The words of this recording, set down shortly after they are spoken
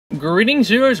Greetings,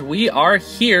 viewers. We are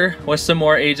here with some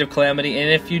more Age of Calamity, and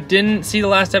if you didn't see the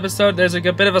last episode, there's a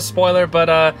good bit of a spoiler,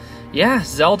 but yeah,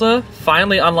 Zelda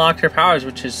finally unlocked her powers,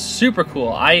 which is super cool.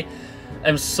 I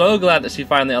am so glad that she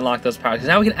finally unlocked those powers, because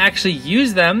now we can actually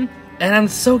use them, and I'm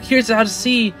so curious how to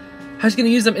see how she's going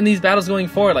to use them in these battles going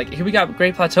forward. Like, here we got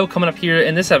Great Plateau coming up here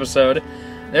in this episode.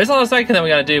 There's a lot of side content that we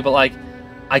got to do, but like,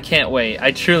 I can't wait.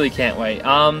 I truly can't wait.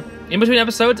 In between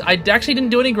episodes, I actually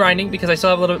didn't do any grinding because I still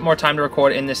have a little bit more time to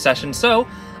record in this session. So,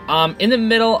 in the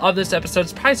middle of this episode,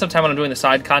 it's probably sometime when I'm doing the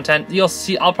side content. You'll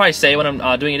see, I'll probably say when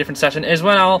I'm doing a different session is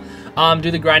when I'll do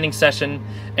the grinding session,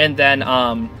 and then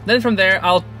from there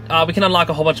we can unlock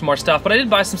a whole bunch more stuff. But I did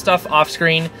buy some stuff off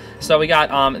screen. So we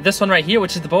got this one right here,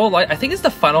 which is the bowl of light. I think it's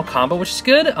the final combo, which is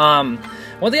good. One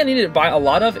thing I needed to buy a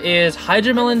lot of is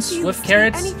Hydra Melon, Swift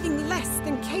Carrots,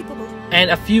 and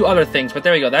a few other things, but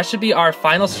there we go. That should be our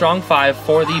final strong 5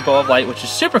 for the Bow of Light, which is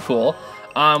super cool.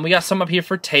 We got some up here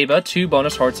for Teba, 2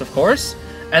 bonus hearts, of course.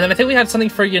 And then I think we had something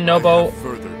for Yonobo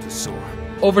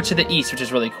over to the east, which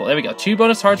is really cool. There we go. 2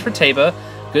 bonus hearts for Teba.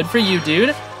 Good for you,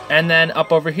 dude. And then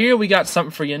up over here, we got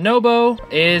something for Yonobo.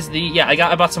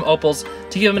 I bought some opals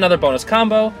to give him another bonus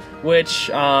combo, which,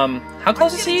 how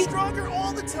close is he?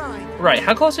 Right,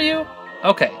 how close are you?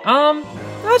 Okay,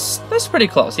 that's pretty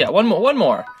close. Yeah, one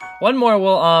more. One more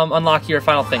will unlock your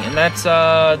final thing, and that's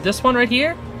this one right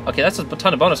here. Okay, that's a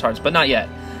ton of bonus hearts, but not yet.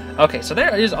 Okay, so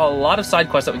there is a lot of side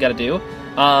quests that we gotta do.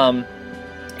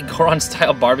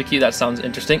 Goron-style barbecue, that sounds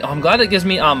interesting. Oh, I'm glad it gives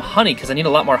me honey, because I need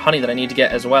a lot more honey that I need to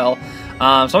get as well. So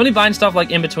I'm gonna be buying stuff like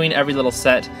in between every little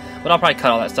set, but I'll probably cut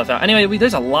all that stuff out. Anyway,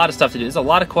 there's a lot of stuff to do. There's a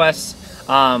lot of quests.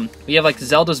 We have like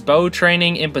Zelda's bow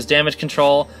training, Impa's damage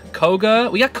control, Koga.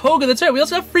 We got Koga, that's right. We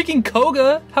also have freaking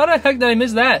Koga. How the heck did I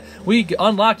miss that? We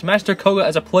unlocked Master Koga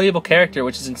as a playable character,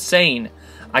 which is insane.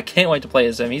 I can't wait to play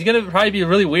as him. He's gonna probably be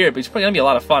really weird, but he's probably gonna be a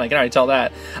lot of fun. I can already tell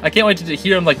that. I can't wait to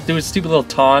hear him like do his stupid little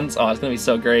taunts. Oh, it's gonna be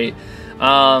so great.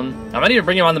 I might even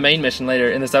bring him on the main mission later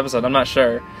in this episode. I'm not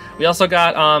sure. We also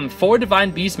got 4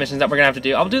 Divine Beast missions that we're gonna have to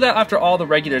do. I'll do that after all the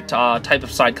regular type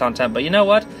of side content, but you know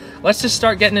what? Let's just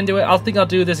start getting into it. I think I'll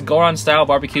do this Goron-style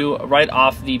barbecue right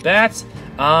off the bat.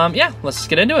 Yeah, let's just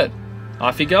get into it.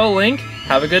 Off you go, Link.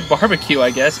 Have a good barbecue, I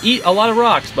guess. Eat a lot of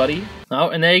rocks, buddy. Oh,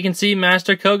 and there you can see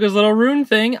Master Koga's little rune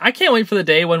thing. I can't wait for the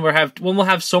day when we'll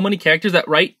have so many characters that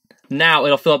right now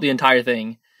it'll fill up the entire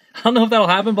thing. I don't know if that'll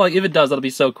happen, but like, if it does, that'll be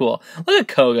so cool. Look at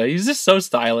Koga. He's just so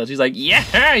stylish. He's like,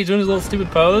 yeah! He's doing his little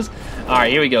stupid pose.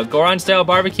 Alright, here we go. Goron-style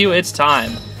barbecue. It's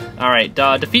time. Alright,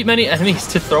 defeat many enemies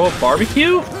to throw a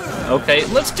barbecue? Okay,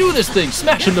 let's do this thing.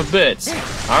 Smash him to bits.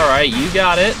 Alright, you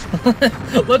got it.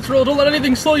 Let's roll. Don't let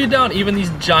anything slow you down. Even these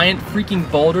giant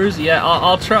freaking boulders. Yeah,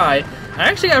 I'll try. I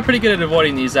actually got pretty good at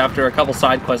avoiding these after a couple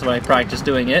side quests when I practiced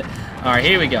doing it. Alright,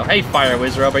 here we go. Hey, Fire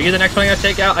Wizrobe, are you the next one I gotta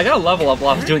take out? I gotta level up while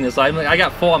I was doing this. I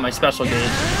got full on my special gauge.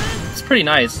 It's pretty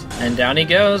nice. And down he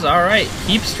goes. Alright,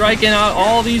 keep striking out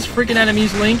all these freaking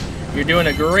enemies, Link. You're doing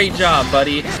a great job,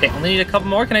 buddy. Okay, only need a couple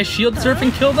more. Can I shield surf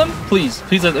and kill them? Please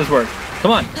let this work.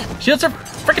 Come on. Shield surf.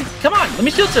 Freaking, come on. Let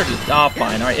me shield surf you. Oh,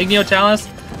 fine. Alright, Igneo Talus.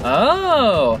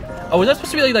 Oh, was that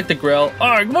supposed to be like the grill?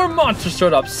 Alright, more monsters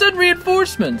showed up. Send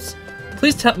reinforcements.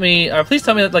 Please tell me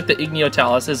that like the Igneo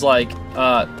Talus is like,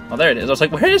 oh, there it is. I was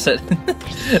like, where is it?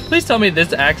 Please tell me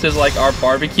this acts as like our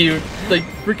barbecue, like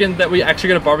freaking that we actually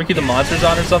gonna barbecue the monsters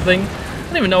on or something. I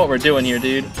don't even know what we're doing here,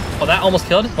 dude. Oh, that almost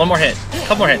killed. One more hit.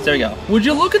 Couple more hits. There we go. Would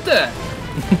you look at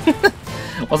that?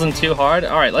 Wasn't too hard.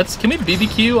 All right, can we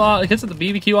BBQ? Hits at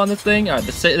the BBQ on this thing. All right,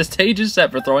 the stage is set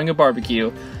for throwing a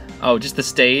barbecue. Oh, just the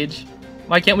stage.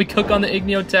 Why can't we cook on the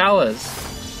Igneo Talus?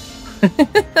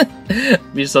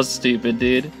 Be so stupid,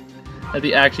 dude. That'd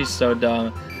be actually so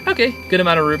dumb. Okay, good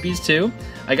amount of rupees too.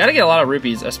 I gotta get a lot of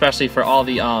rupees, especially for all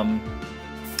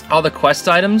the quest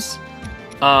items.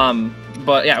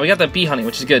 But yeah, we got the bee honey,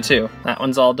 which is good too. That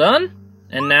one's all done.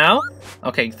 And now,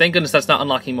 okay, thank goodness that's not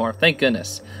unlocking more. Thank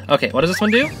goodness. Okay, what does this one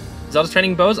do? Zelda's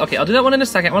training bows. Okay, I'll do that one in a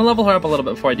second. I want to level her up a little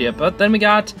bit before I do it. But then we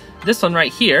got this one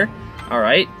right here. All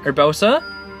right, Urbosa.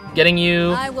 Getting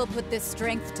you. I will put this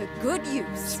strength to good use.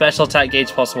 Special attack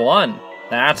gauge +1.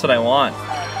 That's what I want.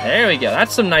 There we go.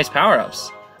 That's some nice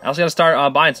power-ups. I also gotta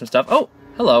start buying some stuff. Oh,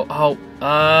 hello. Oh,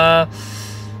 I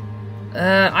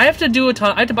have to do a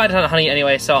ton. I have to buy a ton of honey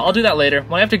anyway, so I'll do that later.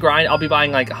 When I have to grind, I'll be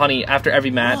buying like honey after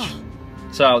every match.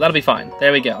 So that'll be fine.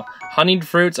 There we go. Honeyed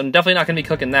fruits. I'm definitely not gonna be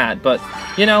cooking that, but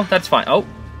you know that's fine. Oh,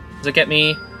 does it get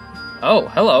me? Oh,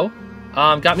 hello.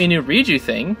 Got me a new Riju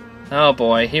thing. Oh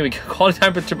boy, here we go. Quality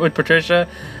time with Patricia.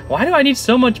 Why do I need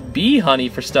so much bee honey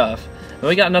for stuff? And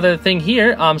we got another thing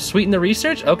here. Sweeten the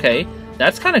research. Okay,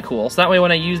 that's kind of cool. So that way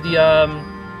when I use the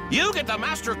You get the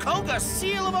Master Koga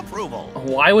seal of approval.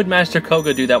 Why would Master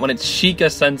Koga do that when it's Sheikah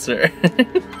Sensor?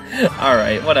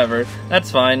 Alright, whatever.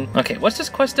 That's fine. Okay, what's this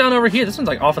quest down over here? This one's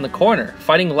like off in the corner.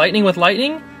 Fighting lightning with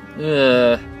lightning? Ugh.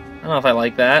 I don't know if I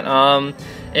like that.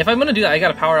 If I'm gonna do that, I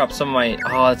gotta power up some of my...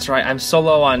 Oh, that's right. I'm so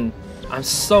low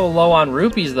on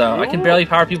rupees, though. I can barely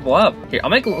power people up. Here, I'll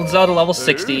make Zelda level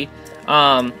 60.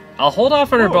 I'll hold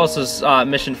off on Urbosa's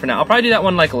mission for now. I'll probably do that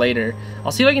one like later.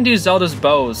 I'll see if I can do Zelda's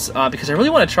bows because I really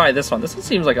want to try this one. This one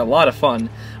seems like a lot of fun.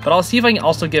 But I'll see if I can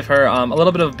also give her a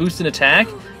little bit of a boost in attack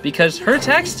because her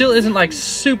attack still isn't like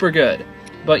super good.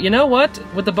 But you know what?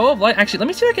 With the Bow of Light, actually, let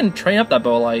me see if I can train up that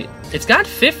Bow of Light. It's got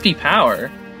 50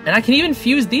 power. And I can even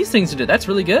fuse these things into it. That's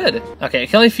really good. Okay, I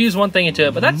can only fuse one thing into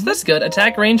it, but that's good.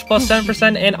 Attack range plus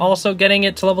 7% and also getting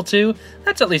it to level 2.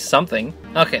 That's at least something.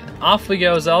 Okay, off we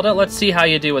go, Zelda. Let's see how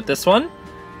you do with this one.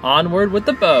 Onward with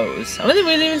the bows. I don't think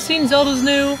we've even seen Zelda's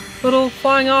new little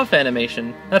flying off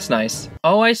animation. That's nice.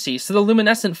 Oh, I see. So the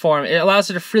luminescent form, it allows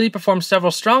her to freely perform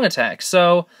several strong attacks.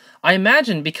 So I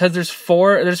imagine because there's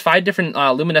 5 different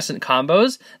luminescent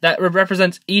combos, that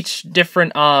represents each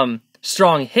different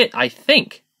strong hit, I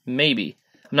think. Maybe.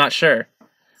 I'm not sure.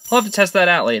 We'll have to test that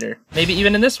out later. Maybe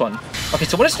even in this one. Okay,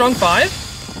 so what is strong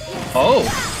 5? Oh.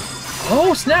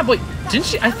 Oh, snap. Wait, didn't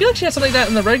she? I feel like she had something like that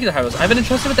in the regular Hyrules. I've been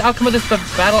entrusted with the outcome of this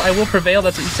battle. I will prevail.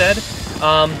 That's what you said.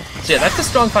 So yeah, that's the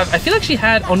strong 5. I feel like she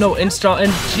had... Oh, no, and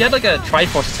she had like a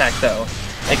Triforce attack, though.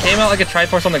 It came out like a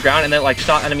Triforce on the ground and then like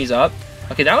shot enemies up.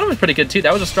 Okay, that one was pretty good, too.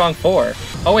 That was a strong 4.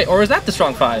 Oh, wait, or was that the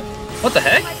strong 5? What the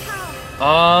heck?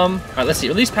 Alright, let's see.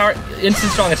 Release power,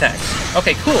 instant strong attacks.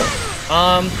 Okay, cool.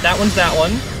 That one's that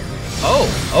one. Oh,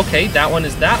 okay, that one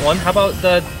is that one. How about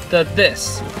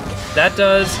this? That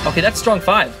does... Okay, that's strong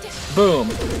 5. Boom,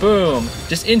 boom.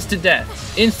 Just instant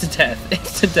death. Instant death.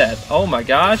 Instant death. Oh my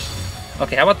gosh.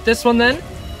 Okay, how about this one then?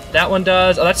 That one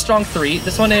does... Oh, that's strong 3.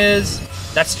 This one is...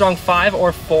 That's strong 5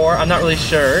 or 4. I'm not really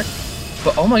sure.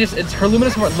 But oh my gosh, it's her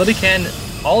luminous form literally can...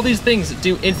 All these things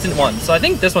do instant ones, so I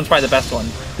think this one's probably the best one.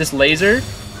 This laser,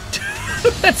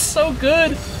 that's so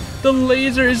good. The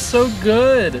laser is so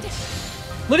good.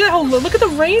 Look at look at the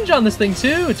range on this thing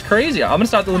too. It's crazy. I'm gonna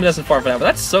stop the luminescent form for now, but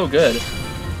that's so good.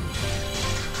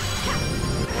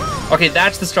 Okay,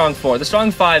 that's the strong 4. The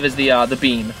strong 5 is the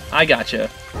beam. I gotcha.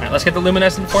 All right, let's get the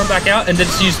luminescent form back out and then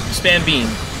just use spam beam.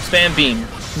 Spam beam.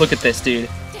 Look at this, dude.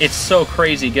 It's so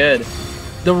crazy good.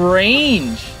 The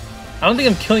range. I don't think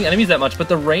I'm killing enemies that much, but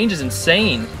the range is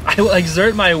insane. I will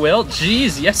exert my will.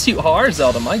 Jeez, yes you are,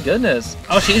 Zelda. My goodness.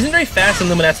 Oh, she isn't very fast in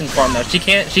luminescent form though. She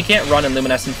can't run in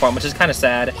luminescent form, which is kind of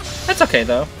sad. That's okay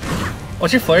though.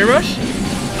 What's your flurry rush?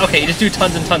 Okay, you just do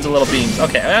tons and tons of little beams.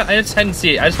 Okay, I just hadn't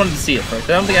seen it. I just wanted to see it first.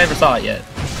 I don't think I ever saw it yet.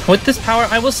 With this power,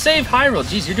 I will save Hyrule.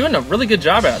 Jeez, you're doing a really good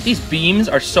job at it. These beams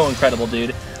are so incredible,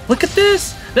 dude. Look at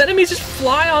this. The enemies just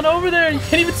fly on over there. You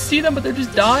can't even see them, but they're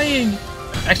just dying.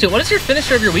 Actually, what is your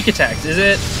finisher of your weak attacks? Is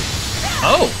it...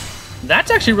 Oh,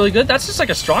 that's actually really good. That's just like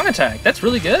a strong attack. That's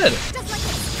really good.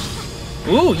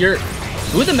 Ooh,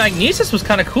 Ooh, the Magnesis was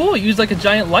kind of cool. It used like a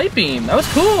giant light beam. That was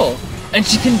cool. And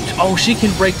she can... Oh, she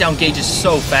can break down gauges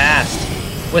so fast.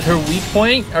 With her weak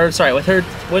point... Or, sorry, with her...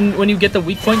 When you get the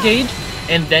weak point gauge,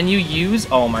 and then you use...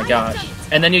 Oh my gosh.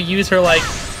 And then you use her, like...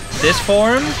 This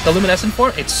form, the luminescent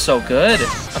form, it's so good.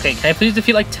 Okay, can I please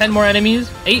defeat like 10 more enemies?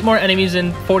 8 more enemies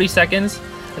in 40 seconds.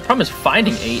 The problem is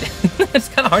finding 8. It's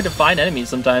kind of hard to find enemies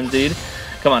sometimes, dude.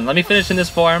 Come on, let me finish in this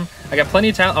form. I got plenty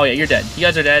of time. Oh yeah, you're dead. You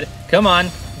guys are dead. Come on.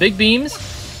 Big beams.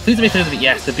 Please let me finish the beams.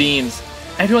 Yes, the beams.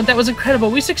 Everyone, that was incredible.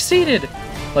 We succeeded.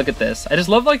 Look at this. I just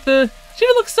love like the... She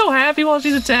looks so happy while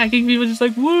she's attacking people. Just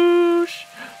like whoosh,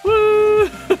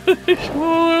 whoosh,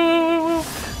 whoosh.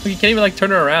 You can't even like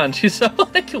turn her around. She's so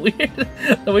like weird.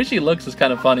 The way she looks is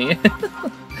kind of funny.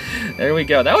 There we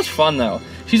go. That was fun though.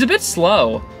 She's a bit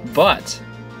slow, but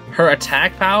her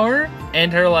attack power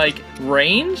and her like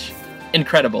range,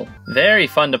 incredible. Very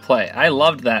fun to play. I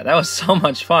loved that. That was so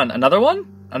much fun. Another one?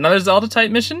 Another Zelda type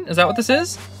mission? Is that what this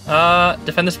is?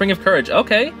 Defend the Spring of Courage.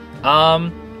 Okay.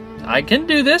 I can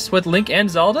do this with Link and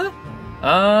Zelda.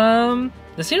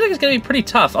 This seems like it's gonna be pretty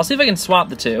tough. I'll see if I can swap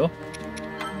the two.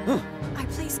 I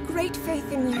place great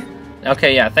faith in you.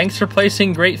 Okay, yeah, thanks for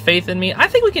placing great faith in me. I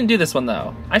think we can do this one,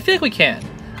 though. I feel like we can.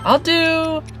 I'll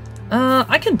do...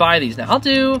 I can buy these now. I'll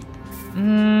do...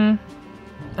 I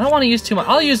don't want to use too much.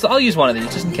 I'll use one of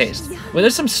these, just in case. Well,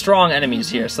 there's some strong enemies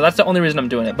here, so that's the only reason I'm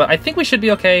doing it. But I think we should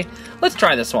be okay. Let's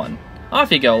try this one.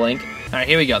 Off you go, Link. Alright,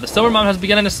 here we go. The Silver Mom has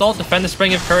begun an assault. Defend the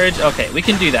Spring of Courage. Okay, we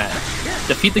can do that.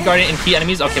 Defeat the Guardian and key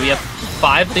enemies. Okay, we have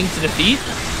 5 things to defeat.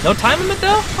 No time limit,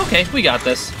 though? Okay, we got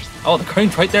this. Oh, the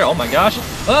Guardian's right there. Oh my gosh.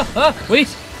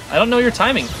 Wait. I don't know your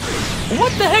timing.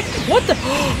 What the heck? What the...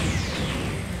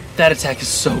 That attack is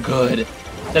so good.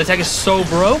 That attack is so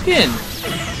broken.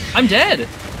 I'm dead.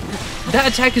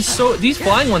 That attack is so... These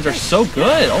flying ones are so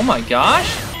good. Oh my gosh.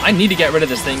 I need to get rid of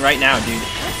this thing right now, dude.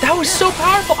 That was so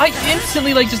powerful. I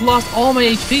instantly, like, just lost all my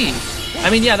HP. I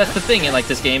mean, yeah, that's the thing in, like,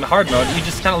 this game. Hard mode, you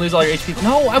just kind of lose all your HP.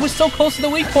 No, I was so close to the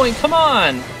weak point. Come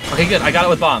on. Okay, good. I got it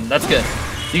with bomb. That's good.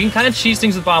 You can kind of cheese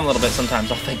things with bomb a little bit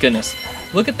sometimes. Oh, thank goodness.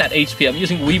 Look at that HP. I'm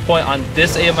using weak point on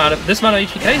this amount of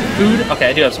HP. Can I use food? Okay,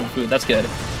 I do have some food. That's good.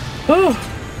 Whew.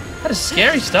 That is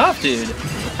scary stuff, dude.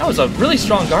 That was a really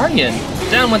strong Guardian.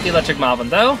 Down went the Electric Malvin,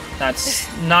 though.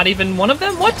 That's not even one of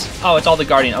them? What? Oh, it's all the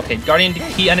Guardian. Okay, Guardian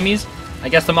key enemies. I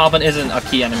guess the Malvin isn't a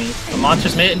key enemy. The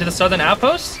monsters made it into the southern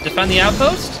outpost? Defend the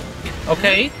outpost?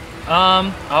 Okay.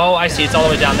 Oh, I see. It's all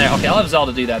the way down there. Okay, I'll have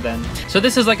Zelda do that then. So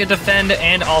this is like a defend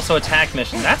and also attack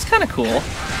mission. That's kind of cool.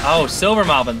 Oh, Silver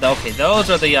Malvin. Okay, those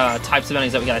are the types of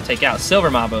enemies that we gotta take out. Silver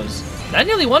Mabos. That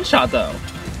nearly one-shot, though.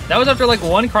 That was after like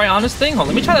one Cryonis thing. Hold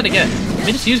on, let me try that again. Let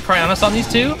me just use Cryonis on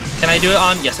these two. Can I do it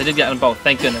on? Yes, I did get on both.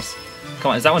 Thank goodness.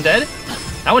 Come on, is that one dead?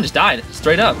 That one just died.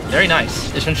 Straight up. Very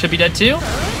nice. This one should be dead too.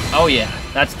 Oh yeah.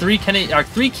 That's three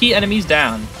key enemies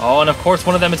down. Oh, and of course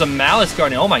one of them is a Malice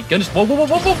Guardian. Oh my goodness. Whoa, whoa, whoa,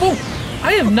 whoa, whoa, whoa.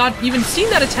 I have not even seen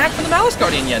that attack from the Malice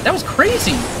Guardian yet. That was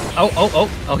crazy.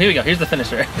 Oh, here we go. Here's the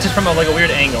finisher. Just from like a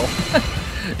weird angle.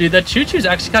 Dude, that Choo-Choo's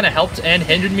actually kind of helped and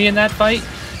hindered me in that fight.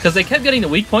 Because they kept getting the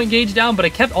weak point gauge down, but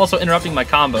it kept also interrupting my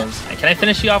combos. And can I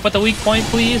finish you off with the weak point,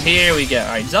 please? Here we go.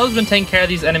 Alright, Zelda's been taking care of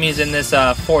these enemies in this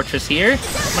fortress here.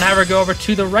 I'm gonna have her go over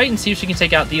to the right and see if she can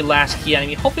take out the last key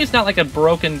enemy. Hopefully it's not like a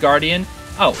broken Guardian.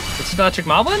 Oh, it's an Electric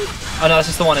Moblin? Oh no, that's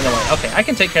just the one in the way. Okay, I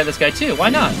can take care of this guy too. Why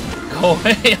not? Go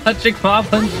away, Electric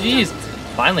Moblin. Jeez.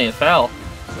 Finally, it fell.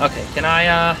 Okay, can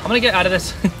I, I'm gonna get out of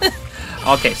this.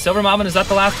 Okay, Silver Moblin, is that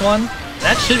the last one?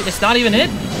 That should, it's not even it?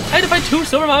 I had to fight two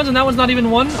Silver Moblins and that one's not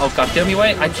even one? Oh god, get me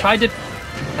away. I tried to,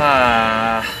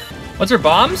 what's her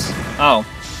bombs?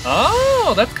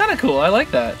 Oh, that's kind of cool. I like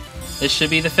that. This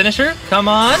should be the finisher. Come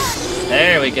on.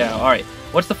 There we go. All right.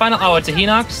 What's the final? Oh, it's a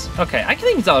Hinox? Okay, I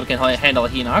think Zelda can handle a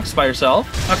Hinox by herself.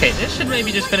 Okay, this should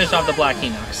maybe just finish off the Black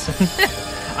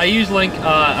Hinox. I use Link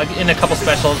in a couple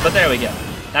specials, but there we go.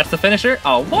 That's the finisher.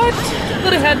 Oh, what?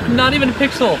 But it had not even a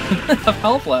pixel of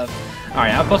health left. All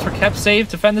right, outposts were kept safe.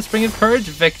 Defend the Spring of Courage.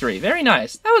 Victory. Very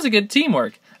nice. That was a good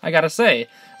teamwork, I gotta say.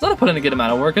 Zelda put in a good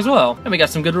amount of work as well. And we got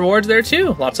some good rewards there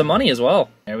too. Lots of money as well.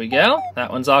 There we go. That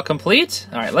one's all complete.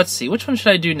 All right, let's see. Which one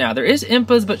should I do now? There is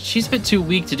Impa's, but she's a bit too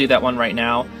weak to do that one right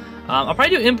now. I'll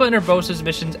probably do Impa and Urbosa's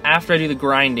missions after I do the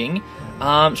grinding.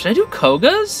 Should I do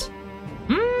Koga's?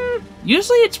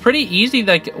 Usually it's pretty easy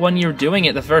like when you're doing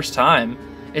it the first time.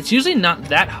 It's usually not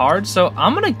that hard, so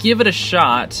I'm gonna give it a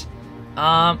shot.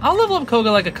 I'll level up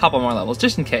Koga like a couple more levels,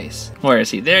 just in case. Where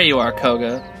is he? There you are,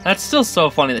 Koga. That's still so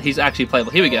funny that he's actually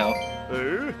playable. Here we go.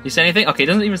 You say anything? Okay, he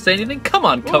doesn't even say anything? Come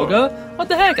on, Koga. What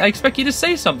the heck? I expect you to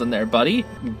say something there, buddy.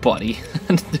 Buddy.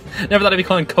 Never thought I'd be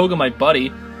calling Koga my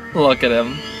buddy. Look at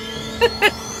him.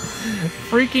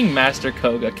 Freaking Master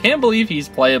Koga. Can't believe he's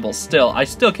playable still. I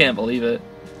still can't believe it.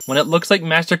 When it looks like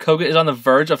Master Koga is on the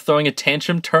verge of throwing a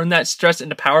tantrum, turn that stress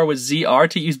into power with ZR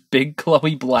to use Big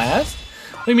Chloe Blast?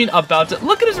 What do you mean about to?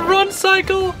 Look at his run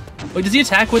cycle! Wait, does he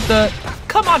attack with the...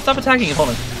 Come on, stop attacking him. Hold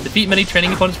on. Defeat many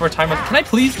training opponents for a time. Can I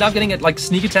please stop getting it like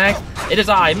sneak attack? It is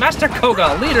I, Master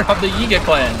Koga, leader of the Yiga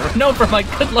clan, known for my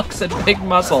good looks and big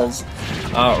muscles.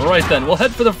 Right then, we'll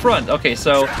head for the front. Okay,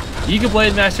 so Yiga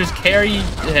Blade Masters carry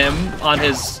him on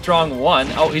his strong one.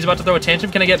 Oh, he's about to throw a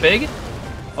tantrum. Can I get big?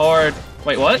 Or,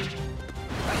 wait, what?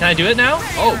 Can I do it now?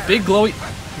 Oh, big glowy...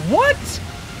 What?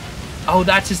 Oh,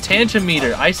 that's his tantrum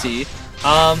meter. I see.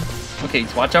 Okay,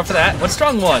 watch out for that. What's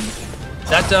strong one?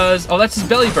 That does, oh, that's his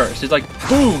belly burst. He's like,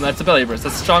 boom, that's the belly burst.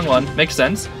 That's a strong one. Makes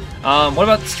sense. What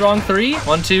about strong 3?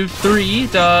 1, 2, 3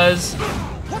 does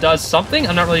something?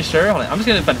 I'm not really sure. Hold on, I'm just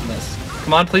gonna defend from this.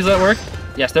 Come on, please let it work.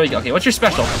 Yes, there we go. Okay, what's your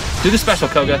special? Do the special,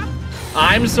 Koga.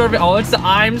 I'm serving, oh, it's the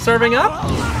I'm serving up?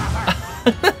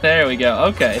 There we go,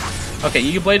 okay. Okay,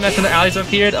 you can Blade Master and the allies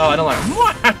appeared. Oh, I don't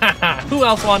like Who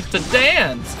else wants to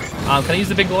dance? Can I use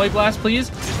the big glowy blast,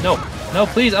 please? No. No,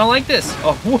 please, I don't like this.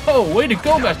 Oh, whoa, way to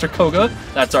go, Master Koga.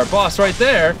 That's our boss right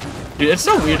there. Dude, it's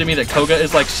so weird to me that Koga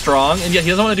is, like, strong, and yet he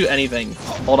doesn't want to do anything.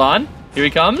 Hold on. Here he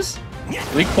comes.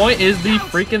 Weak point is the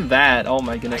freaking that. Oh,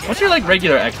 my goodness. What's your, like,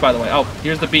 regular X, by the way? Oh,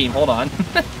 here's the beam. Hold on.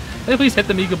 Can I please hit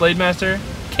the Mega Blade Master?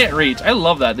 Can't reach. I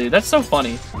love that, dude. That's so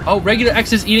funny. Oh, regular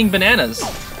X is eating bananas.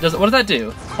 What does that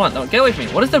do? Hold on, no, get away from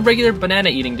me. What does the regular banana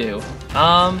eating do?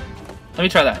 Let me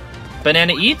try that.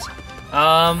 Banana eat?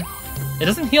 It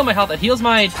doesn't heal my health. It heals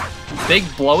my big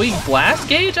blowy blast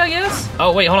gauge, I guess?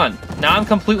 Oh, wait, hold on. Now I'm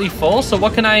completely full, so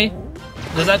what can I...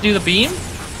 Does that do the beam?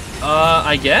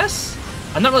 I guess?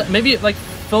 I'm not really, maybe it like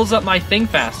fills up my thing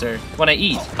faster when I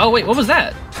eat. Oh wait, what was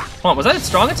that? Hold on, was that a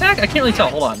strong attack? I can't really tell,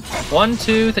 hold on. 1,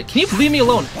 2, 3, can you leave me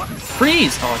alone?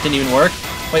 Freeze! Oh, it didn't even work.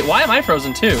 Wait, why am I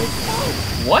frozen too?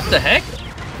 What the heck?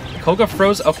 Koga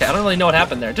froze, okay, I don't really know what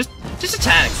happened there. Just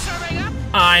attack.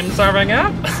 I'm serving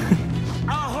up.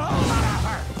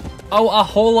 Oh, a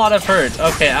whole lot of hurt.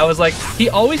 Okay, I was like, he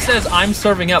always says I'm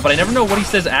serving up, but I never know what he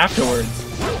says afterwards.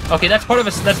 Okay, that's part of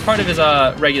his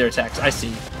regular attacks. I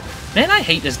see. Man, I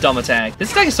hate this dumb attack.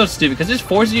 This attack is so stupid because it just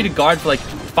forces you to guard for like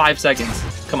 5 seconds.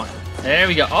 Come on. There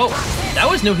we go. Oh, that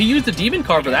was new. He used the demon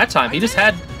carver that time. He just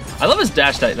had... I love his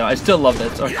dash type though. I still love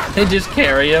this. So they just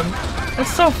carry him.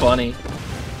 That's so funny.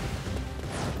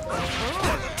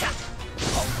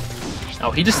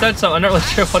 Oh, he just said something. I'm not really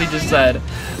sure what he just said.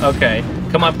 Okay.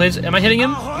 Come on, please. Am I hitting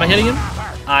him? Am I hitting him?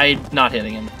 I'm not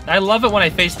hitting him. I love it when I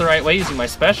face the right way using my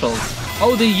specials.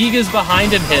 Oh, the Yiga's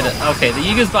behind him hit it. Okay, the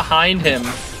Yiga's behind him.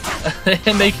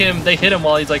 And they hit him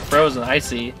while he's like frozen. I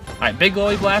see. Alright, big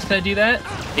glowy blast. Can I do that?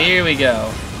 Here we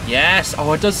go. Yes.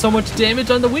 Oh, it does so much damage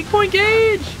on the weak point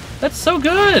gauge. That's so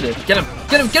good. Get him.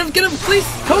 Get him. Get him. Get him. Please.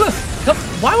 Koga. Come.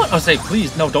 Why would I say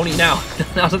please? No, don't eat now.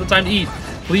 Now's not the time to eat.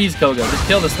 Please, Koga. Just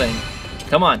kill this thing.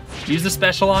 Come on. Use the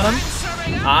special on him.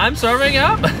 I'm serving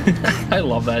up. I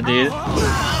love that dude.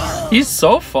 He's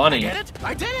so funny.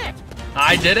 I did it!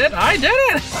 I did it. I did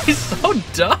it. He's so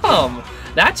dumb.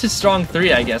 That's his strong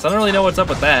 3, I guess. I don't really know what's up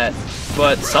with that,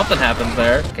 but something happens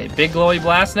there. Okay, big glowy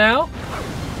blast now.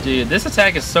 Dude, this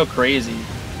attack is so crazy.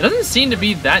 It doesn't seem to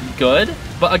be that good,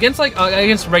 but against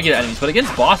against regular enemies, but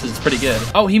against bosses, it's pretty good.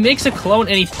 Oh, he makes a clone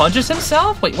and he punches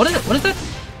himself? Wait, what is it? What is that?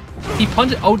 He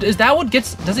punches. Oh, is that what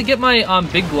gets? Does it get my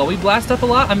big glowy blast up a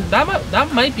lot?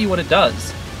 That might be what it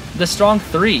does. The strong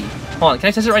 3. Hold on, can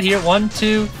I test it right here? 1,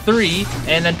 2, 3,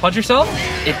 and then punch yourself?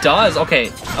 It does.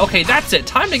 Okay, okay, that's it.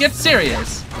 Time to get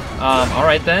serious. All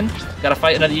right then. Gotta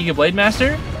fight another Yiga Blade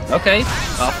Master. Okay,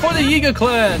 for the Yiga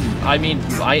Clan. I mean,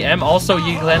 I am also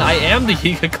Yiga Clan. I am the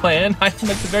Yiga Clan. I'm at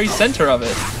the very center of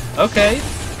it. Okay.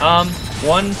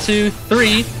 1, 2,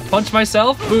 3. Punch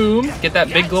myself. Boom. Get that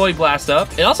big glowy blast up.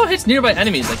 It also hits nearby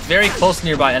enemies, like very close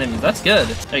nearby enemies. That's good.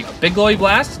 There you go. Big glowy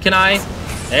blast. Can I?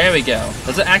 There we go.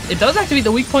 Does it act? It does activate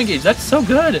the weak point gauge. That's so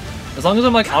good. As long as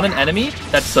I'm like on an enemy,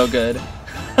 that's so good.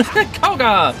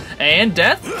 Koga and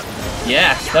death.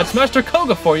 Yes, that's Master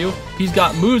Koga for you. He's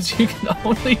got moves you can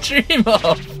only dream of.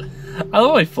 I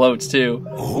love how he floats too.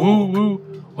 Woo woo.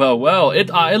 Well. It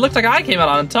looks like I came out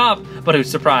on top, but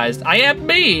who's surprised? I am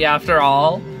me after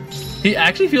all. He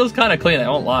actually feels kind of clean. I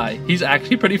won't lie. He's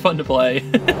actually pretty fun to play.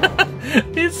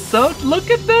 He's so. Look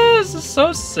at this. It's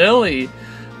so silly.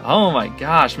 Oh my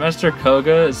gosh, Master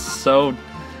Koga is so...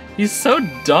 He's so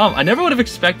dumb. I never would have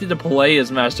expected to play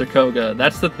as Master Koga.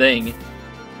 That's the thing.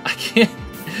 I can't...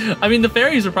 I mean, the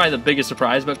fairies are probably the biggest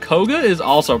surprise, but Koga is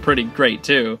also pretty great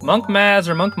too. Monk Maz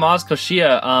or Monk Maz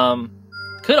Koshia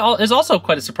is also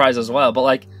quite a surprise as well, but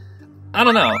like, I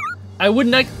don't know. I would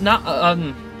not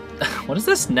what is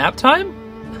this? Nap time?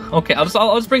 Okay, I'll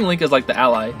just bring Link as like the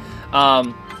ally.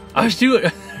 I was doing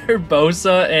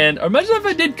Urbosa and imagine if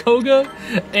I did Koga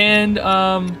and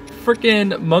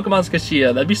freaking Monk Maz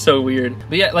Koshia. That'd be so weird.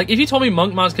 But yeah, like if you told me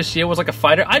Monk Maz Koshia was like a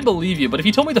fighter, I'd believe you. But if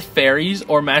you told me the fairies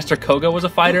or Master Koga was a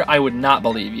fighter, I would not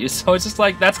believe you. So it's just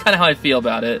like that's kind of how I feel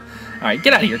about it. All right,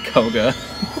 get out of here, Koga.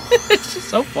 It's just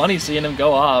so funny seeing him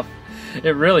go off.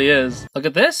 It really is. Look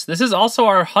at this. This is also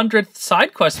our 100th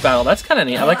side quest battle. That's kind of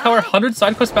neat. I like how our 100th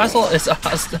side quest battle is a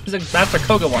Master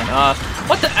Koga one.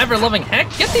 What the ever-loving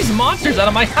heck? Get these monsters out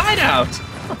of my hideout!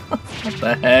 What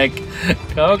the heck?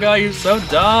 Koga, you're so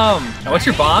dumb. Now, what's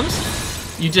your bombs?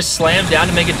 You just slam down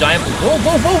to make a giant... Whoa,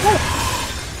 whoa, whoa, whoa!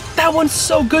 That one's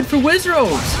so good for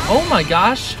Wizrobes! Oh my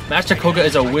gosh. Master Koga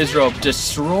is a Wizrobe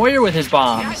destroyer with his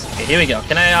bombs. Okay, here we go.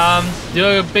 Can I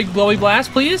do a big blowy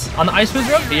blast, please? On the Ice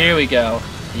Wizrobe? Here we go.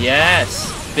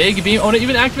 Yes. Big beam. Oh, it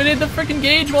even activated the freaking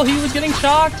gauge while he was getting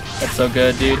shocked. That's so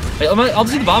good, dude. Wait, I'll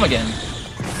just do the bomb again.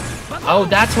 Oh,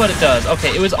 that's what it does.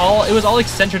 Okay, it was all like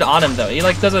centered on him though. He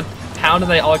like does a pound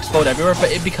and they all explode everywhere,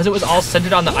 but because it was all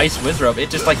centered on the Ice Wizrobe, it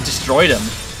just like destroyed him.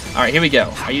 All right, here we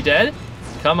go. Are you dead?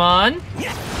 Come on.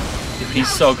 Dude,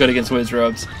 he's so good against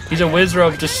Wizrobes. He's a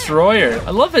Wizrobe destroyer. I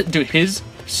love it. Dude, his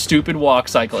stupid walk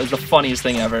cycle is the funniest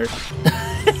thing ever.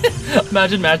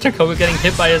 Imagine Master Koga getting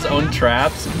hit by his own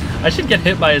traps. I should get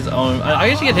hit by his own.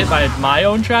 I should get hit by my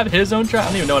own trap, his own trap. I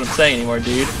don't even know what I'm saying anymore,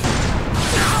 dude.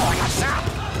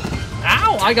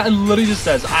 Ow! It literally just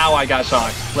says, ow, I got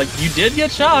shocked. Like, you did get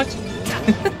shocked.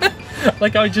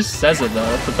 Like how he just says it, though.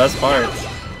 That's the best part.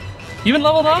 You even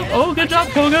leveled up? Oh, good job,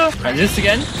 Koga. All right, this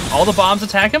again. All the bombs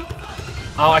attack him.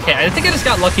 Oh, okay. I think I just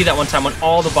got lucky that one time when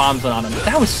all the bombs went on him.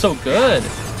 That was so good.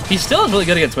 He still is really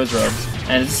good against Wizzrobes.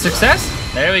 And it's a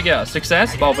success? There we go.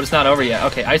 Success? Oh, but it's not over yet.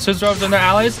 Okay, Ice Wizzrobes and their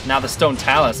allies. Now the Stone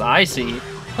Talus. I see.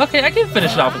 Okay, I can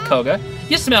finish it off with Koga.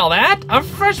 You smell that? A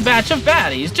fresh batch of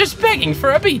baddies just begging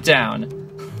for a beatdown.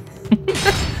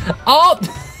 Oh!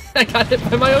 I got hit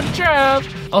by my own trap.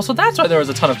 Also, that's why there was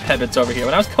a ton of Pebbits over here.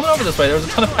 When I was coming over this way, there was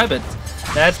a ton of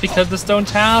Pebbits. That's because the Stone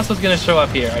Talus was going to show up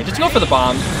here. All right, just go for the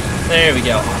bomb. There we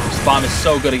go. Oh, this bomb is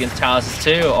so good against Taluses,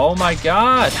 too. Oh, my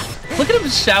gosh. Look at him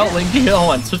shout Linky.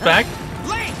 Hold on, switch back.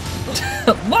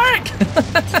 Lark!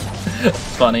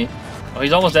 It's funny. Oh,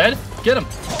 he's almost dead. Get him.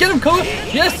 Get him, Koga.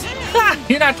 Yes. Ha!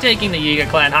 You're not taking the Yiga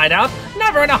clan hideout.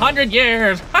 Never in 100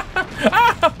 years.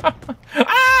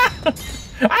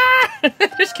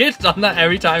 This kid's done that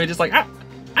every time. He's just like,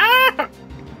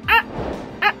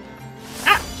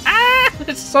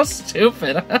 It's so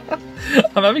stupid.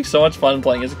 I'm having so much fun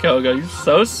playing as Koga. He's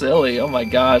so silly. Oh my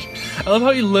gosh. I love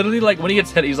how he literally, like, when he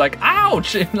gets hit, he's like,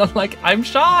 ouch! And I'm like, I'm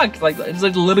shocked. Like, it's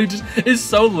like literally just, it's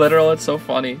so literal. It's so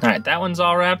funny. All right, that one's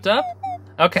all wrapped up.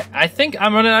 Okay, I think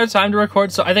I'm running out of time to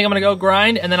record, so I think I'm gonna go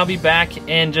grind, and then I'll be back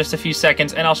in just a few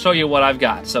seconds, and I'll show you what I've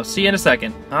got. So, see you in a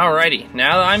second. Alrighty,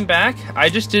 now that I'm back, I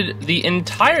just did the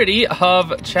entirety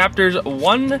of chapters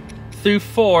 1 through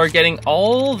 4, getting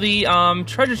all the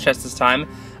treasure chests this time.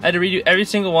 I had to redo every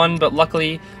single one, but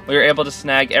luckily we were able to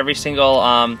snag every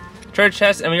single treasure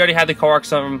chest, and we already had the Korok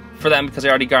for them because I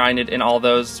already grinded in all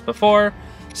those before.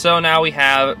 So now we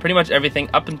have pretty much everything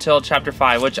up until chapter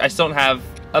 5, which I still don't have.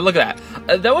 Look at that.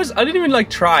 I didn't even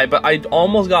like try, but I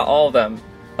almost got all of them,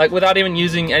 like without even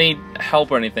using any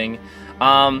help or anything.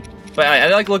 But I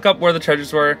like look up where the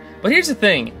treasures were. But here's the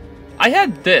thing, I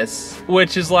had this,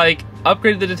 which is like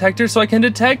upgraded the detector so I can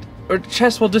detect or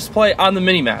chests will display on the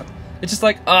minimap. It's just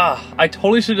like, I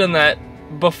totally should have done that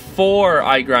before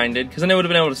I grinded, because then I would have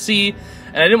been able to see.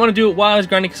 And I didn't want to do it while I was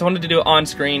grinding because I wanted to do it on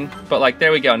screen. But like,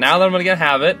 there we go. Now that I'm gonna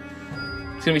have it,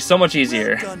 it's gonna be so much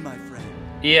easier. Well done, my friend.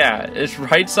 Yeah, it's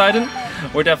right, Sidon.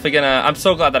 We're definitely gonna, I'm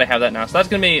so glad that I have that now. So that's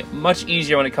gonna be much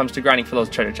easier when it comes to grinding for those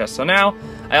treasure chests. So now,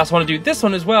 I also want to do this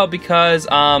one as well because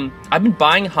I've been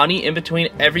buying honey in between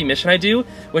every mission I do,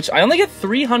 which I only get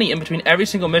 3 honey in between every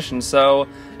single mission, so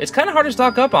it's kind of hard to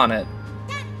stock up on it.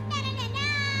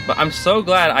 But I'm so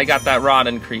glad I got that rod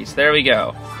increase. There we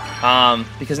go.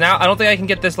 Because now I don't think I can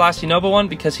get this last Yunoba one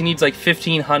because he needs like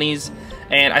 15 honeys.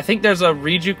 And I think there's a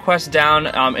Riju quest down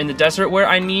in the desert where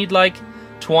I need like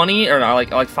 20 or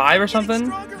like 5 or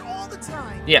something.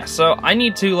 Yeah, so I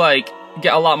need to like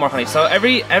get a lot more honey. So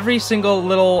every single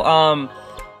little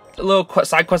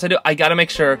side quest I do, I gotta make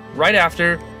sure right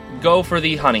after go for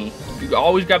the honey. You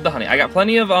always grab the honey. I got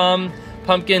plenty of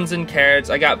pumpkins and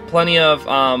carrots. I got plenty of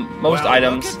most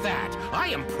items. Look at that. I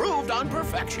improved on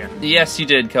perfection. Yes, you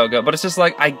did, Koga. But it's just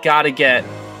like I gotta get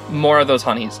more of those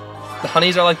honeys. The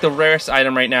honeys are like the rarest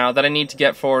item right now that I need to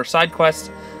get for side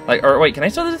quests. Like, or wait, can I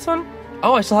still do this one?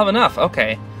 Oh, I still have enough.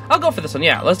 Okay, I'll go for this one.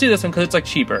 Yeah, let's do this one because it's like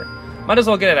cheaper. Might as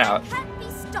well get it out.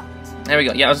 There we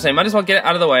go. Yeah, I was gonna say, might as well get it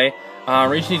out of the way.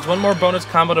 Reach needs one more bonus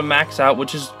combo to max out,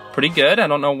 which is pretty good. I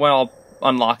don't know when I'll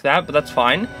unlock that, but that's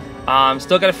fine.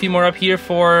 Still got a few more up here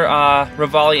for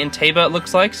Rivali and Taba, it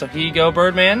looks like. So here you go,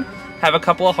 Birdman. Have a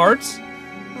couple of hearts.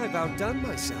 I've outdone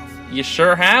myself. You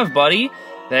sure have, buddy.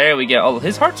 There we go. Oh,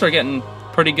 his hearts are getting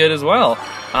pretty good as well.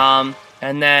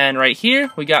 And then right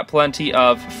here, we got plenty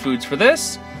of foods for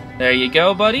this. There you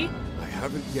go, buddy. I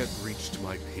haven't yet reached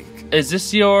my peak. Is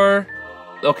this your...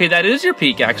 Okay, that is your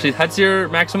peak, actually. That's your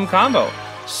maximum combo.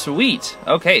 Sweet.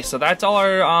 Okay, so that's all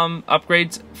our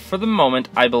upgrades for the moment,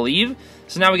 I believe.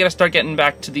 So now we gotta start getting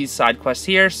back to these side quests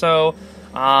here. So,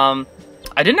 I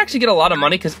didn't actually get a lot of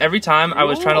money because every time I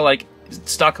was trying to, like,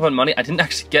 stock up on money, I didn't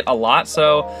actually get a lot.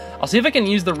 So, I'll see if I can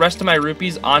use the rest of my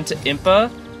rupees onto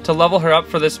Impa to level her up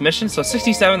for this mission. So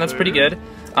 67, that's pretty good.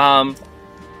 And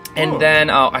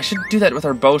then I should do that with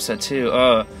Urbosa too.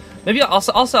 Maybe I'll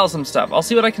sell some stuff. I'll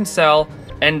see what I can sell,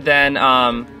 and then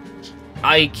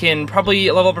I can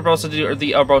probably level up Urbosa to do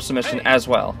the Urbosa mission as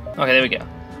well. Okay, there we go.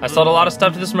 I sold a lot of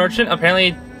stuff to this merchant.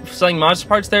 Apparently, selling monster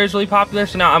parts there is really popular.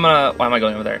 So now I'm gonna. Why am I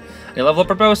going over there? I need to level up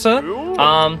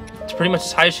Urbosa. It's pretty much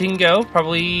as high as she can go.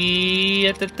 Probably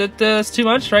it's too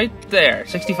much, right there.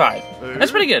 65.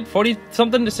 That's pretty good. 40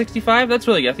 something to 65. That's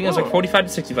really good. I think that's like 45 to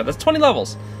 65. That's 20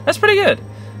 levels. That's pretty good.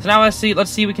 So now let's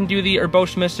see. We can do the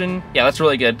Urbosa mission. Yeah, that's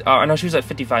really good. No, she was at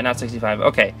 55, not 65.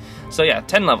 Okay. So yeah,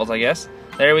 10 levels, I guess.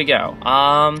 There we go.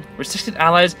 Restricted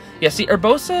allies. Yeah. See,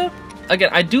 Urbosa.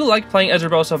 Again, I do like playing as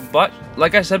Urbosa, but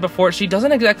like I said before, she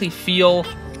doesn't exactly feel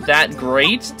that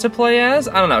great to play as.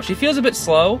 I don't know. She feels a bit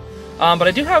slow. But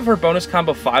I do have her bonus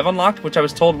combo 5 unlocked, which I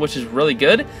was told which is really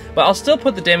good. But I'll still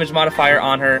put the damage modifier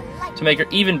on her to make her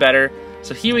even better.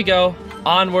 So here we go.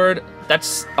 Onward.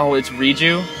 That's... Oh, it's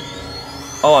Riju?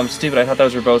 Oh, I'm stupid. I thought that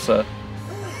was Urbosa.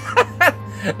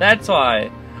 That's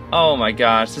why. Oh my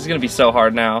gosh. This is going to be so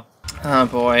hard now. Oh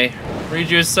boy.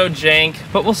 Riju is so jank.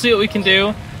 But we'll see what we can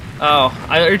do. Oh,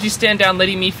 I urge you stand down,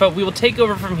 Lady Mipha. We will take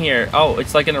over from here. Oh,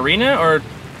 it's like an arena? Or...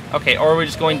 Okay, or are we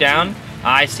just going down?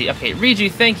 I see. Okay,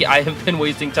 Riju, thank you. I have been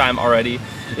wasting time already.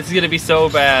 This is going to be so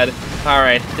bad.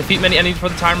 Alright, defeat many enemies before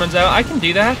the time runs out. I can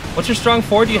do that. What's your strong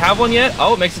 4? Do you have one yet?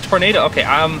 Oh, it makes a tornado. Okay,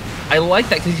 I like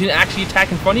that because you can actually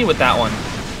attack in front of you with that one.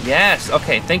 Yes,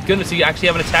 okay, thank goodness you actually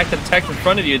have an attack that attacks in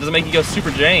front of you. It doesn't make you go super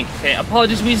jank. Okay,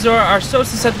 apologies, we Zora are so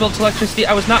susceptible to electricity.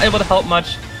 I was not able to help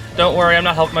much. Don't worry, I'm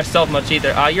not helping myself much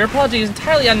either. Your apology is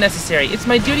entirely unnecessary. It's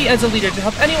my duty as a leader to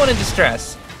help anyone in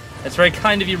distress. That's very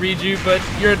kind of you, Riju, but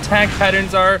your attack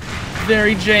patterns are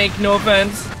very jank, no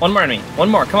offense. One more enemy. One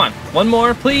more, come on. One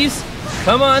more, please.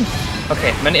 Come on.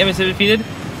 Okay, many enemies have defeated.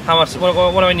 How much? What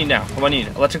do I need now? What do I need?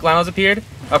 Electric Lionel's appeared?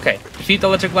 Okay, defeat the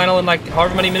Electric Lionel in like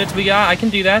however many minutes we got. I can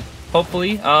do that,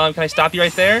 hopefully. Can I stop you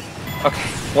right there? Okay,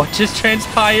 what just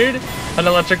transpired? An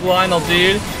Electric Lionel,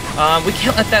 dude. We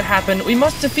can't let that happen. We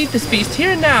must defeat this beast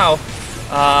here and now.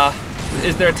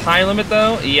 Is there a time limit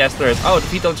though? Yes, there is. Oh,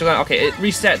 defeat the Electric Lionel. Okay, it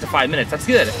reset to 5 minutes. That's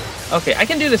good. Okay, I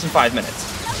can do this in 5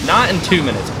 minutes. Not in 2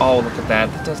 minutes. Oh, look at that.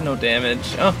 That does no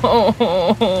damage.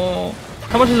 Oh.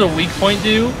 How much does a weak point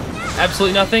do?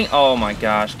 Absolutely nothing? Oh my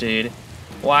gosh, dude.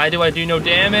 Why do I do no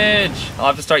damage? I'll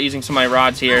have to start using some of my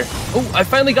rods here. Oh, I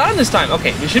finally got him this time.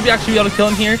 Okay, we should actually be able to kill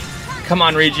him here. Come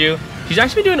on, Riju. She's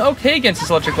actually doing okay against this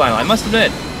Electric Lionel, I must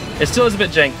admit. It still is a bit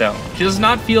jank, though. She does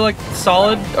not feel, like,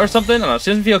 solid or something. I don't know,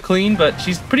 she doesn't feel clean, but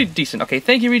she's pretty decent. Okay,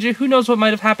 thank you, Riju. Who knows what might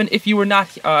have happened if you were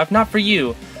not, if not for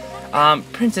you.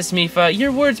 Princess Mipha,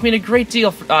 your words mean a great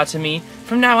deal to me.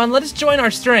 From now on, let us join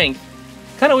our strength.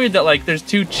 Kind of weird that, like, there's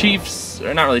two chiefs,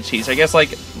 or not really chiefs, I guess,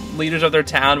 like, leaders of their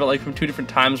town, but, like, from 2 different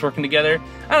times working together.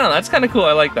 I don't know, that's kind of cool.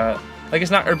 I like that. Like,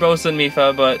 it's not Urbosa and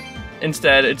Mipha, but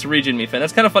instead, it's Riju and Mipha. And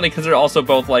that's kind of funny because they're also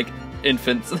both, like,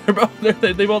 infants.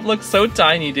 They both look so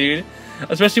tiny, dude.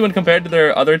 Especially when compared to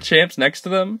their other champs next to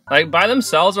them. Like, by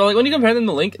themselves, or, like, when you compare them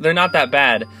to Link, they're not that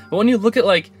bad. But when you look at,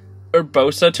 like,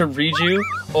 Urbosa to Riju,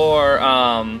 or,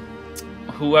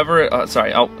 whoever,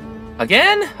 sorry, oh,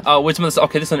 again? Oh, which one is,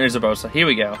 okay, this one is Urbosa. Here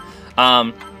we go.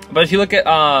 But if you look at,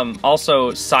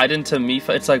 also, Sidon to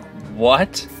Mipha, it's like,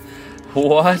 what?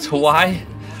 What?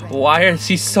 Why is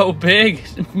he so big?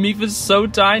 Mipha's so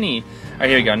tiny. Alright,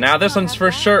 here we go. Now, this one's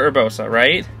for sure Urbosa,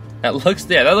 right? That looks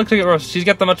like Urbosa. She's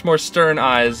got the much more stern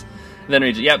eyes than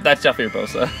Riju. Yep, that's definitely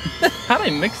Urbosa. How did I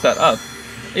mix that up?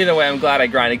 Either way, I'm glad I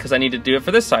grinded because I need to do it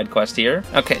for this side quest here.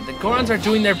 Okay, the Gorons are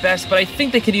doing their best, but I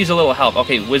think they could use a little help.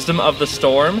 Okay, Wisdom of the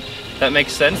Storm. That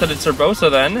makes sense that it's Urbosa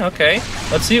then. Okay,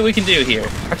 let's see what we can do here.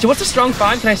 Actually, what's the strong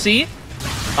 5? Can I see?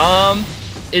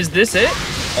 Is this it?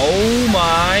 Oh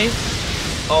my.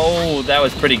 Oh, that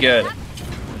was pretty good.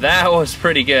 That was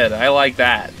pretty good. I like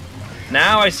that.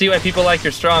 Now I see why people like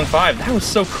your strong 5. That was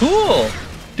so cool.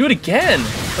 Do it again.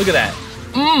 Look at that.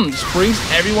 Just brings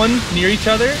everyone near each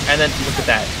other, and then look at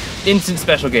that. Instant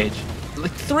special gauge.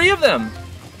 Like 3 of them.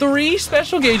 3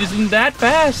 special gauges in that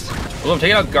fast. Oh, I'm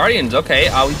taking out Guardians. Okay,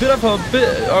 we bit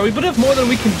off more than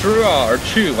we can draw or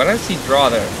chew. Why did I see draw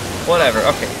there? Whatever.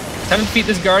 Okay, time to defeat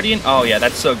this Guardian. Oh yeah,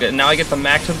 that's so good. Now I get the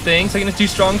max of things. So I can just do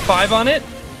strong 5 on it.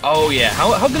 Oh yeah.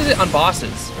 How good is it on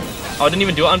bosses? Oh, I didn't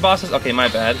even do it on bosses. Okay, my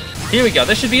bad. Here we go.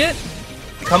 This should be it.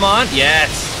 Come on.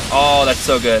 Yes. Oh, that's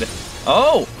so good.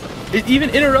 Oh, it even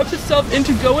interrupts itself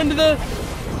into go into the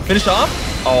finish off.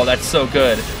 Oh, that's so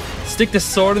good. Stick the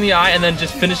sword in the eye and then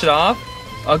just finish it off.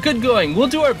 Good going. We'll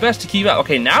do our best to keep up.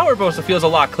 Okay, now Urbosa feels a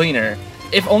lot cleaner.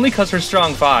 If only because her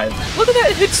strong 5. Look at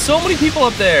that. It hits so many people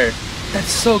up there.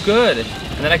 That's so good.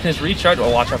 And then I can just recharge.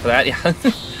 Oh, watch out for that. Yeah.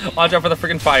 Watch out for the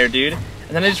freaking fire, dude.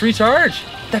 And then I just recharge.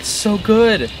 That's so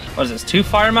good. What is this? 2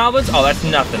 fire Malvas? Oh, that's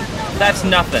nothing. That's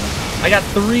nothing. I got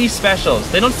 3 specials.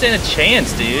 They don't stand a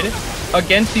chance, dude.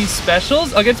 Against these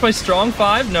specials? Against my strong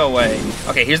 5? No way.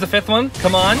 Okay, here's the 5th one.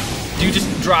 Come on. Dude,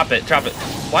 just drop it. Drop it.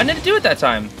 Why didn't it do it that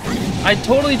time? I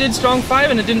totally did strong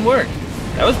 5 and it didn't work.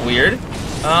 That was weird.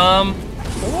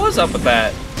 What was up with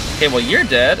that? Okay, well, you're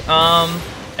dead.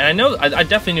 And I know, I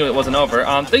definitely knew it wasn't over.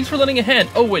 Thanks for lending a hand.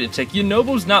 Oh, wait a tick.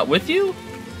 Yunobo's not with you?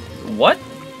 What?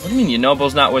 What do you mean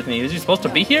Yunobo's not with me? Is he supposed to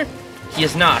be here? He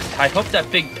is not. I hope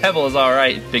that big pebble is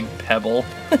alright. Big pebble.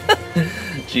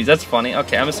 Jeez, that's funny.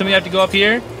 Okay, I'm assuming I have to go up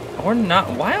here. Or not.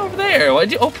 Why over there?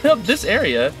 Why'd you open up this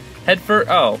area? Head for...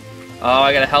 Oh,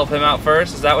 I gotta help him out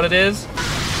first. Is that what it is?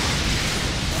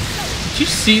 Did you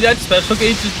see that special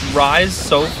gauge just rise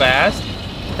so fast?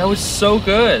 That was so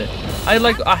good. I had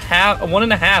like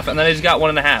 1.5, and then I just got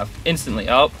 1.5 instantly.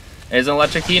 Oh, Is an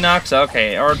electric Hinox?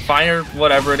 Okay, or fire,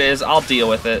 whatever it is, I'll deal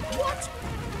with it.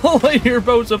 Oh, wait here,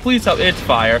 Bosa, please help. It's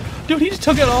fire. Dude, he just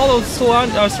took out all those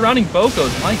surrounding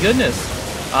Bokos. My goodness.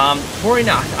 Worry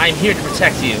not. I'm here to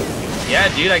protect you. Yeah,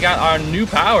 dude, I got our new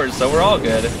powers, so we're all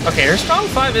good. Okay, her strong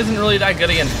 5 isn't really that good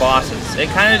against bosses. It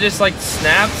kind of just, like,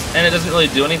 snaps, and it doesn't really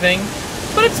do anything.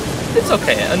 But it's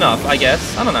okay enough, I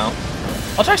guess. I don't know.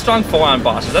 I'll try strong 4 on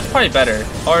bosses. That's probably better.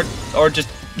 Or just,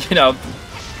 you know,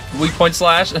 weak point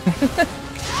slash.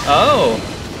 Oh.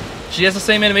 She has the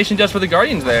same animation just for the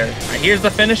Guardians there. Right, here's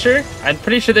the finisher. I'm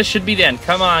pretty sure this should be the end.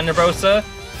 Come on, Nervosa.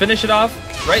 Finish it off.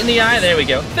 Right in the eye. There we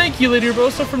go. Thank you, Lady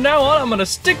Nervosa. From now on, I'm going to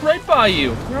stick right by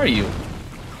you. Where are you?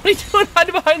 What are you doing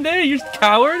hiding behind there, you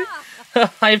coward?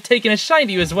 I have taken a shine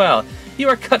to you as well. You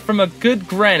are cut from a good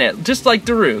granite, just like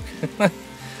Daruk.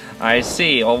 I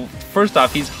see. Well, first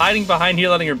off, he's hiding behind here,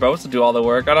 letting Nervosa do all the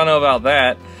work. I don't know about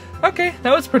that. Okay,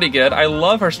 that was pretty good. I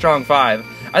love her strong 5.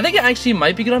 I think it actually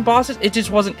might be good on bosses. It just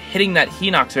wasn't hitting that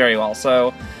Hinox very well.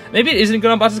 So maybe it isn't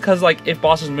good on bosses because, like, if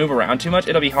bosses move around too much,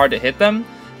 it'll be hard to hit them.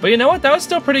 But you know what? That was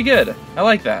still pretty good. I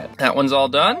like that. That one's all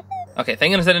done. Okay,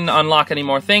 thank goodness I didn't unlock any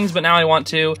more things, but now I want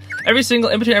to. In between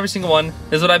every single one,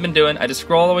 this is what I've been doing. I just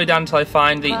scroll all the way down until I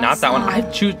find the, not that one.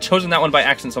 I've chosen that one by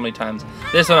accident so many times.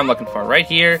 This is what I'm looking for. Right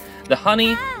here, the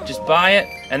honey, just buy it,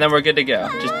 and then we're good to go.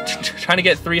 Just trying to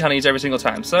get 3 honeys every single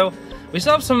time. So, we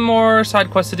still have some more side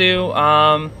quests to do.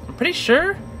 I'm pretty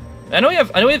sure. I know we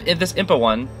have this Impa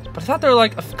one, but I thought there were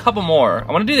like a couple more.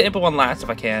 I want to do the Impa one last if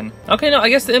I can. Okay, no, I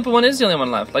guess the Impa one is the only one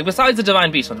left. Like, besides the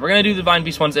Divine Beast ones. We're going to do the Divine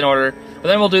Beast ones in order, but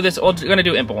then we'll do this. We're going to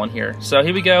do Impa one here. So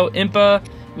here we go. Impa,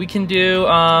 we can do,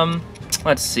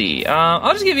 let's see.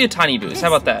 I'll just give you a tiny boost. How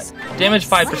about that? Damage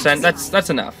 5%. That's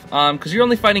enough. Because you're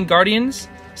only fighting Guardians.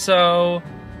 So,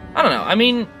 I don't know. I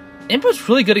mean, Impa's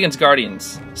really good against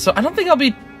Guardians. So I don't think I'll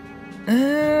be...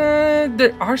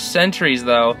 there are sentries,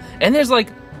 though. And there's, like,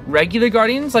 regular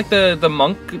Guardians, like the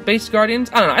monk-based Guardians.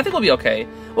 I don't know. I think we'll be okay.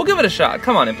 We'll give it a shot.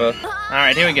 Come on, Impa.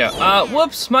 Alright, here we go.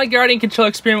 Whoops. My Guardian Control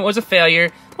experiment was a failure.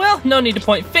 Well, no need to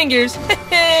point fingers.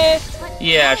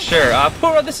 Yeah, sure.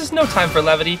 Pura, this is no time for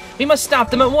levity. We must stop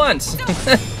them at once.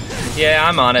 Yeah,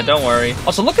 I'm on it. Don't worry.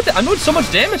 Also, look at that. I'm doing so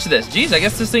much damage to this. Jeez, I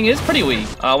guess this thing is pretty weak.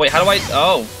 Wait, how do I...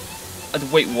 Oh.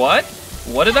 Wait, what?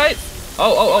 What did I...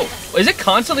 Oh. Is it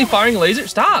constantly firing lasers?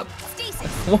 Stop.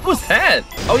 What was that?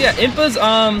 Oh, yeah, Impa's,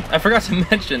 I forgot to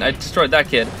mention. I destroyed that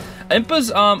kid.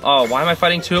 Impa's, oh, why am I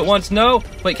fighting 2 at once? No.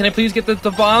 Wait, can I please get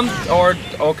the bomb? Or,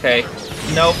 okay.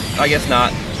 Nope, I guess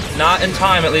not. Not in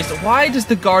time, at least. Why does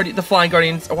the Flying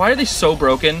Guardians, why are they so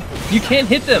broken? You can't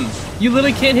hit them. You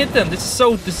literally can't hit them. This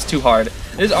is too hard.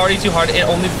 It is already too hard, and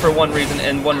only for one reason,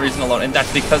 and one reason alone, and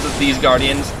that's because of these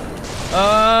Guardians.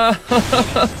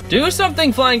 Do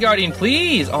something, Flying Guardian,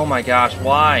 please. Oh my gosh,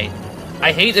 why?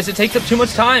 I hate this. It takes up too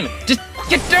much time. Just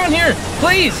get down here,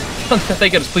 please.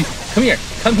 Thank goodness, please. Come here.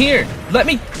 Come here. Let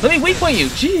me weak point you.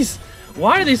 Jeez.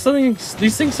 Why are these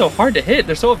things so hard to hit?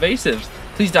 They're so evasive.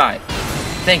 Please die.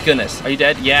 Thank goodness. Are you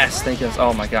dead? Yes. Thank goodness.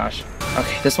 Oh my gosh.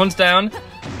 Okay, this one's down.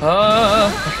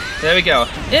 There we go.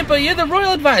 Impa, you're the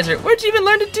royal advisor. Where'd you even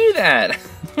learn to do that?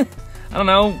 I don't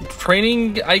know.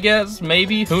 Training, I guess.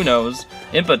 Maybe. Who knows?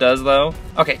 Impa does, though.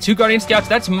 Okay, 2 Guardian Scouts.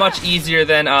 That's much easier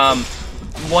than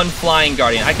 1 Flying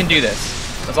Guardian. I can do this.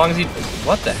 As long as he...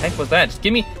 What the heck was that? Just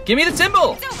give me the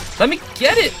symbol. Let me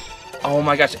get it. Oh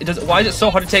my gosh. Why is it so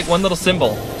hard to take 1 little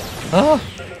symbol? Oh,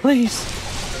 please.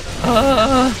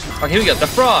 Okay, here we go. The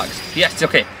frogs. Yes,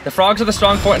 okay. The frogs are the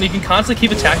strong point, and you can constantly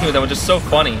keep attacking with them, which is so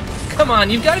funny. Come on,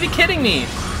 you've got to be kidding me.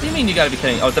 What do you mean you got to be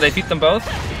kidding? Oh, did I defeat them both?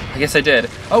 I guess I did.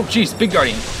 Oh, jeez, big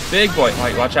Guardian. Big boy. All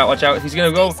right, watch out, watch out. He's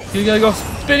gonna go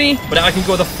spinny. But now I can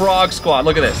go with the frog squad.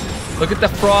 Look at this. Look at the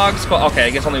frog squad. Okay, I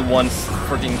guess only 1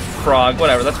 freaking frog.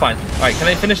 Whatever, that's fine. All right, can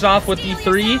I finish it off with the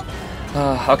 3?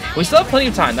 Okay, we still have plenty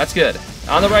of time. That's good.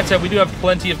 On the right side, we do have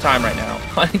plenty of time right now.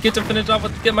 I get to finish off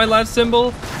with get my last symbol.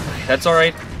 Okay, that's all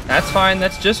right. That's fine.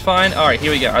 That's just fine. All right,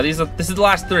 here we go. This is the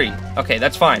last 3. Okay,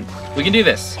 that's fine. We can do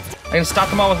this. I can stop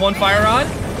them all with 1 fire rod.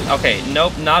 Okay,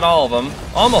 nope, not all of them.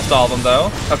 Almost all of them,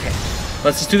 though. Okay,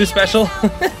 let's just do the special.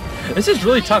 This is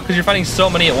really tough because you're fighting so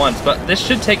many at once, but this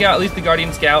should take out at least the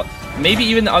Guardian Scout. Maybe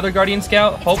even the other Guardian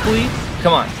Scout, hopefully.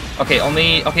 Come on. Okay,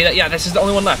 yeah, this is the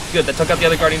only one left. Good, that took out the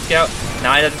other Guardian Scout.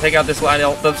 Now I have to take out this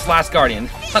last Guardian.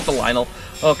 Not the Lionel.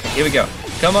 Okay, here we go.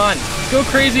 Come on. Go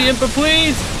crazy, Impa,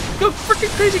 please. Go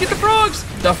freaking crazy, get the frogs.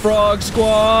 The frog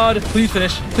squad. Please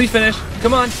finish. Please finish.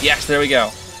 Come on. Yes, there we go.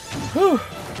 Whew.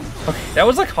 Okay, that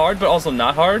was like hard, but also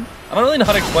not hard. I don't really know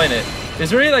how to explain it.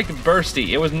 It's really like bursty.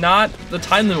 It was not, the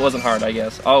time limit wasn't hard, I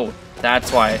guess. Oh,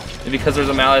 that's why. Because there's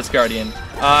a Malleus Guardian.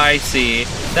 I see.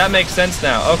 That makes sense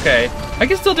now. Okay. I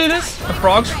can still do this. The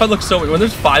frogs probably look so weird. When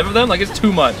there's 5 of them, like, it's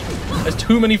too much. There's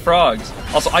too many frogs.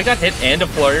 Also, I got hit and a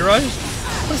flurry rush.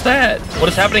 What's that? What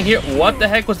is happening here? What the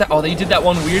heck was that? Oh, you did that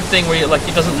one weird thing where you, like,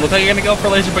 it doesn't look like you're gonna go for a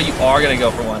laser, but you are gonna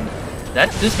go for one.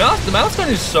 The mouse gun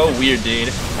is so weird, dude.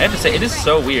 I have to say, it is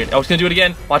so weird. Oh, it's gonna do it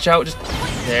again. Watch out. Just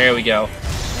there we go.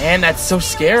 Man, that's so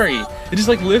scary. It just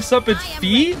like lifts up its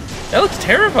feet. That looks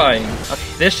terrifying.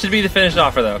 Okay, this should be the finished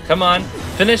offer, though. Come on,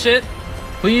 finish it.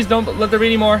 Please don't let there be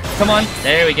any more. Come on.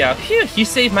 There we go. Phew, you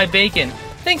saved my bacon.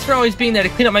 Thanks for always being there to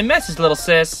clean up my messes, little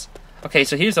sis. Okay,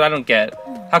 so here's what I don't get.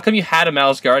 How come you had a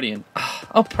Malice Guardian?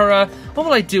 Oh, Purah, what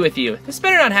will I do with you? This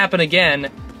better not happen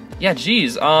again. Yeah,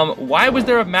 geez. Why was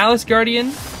there a Malice Guardian?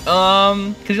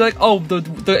 Because you're like, oh,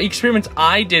 the experiments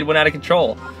I did went out of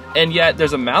control. And yet,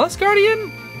 there's a Malice Guardian?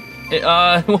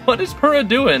 What is Purah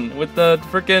doing with the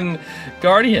freaking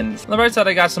Guardians? On the right side,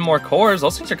 I got some more cores.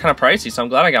 Those things are kind of pricey, so I'm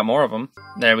glad I got more of them.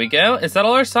 There we go. Is that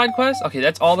all our side quests? Okay,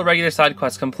 that's all the regular side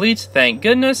quests complete. Thank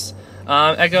goodness.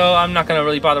 Echo, I'm not going to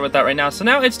really bother with that right now. So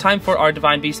now it's time for our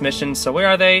Divine Beast missions. So where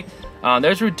are they?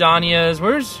 There's Rudania's.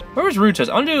 Where's Ruta's?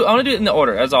 I want to do it in the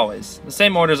order, as always. The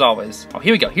same order as always. Oh,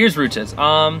 here we go. Here's Ruta's.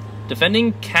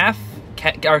 Defending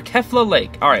Kefla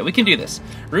Lake. Alright, we can do this.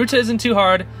 Ruta isn't too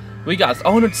hard. We got this.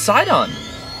 Oh, no, it's Sidon.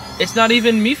 It's not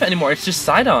even Mifa anymore. It's just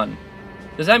Sidon.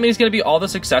 Does that mean it's going to be all the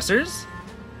successors?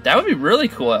 That would be really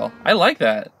cool. I like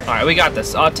that. Alright, we got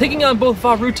this. Taking on both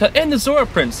Vah Ruta and the Zora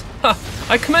Prince. Ha!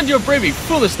 I commend your bravery,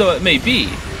 foolish though it may be.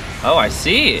 Oh, I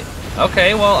see.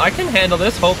 Okay, well, I can handle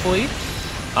this, hopefully.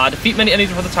 Defeat many enemies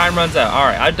before the time runs out.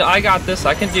 Alright, I got this.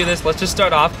 I can do this. Let's just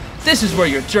start off. This is where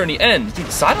your journey ends.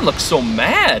 Dude, Sidon looks so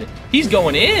mad. He's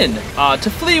going in. To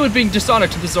flee would bring dishonor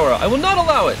to the Zora. I will not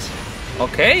allow it.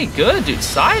 Okay, good, dude.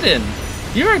 Sidon,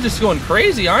 you're just going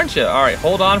crazy, aren't you? Alright,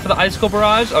 hold on for the Icicle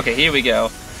Barrage. Okay, here we go.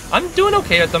 I'm doing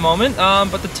okay at the moment,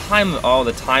 but the time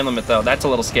limit though, that's a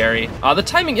little scary. The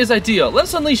timing is ideal.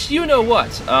 Let's unleash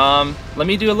you-know-what. Let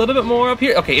me do a little bit more up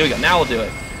here. Okay, here we go, now we'll do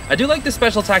it. I do like the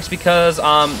special attacks because,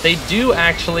 they do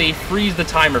actually freeze the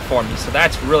timer for me, so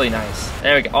that's really nice.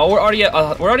 There we go. Oh, we're already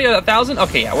at 1,000?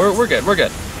 Okay, yeah, we're good, we're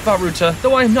good. Vah Ruta,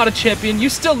 though I am not a champion, you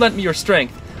still lent me your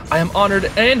strength. I am honored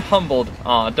and humbled.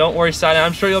 Aw, don't worry, Sidon.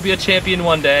 I'm sure you'll be a champion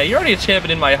one day. You're already a champion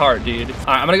in my heart, dude. All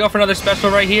right, I'm gonna go for another special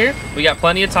right here. We got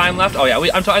plenty of time left. Oh yeah,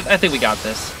 I think we got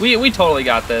this. We totally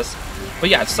got this. But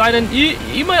yeah, Sidon,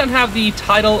 you might not have the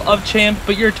title of champ,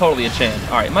 but you're totally a champ.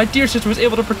 All right, my dear sister was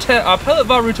able to pilot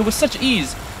Vah Ruta with such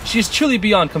ease. She is truly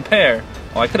beyond compare.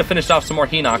 Oh, I could have finished off some more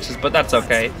Hinoxes, but that's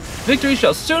okay. Victory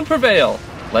shall soon prevail.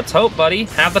 Let's hope, buddy.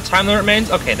 Half the time limit remains.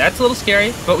 Okay, that's a little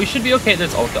scary, but we should be okay.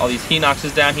 There's all these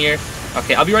Hinoxes down here.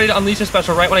 Okay, I'll be ready to unleash a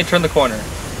special right when I turn the corner.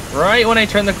 Right when I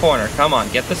turn the corner. Come on,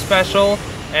 get the special,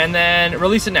 and then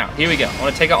release it now. Here we go. I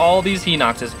want to take out all these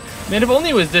Hinoxes. Man, if only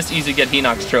it was this easy to get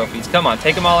Hinox trophies. Come on,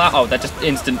 take them all out. Oh, that just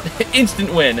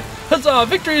instant win. Huzzah,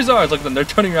 victory is ours. Look at them, they're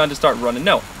turning around to start running.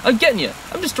 No, I'm getting you.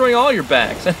 I'm destroying all your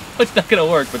bags. It's not going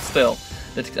to work, but still.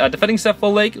 The defending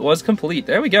Kefla Lake was complete.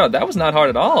 There we go. That was not hard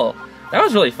at all. That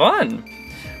was really fun.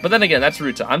 But then again, that's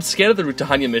Ruta. I'm scared of the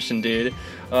Rudania mission, dude.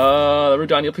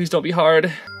 Rudania, please don't be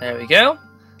hard. There we go.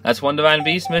 That's one Divine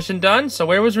Beast mission done. So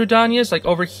where was Rudania's? Like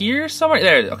over here somewhere?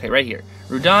 There it is. Okay, right here.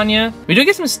 Rudania. We do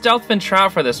get some Stealth Fin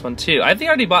Trout for this one, too. I think I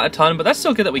already bought a ton, but that's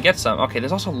still good that we get some. Okay,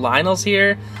 there's also Lynels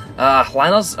here.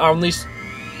 Lynels are at least...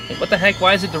 Hey, what the heck?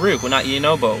 Why is it Daruk? We're not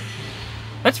Yunobo.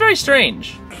 That's very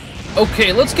strange.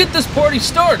 Okay, let's get this party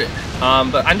started.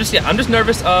 But I'm just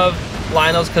nervous of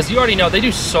Lynels, because you already know they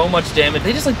do so much damage.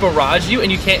 They just like barrage you,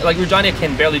 and you can't, like, Rudania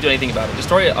can barely do anything about it.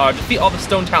 Defeat all the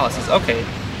stone taluses. Okay,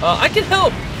 I can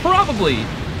help, probably.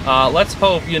 Let's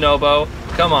hope, Yunobo.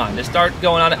 Come on, just start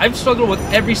going on it. I've struggled with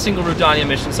every single Rudania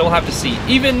mission, so we'll have to see.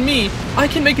 Even me, I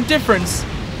can make a difference.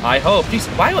 I hope. Jeez,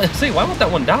 why won't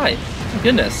that one die? Oh,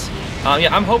 goodness.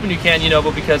 Yeah, I'm hoping you can,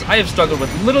 Yunobo, because I have struggled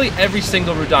with literally every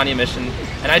single Rudania mission,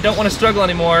 and I don't want to struggle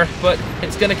anymore, but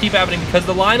it's going to keep happening because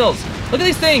the Lynels. Look at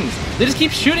these things. They just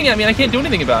keep shooting at me, and I can't do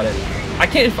anything about it. I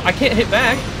can't hit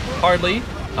back, hardly.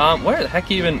 Where the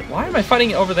heck even... Why am I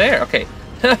fighting it over there? Okay.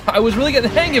 I was really getting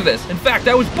the hang of this. In fact,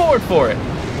 I was bored for it.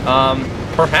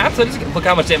 Perhaps I just... Look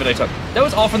how much damage I took. That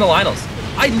was all from the Lynels.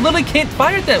 I literally can't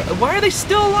fire at them. Why are they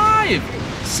still alive?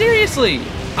 Seriously.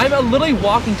 I'm a literally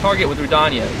walking target with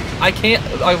Rudania. I can't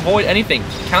avoid anything.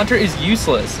 Counter is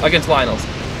useless against Lynels.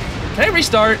 Can I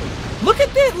restart? Look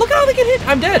at this. Look how they get hit.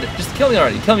 I'm dead. Just kill me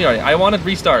already. Kill me already. I want to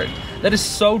restart. That is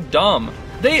so dumb.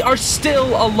 They are still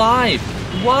alive.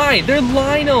 Why? They're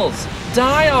Lynels.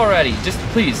 Die already. Just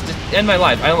please. Just end my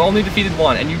life. I only defeated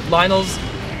one, and you Lynels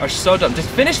are so dumb. Just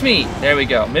finish me. There we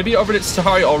go. Maybe over to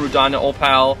sorry, old Rudania, old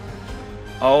pal.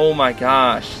 Oh my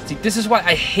gosh. See, this is why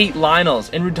I hate Lionels,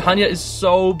 and Rudania is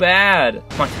so bad.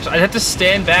 Oh my gosh, I have to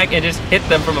stand back and just hit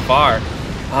them from afar.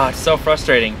 Ah, it's so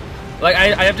frustrating. Like,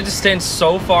 I have to just stand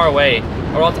so far away,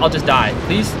 or else I'll just die.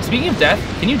 Please, speaking of death,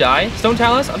 can you die? Stone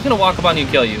Talus, I'm just gonna walk up on you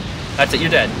and kill you. That's it, you're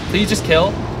dead. Please just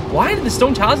kill. Why did the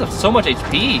Stone Talus have so much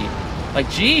HP? Like,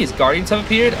 geez, Guardians have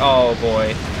appeared? Oh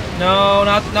boy. No,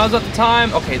 now's not the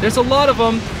time. Okay, there's a lot of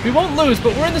them. We won't lose,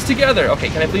 but we're in this together. Okay,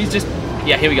 can I please just...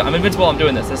 Yeah, here we go. I'm invincible. I'm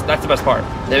doing this. That's the best part.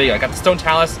 There we go. I got the Stone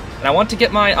Talus, and I want to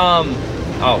get my,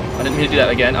 Oh, I didn't mean to do that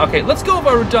again. Okay, let's go,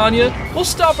 Rudania. We'll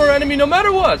stop our enemy no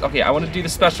matter what. Okay, I want to do the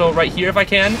special right here if I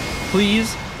can.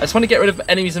 Please. I just want to get rid of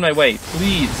enemies in my way.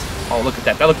 Please. Oh, look at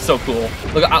that. That looks so cool.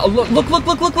 Look,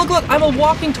 look. I'm a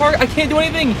walking target. I can't do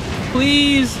anything.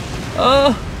 Please.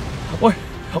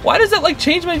 Why does that, like,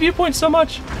 change my viewpoint so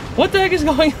much? What the heck is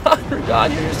going on,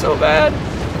 Rudania? You're so bad.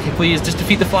 Okay, please, just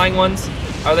defeat the flying ones.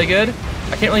 Are they good?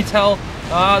 I can't really tell.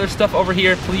 There's stuff over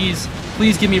here. Please.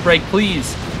 Please give me a break.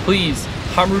 Please. Please.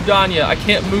 I'm Rudania. I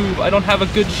can't move. I don't have a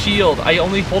good shield. I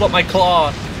only hold up my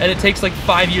claw, and it takes like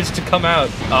 5 years to come out.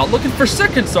 Looking for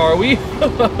seconds, are we?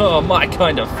 My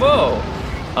kind of foe.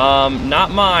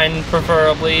 Not mine,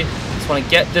 preferably. Just want to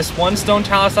get this one Stone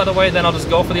Talus out of the way, then I'll just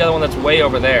go for the other one that's way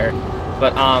over there.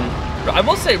 But, I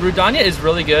will say, Rudania is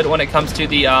really good when it comes to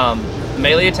the,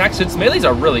 melee attacks. Its melees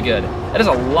are really good. That is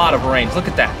a lot of range. Look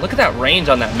at that. Look at that range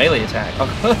on that melee attack.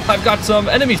 I've got some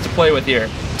enemies to play with here.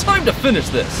 Time to finish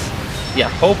this. Yeah,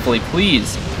 hopefully,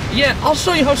 please. Yeah, I'll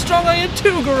show you how strong I am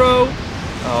too, Garo.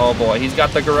 Oh boy, he's got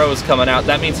the Garos coming out.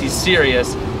 That means he's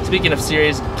serious. Speaking of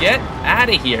serious, get out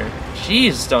of here.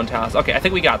 Jeez, Stone Talus. Okay, I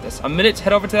think we got this. A minute to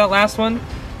head over to that last one.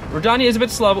 Rudania is a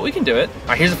bit slow, but we can do it. All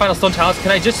right, here's the final Stone Talus.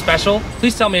 Can I just special?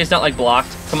 Please tell me it's not, like,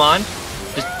 blocked. Come on.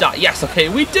 Just die. Yes, okay,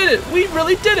 we did it. We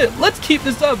really did it. Let's keep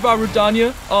this up,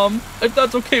 Rudania. If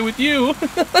that's okay with you.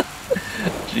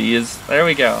 Jeez, there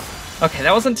we go. Okay,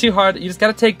 that wasn't too hard. You just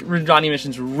gotta take Rudania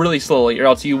missions really slowly, or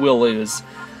else you will lose.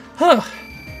 That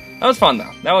was fun,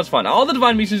 though. That was fun. All the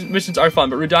Divine missions are fun,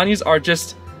 but Rudania's are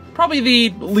just probably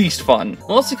the least fun.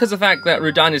 Mostly because of the fact that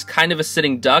Rudania is kind of a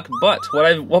sitting duck, but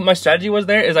what my strategy was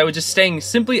there is I was just staying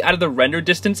simply out of the render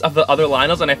distance of the other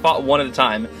Lionels, and I fought one at a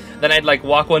time. Then I'd like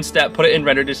walk one step, put it in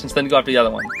render distance, then go after the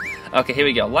other one. Okay, here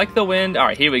we go. Like the wind.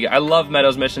 Alright, here we go. I love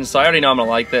Meadows missions, so I already know I'm gonna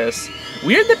like this.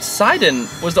 Weird that Sidon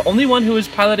was the only one who was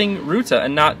piloting Ruta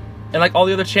and like all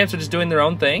the other champs are just doing their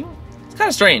own thing. It's kind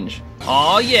of strange.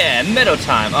 Oh yeah, Meadow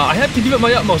time. I have to give it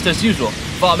my utmost as usual.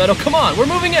 Meadow, come on, we're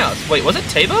moving out. Wait, was it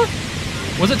Teba?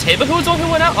 Was it Teba who was the one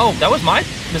who went out? Oh, that was my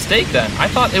mistake then. I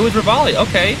thought it was Rivali.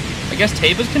 Okay, I guess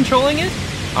Teba's controlling it?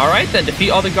 Alright then,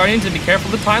 defeat all the Guardians and be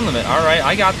careful of the time limit. Alright,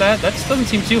 I got that. That doesn't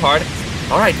seem too hard.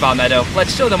 Alright, Meadow,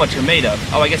 let's show them what you're made of.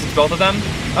 Oh, I guess it's both of them?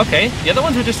 Okay, the other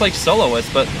ones were just like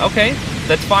soloists, but okay.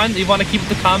 That's fine. You want to keep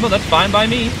the combo? That's fine by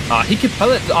me. He can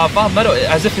pilot Meadow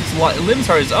as if its limbs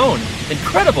are his own.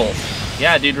 Incredible.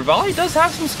 Yeah, dude, Rivali does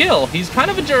have some skill. He's kind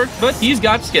of a jerk, but he's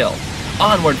got skill.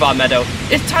 Onward, Meadow.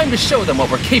 It's time to show them what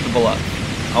we're capable of.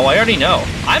 Oh, I already know.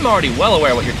 I'm already well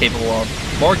aware what you're capable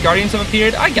of. More Guardians have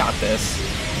appeared. I got this.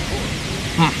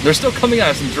 They're still coming at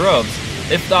us in droves.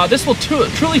 If this will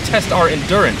truly test our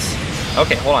endurance.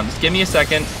 Okay, hold on. Just give me a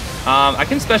second. I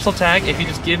can special tag if you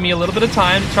just give me a little bit of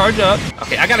time to charge up.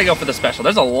 Okay, I gotta go for the special.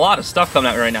 There's a lot of stuff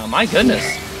coming at me right now. My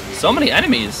goodness. So many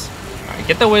enemies. Alright,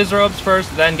 get the Wizrobes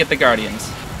first, then get the Guardians.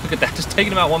 Look at that, just taking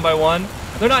them out one by one.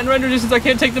 They're not in render distance, I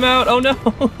can't take them out. Oh no.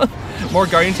 More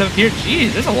Guardians have appeared.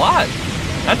 Jeez, there's a lot.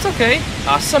 That's okay.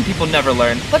 Some people never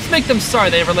learn. Let's make them sorry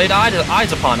they ever laid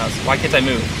eyes upon us. Why can't I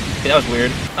move? Okay, that was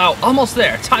weird. Oh, almost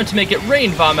there. Time to make it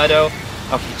rain, Meadow.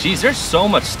 Okay, geez, there's so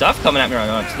much stuff coming at me right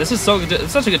now. This is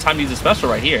it's such a good time to use a special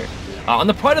right here. On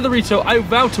the pride of the Rito, I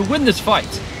vow to win this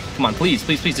fight. Come on, please,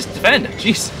 please, please, just defend.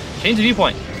 Jeez, change the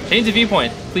viewpoint. Change the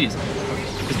viewpoint, please.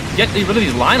 Just get rid of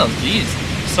these Lionels. Jeez,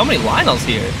 so many Lionels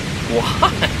here.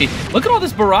 Why? Look at all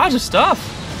this barrage of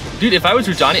stuff. Dude, if I was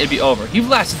Rudania, it'd be over. You've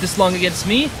lasted this long against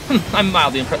me? I'm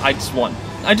mildly impressed. I just won.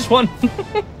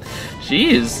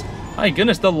 Jeez. My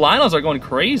goodness, the Lionels are going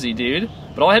crazy, dude.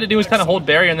 But all I had to do was kind of hold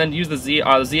barrier and then use the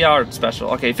ZR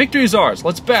special. Okay, victory is ours.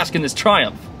 Let's bask in this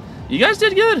triumph. You guys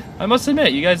did good. I must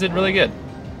admit, you guys did really good.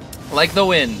 Like the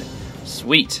wind.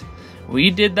 Sweet.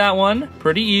 We did that one.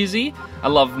 Pretty easy. I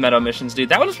love Meadow missions, dude.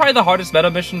 That one was probably the hardest Meadow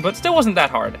mission, but still wasn't that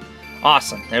hard.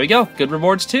 Awesome. There we go. Good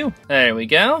rewards, too. There we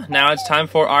go. Now it's time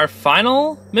for our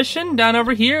final mission down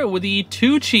over here with the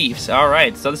 2 chiefs. All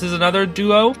right, so this is another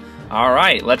duo. All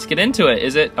right, let's get into it.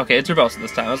 Is it? Okay, it's Revosa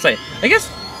this time. Let's say. I guess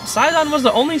Sidon was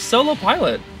the only solo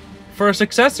pilot. for a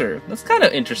successor. That's kind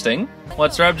of interesting.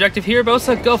 What's our objective here,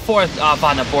 Bosa? Go forth,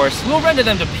 Boris. We'll render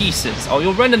them to pieces. Oh,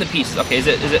 you'll render them to pieces. Okay, is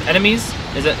it enemies?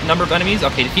 Is it number of enemies?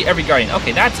 Okay, defeat every guardian.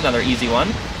 Okay, that's another easy one.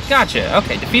 Gotcha.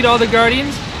 Okay, defeat all the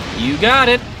guardians. You got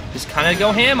it. Just kind of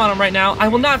go ham on them right now. I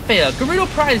will not fail. Gerudo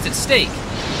Pride is at stake.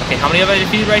 Okay, how many have I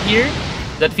defeated right here?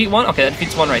 Does that defeat one? Okay, that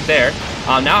defeats one right there.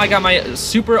 Now I got my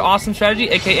super awesome strategy,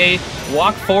 aka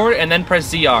walk forward and then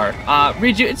press ZR.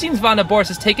 Riju, it seems Vana Boris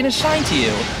has taken a shine to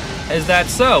you. Is that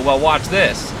so? Well, watch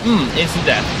this. Instant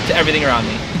death to everything around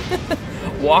me.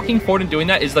 Walking forward and doing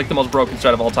that is like the most broken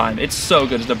strat of all time. It's so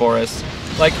good as Naboris.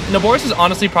 Like, Naboris is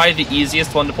honestly probably the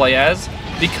easiest one to play as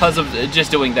because of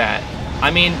just doing that. I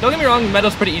mean, don't get me wrong,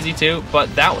 Meadow's pretty easy too, but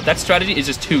that strategy is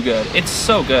just too good. It's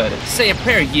so good. Say a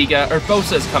prayer, Yiga, or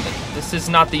Bosa is coming. This is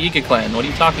not the Yiga clan. What are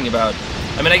you talking about?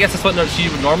 I mean, I guess that's what she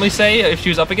would normally say if she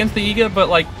was up against the Yiga, but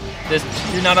like,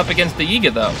 you're not up against the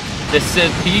Yiga though. The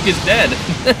Yiga's dead.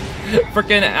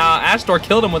 Frickin' Astor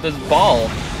killed him with his ball.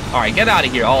 Alright, get out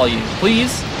of here, all of you.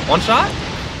 Please? One shot?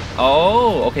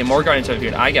 Oh, okay, more guardians have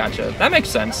appeared. I gotcha. That makes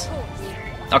sense.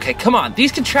 Okay, come on.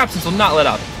 These contraptions will not let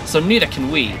up, so neither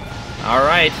can we.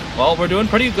 Alright, well, we're doing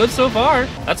pretty good so far.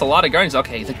 That's a lot of guardians.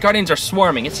 Okay, the guardians are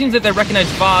swarming. It seems that they recognize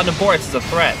Vana Boris as a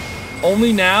threat.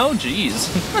 Only now? Jeez.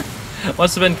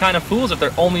 Must have been kind of fools if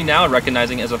they're only now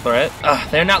recognizing it as a threat.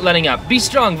 They're not letting up. Be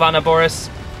strong, Vana Boris.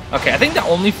 Okay, I think the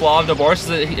only flaw of Naboris is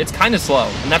that it's kind of slow,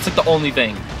 and that's like the only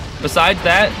thing. Besides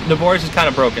that, Naboris is kind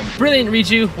of broken. Brilliant,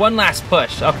 Riju. One last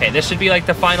push. Okay, this should be like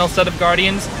the final set of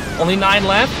guardians. Only 9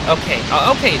 left? Okay,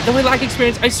 okay, though I lack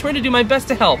experience, I swear to do my best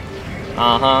to help.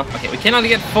 Okay, we cannot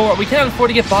afford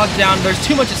to get bogged down. There's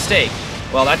too much at stake.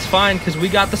 Well, that's fine, because we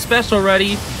got the special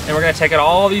ready, and we're going to take out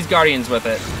all these guardians with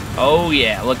it. Oh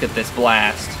yeah, look at this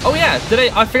blast. Oh yeah,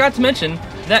 I forgot to mention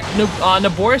that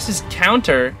Naboris'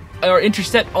 counter, or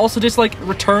intercept, also just like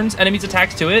returns enemies'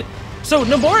 attacks to it. So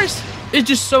Naboris is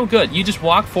just so good. You just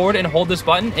walk forward and hold this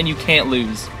button, and you can't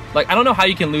lose. Like, I don't know how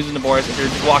you can lose in Naboris if you're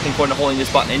just walking forward and holding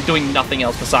this button and doing nothing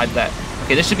else besides that.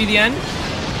 Okay, this should be the end.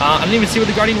 I didn't even see what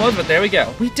the guardian was, but there we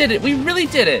go. We did it. We really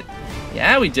did it.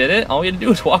 Yeah, we did it. All we had to do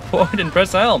was walk forward and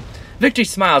press L. Victory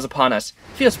smiles upon us.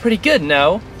 Feels pretty good,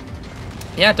 no?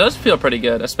 Yeah, it does feel pretty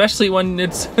good, especially when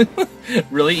it's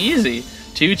really easy.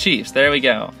 2 chiefs. There we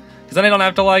go. Because then I don't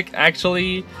have to, like,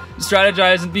 actually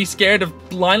strategize and be scared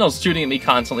of Lionel shooting at me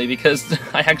constantly because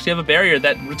I actually have a barrier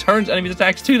that returns enemies'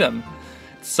 attacks to them.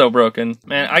 It's so broken.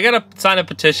 Man, I gotta sign a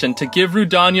petition to give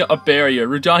Rudania a barrier.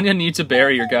 Rudania needs a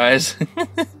barrier, guys.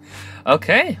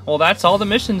 Okay, well, that's all the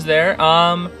missions there.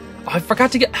 I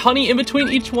forgot to get honey in between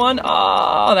each one.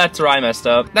 Oh, that's where I messed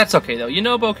up. That's okay, though.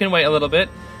 Yunobo can wait a little bit.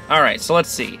 Alright, so let's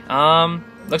see.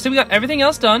 Looks like we got everything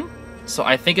else done. So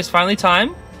I think it's finally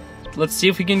time. Let's see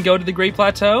if we can go to the Great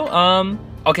Plateau.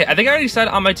 Okay, I think I already said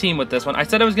on my team with this one. I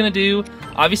said I was going to do,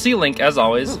 obviously, Link, as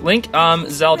always. Link,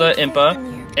 Zelda,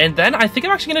 Impa. And then I think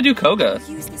I'm actually going to do Koga.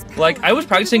 Like, I was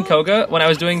practicing Koga when I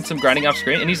was doing some grinding off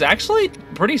screen, and he's actually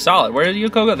pretty solid. Where are you,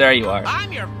 Koga? There you are.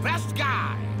 I'm your best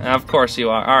guy. Of course you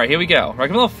are. Alright, here we go. We're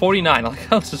level 49. I like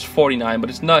how this is 49, but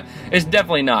it's not. It's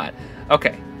definitely not.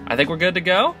 Okay, I think we're good to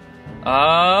go.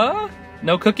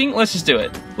 No cooking? Let's just do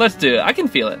it. Let's do it. I can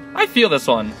feel it. I feel this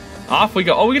one. Off we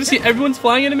go. Oh, we get to see everyone's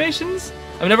flying animations?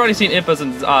 I've never already seen Impas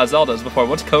and Zeldas before.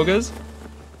 What's Koga's?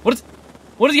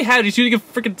 What does he have? Is he shooting a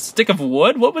freaking stick of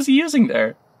wood? What was he using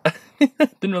there?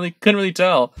 Couldn't really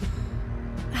tell.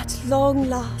 At long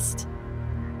last,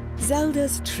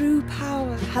 Zelda's true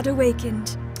power had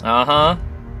awakened.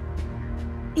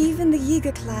 Even the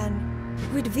Yiga clan,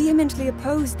 who had vehemently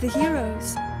opposed the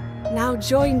heroes, now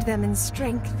joined them in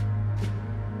strength.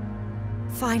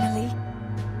 Finally,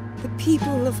 the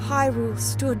people of Hyrule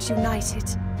stood united.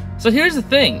 So here's the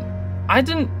thing.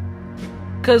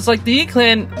 Because, like, the Yiga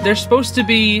clan, they're supposed to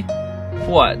be...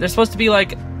 What? They're supposed to be,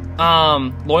 like,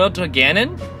 loyal to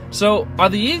Ganon? So, are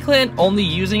the Yiga clan only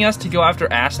using us to go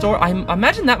after Astor? I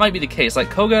imagine that might be the case. Like,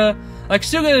 Koga... Like,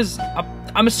 Suga is...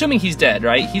 I'm assuming he's dead,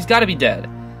 right? He's gotta be dead.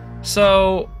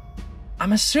 So,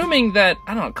 I'm assuming that...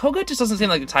 I don't know. Koga just doesn't seem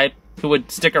like the type who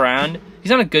would stick around. He's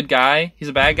not a good guy. He's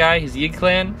a bad guy. He's the Yiga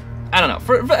clan. I don't know.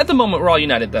 For at the moment, we're all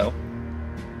united, though.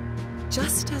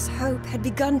 Just as hope had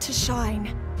begun to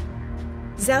shine,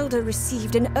 Zelda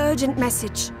received an urgent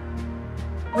message.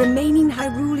 Remaining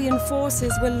Hyrulean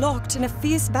forces were locked in a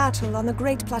fierce battle on the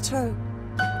Great Plateau.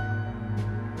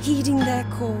 Heeding their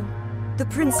call, the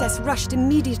princess rushed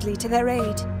immediately to their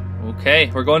aid.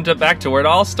 Okay, we're going back to where it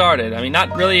all started. I mean,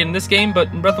 not really in this game, but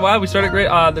in Breath of the Wild, we started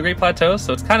the Great Plateau,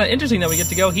 so it's kind of interesting that we get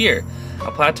to go here.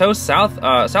 A plateau south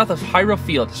of Hyrule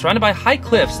Field, surrounded by high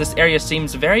cliffs. This area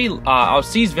sees very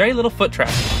little foot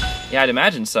traffic. Yeah, I'd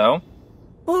imagine so.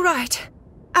 All right,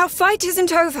 Our fight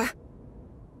isn't over.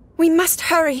 We must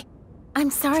hurry. I'm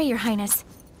sorry, Your Highness.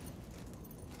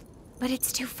 But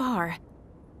it's too far.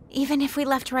 Even if we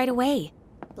left right away.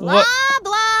 Blah,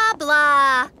 blah,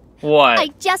 blah. What? I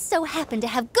just so happen to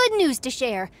have good news to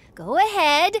share. Go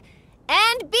ahead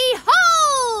and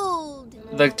behold!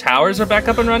 The towers are back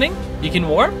up and running? You can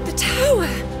warp? The tower!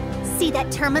 See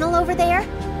that terminal over there?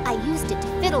 I used it to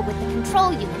fiddle with the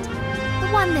control unit. The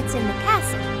one that's in the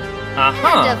castle. Uh-huh.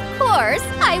 And of course,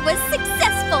 I was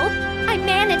successful. I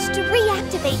managed to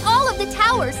reactivate all of the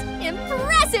towers.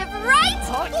 Impressive, right?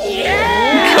 Oh,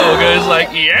 yeah! Koga is like,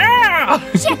 yeah!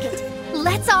 Check it.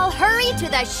 Let's all hurry to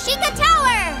the Sheikah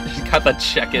Tower. She's got the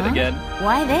check it again.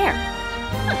 Why there?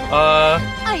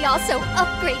 I also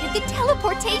upgraded the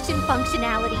teleportation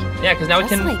functionality. Yeah, because now we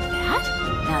Just can... like that?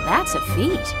 Now that's a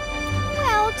feat.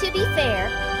 Well, to be fair,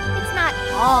 it's not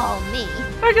all me.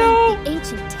 Ego! Think the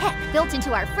ancient tech built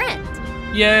into our friend.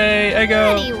 Yay,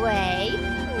 Ego! Anyway,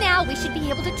 now we should be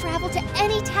able to travel to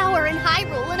any tower in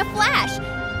Hyrule in a flash.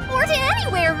 Or to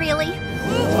anywhere, really.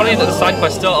 It's funny that the side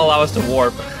quests still allow us to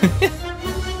warp.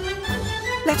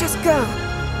 Let us go.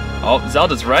 Oh,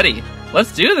 Zelda's ready.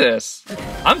 Let's do this.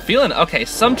 I'm feeling okay.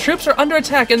 Some troops are under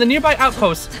attack in the nearby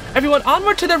outposts. Everyone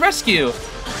onward to their rescue.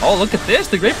 Oh, look at this.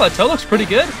 The Great Plateau looks pretty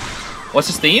good. What's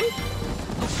his theme?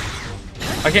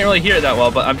 I can't really hear it that well,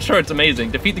 but I'm sure it's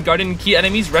amazing. Defeat the Guardian and key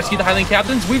enemies, rescue the Hylian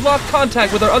captains. We've lost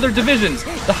contact with our other divisions.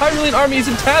 The Hyrulean army is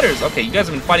in tatters. Okay, you guys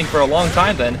have been fighting for a long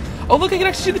time then. Oh, look, I can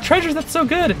actually see the treasures. That's so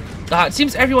good. It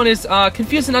seems everyone is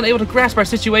confused and unable to grasp our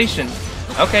situation.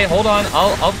 Okay, hold on.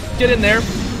 I'll get in there.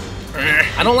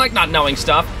 I don't like not knowing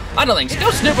stuff. Underlings,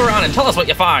 go snoop around and tell us what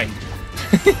you find.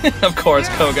 Of course,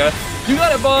 Koga. You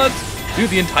got it, bud. Dude,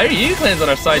 the entire Yiga clan's on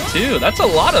our side too. That's a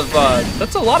lot of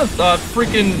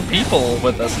freaking people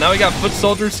with us. Now we got foot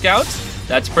soldier scouts.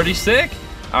 That's pretty sick.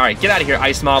 All right, get out of here,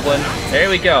 Ice Moblin. There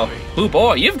we go. Ooh,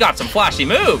 boy, you've got some flashy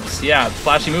moves. Yeah,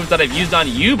 flashy moves that I've used on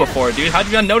you before, dude. How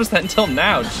did you not notice that until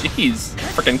now? Jeez,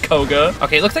 freaking Koga.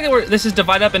 Okay, looks like this is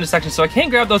divided up into sections, so I can't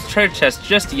grab those treasure chests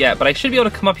just yet, but I should be able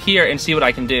to come up here and see what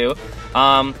I can do.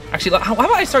 Actually, how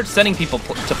about I start sending people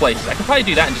to places? I can probably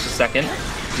do that in just a second.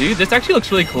 Dude, this actually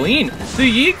looks really clean.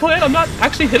 The Yiga clan, I'm not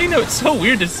actually hitting them. It's so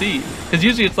weird to see. Because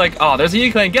usually it's like, oh, there's a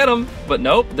Yiga clan, get them. But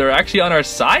nope, they're actually on our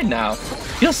side now. It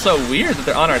feels so weird that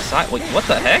they're on our side. Wait, what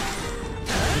the heck?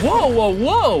 Whoa, whoa,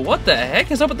 whoa. What the heck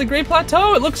is up at the Great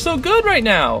Plateau? It looks so good right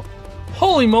now.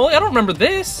 Holy moly, I don't remember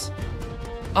this.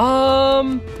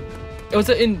 Was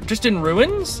it just in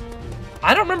ruins?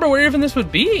 I don't remember where even this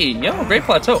would be. Yo, Great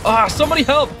Plateau. Ah, somebody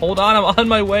help. Hold on, I'm on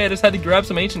my way. I just had to grab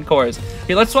some ancient cores.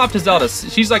 Okay, let's swap to Zelda.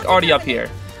 She's like already up here.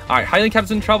 All right, Hylian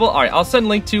Captain's in trouble. All right, I'll send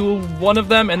Link to one of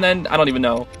them, and then I don't even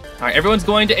know. All right, everyone's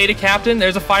going to aid a captain.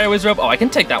 There's a fire wizard. Oh, I can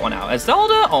take that one out. As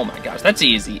Zelda? Oh my gosh, that's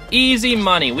easy. Easy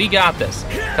money. We got this.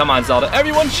 Come on, Zelda.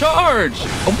 Everyone charge.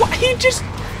 What? He just...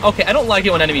 Okay, I don't like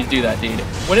it when enemies do that, dude.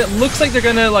 When it looks like they're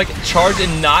gonna, like, charge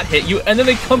and not hit you, and then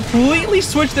they completely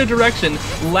switch their direction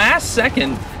last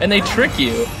second, and they trick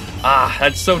you. Ah,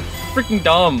 that's so freaking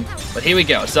dumb. But here we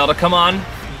go. Zelda, come on.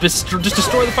 Just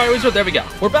destroy the fire wizard. There we go.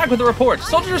 We're back with the report.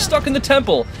 Soldiers are stuck in the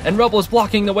temple, and rubble is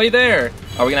blocking the way there.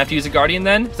 Are we gonna have to use a guardian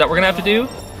then? Is that what we're gonna have to do?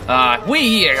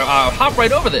 We hop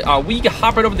right over the,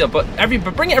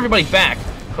 but bring everybody back.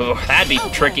 Oh, that'd be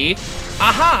tricky.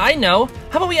 Aha, I know.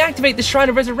 How about we activate the Shrine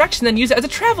of Resurrection and use it as a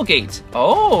travel gate?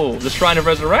 Oh, the Shrine of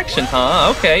Resurrection,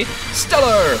 huh? Okay.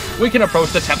 Stellar! We can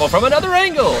approach the temple from another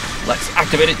angle. Let's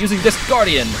activate it using this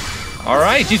Guardian. All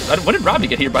right. Geez, when did Robbie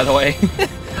get here, by the way?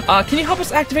 Can you help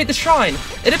us activate the shrine?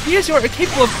 It appears you are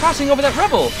capable of crossing over that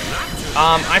rebel.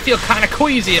 I feel kind of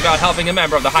queasy about helping a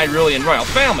member of the Hyrulean royal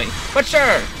family. But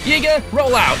sure, Yiga,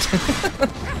 roll out.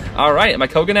 All right, am I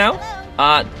Koga now?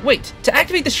 Wait, to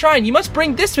activate the shrine, you must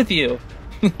bring this with you.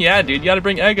 Yeah, dude, you gotta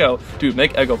bring Ego. Dude,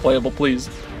 make Ego playable, please.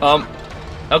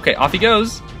 Okay, off he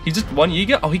goes. He's just one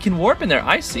Yiga. Oh, he can warp in there,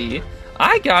 I see.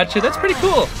 I got you, that's pretty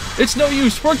cool. It's no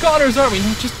use, we're goners, aren't we?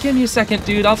 No, just give me a second,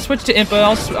 dude. I'll switch to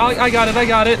Impa, I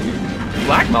got it.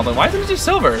 Black Moblin, why isn't it just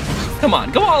silver? Come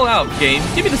on, go all out, game.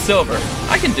 Give me the silver.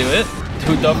 I can do it.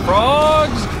 To the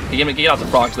frogs. Get out the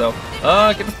frogs, though.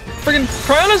 Get the friggin'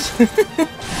 Cryonas.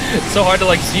 It's so hard to,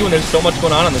 like, see when there's so much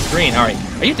going on the screen. All right,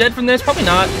 are you dead from this? Probably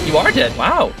not. You are dead,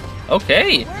 wow.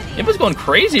 Okay, Impa's going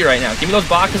crazy right now. Give me those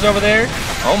boxes over there.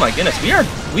 Oh my goodness, we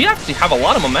actually have a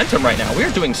lot of momentum right now. We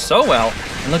are doing so well.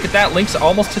 And look at that, Link's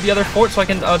almost to the other fort, so I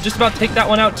can just about take that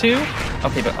one out too.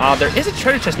 Okay, but there is a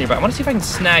treasure chest nearby. I want to see if I can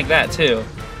snag that too.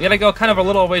 We gotta go kind of a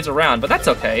little ways around, but that's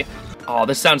okay. Oh,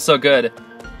 this sounds so good.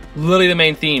 Literally the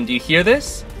main theme. Do you hear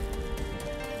this?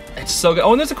 It's so good.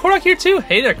 Oh, and there's a Korok here too.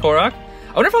 Hey there, Korok.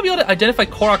 I wonder if I'll be able to identify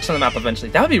Koroks on the map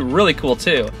eventually. That would be really cool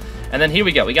too. And then here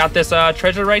we go. We got this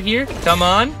treasure right here. Come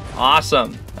on.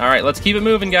 Awesome. All right, let's keep it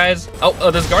moving, guys.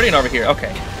 Oh, there's Guardian over here.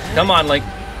 Okay. Come on, Link.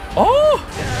 Oh,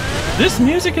 this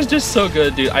music is just so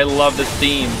good, dude. I love this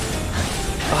theme.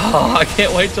 Oh, I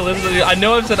can't wait to listen to it. I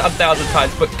know I've said it 1,000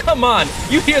 times, but come on.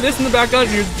 You hear this in the background,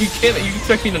 you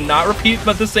expect me to not repeat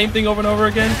but the same thing over and over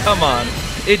again? Come on.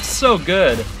 It's so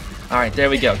good. All right, there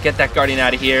we go. Get that Guardian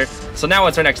out of here. So now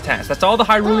what's our next task? That's all the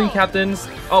Hyrulean captains.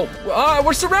 Oh,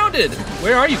 we're surrounded.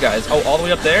 Where are you guys? Oh, all the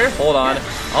way up there? Hold on.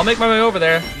 I'll make my way over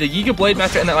there. The Yiga Blade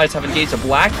Master and the allies have engaged a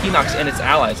Black Hinox and its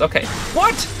allies. Okay.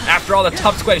 What? After all the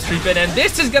tough squares we've been in,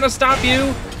 this is gonna stop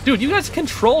you? Dude, you guys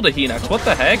controlled a Hinox. What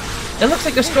the heck? It looks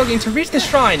like they're struggling to reach the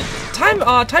shrine. Time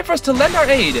for us to lend our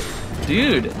aid.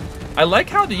 Dude. I like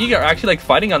how the Yiga are actually like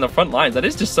fighting on the front lines. That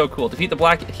is just so cool. Defeat the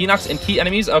Black Hinox and key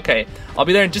enemies. Okay, I'll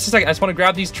be there in just a second. I just want to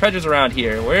grab these treasures around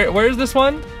here. Where is this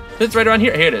one? It's right around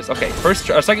here. Here it is. Okay,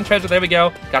 second treasure. There we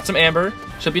go. Got some amber.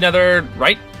 Should be another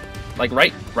right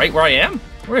where I am.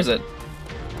 Where is it?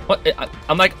 What?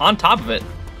 I'm like on top of it.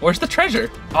 Where's the treasure?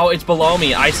 Oh, it's below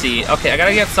me. I see. Okay, I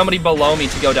gotta get somebody below me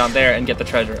to go down there and get the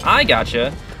treasure. I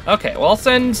gotcha. Okay, well, I'll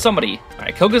send somebody. All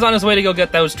right, Koga's on his way to go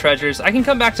get those treasures. I can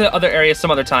come back to other areas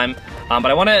some other time, but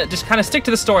I want to just kind of stick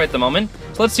to the story at the moment.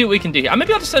 So let's see what we can do here.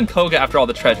 Maybe I'll just send Koga after all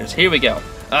the treasures. Here we go.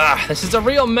 This is a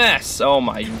real mess. Oh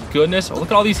my goodness. Oh, look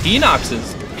at all these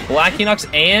Hinoxes. Black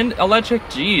Hinox and electric.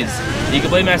 Jeez. Yiga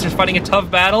Blade Master's fighting a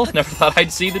tough battle. Never thought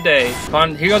I'd see the day. Come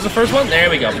on, here goes the first one. There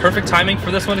we go. Perfect timing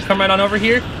for this one to come right on over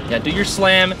here. Yeah, do your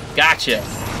slam. Gotcha.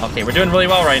 Okay, we're doing really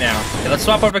well right now. Okay, let's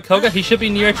swap over to Koga. He should be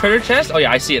near a treasure chest. Oh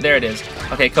yeah, I see it. There it is.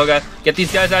 Okay, Koga, get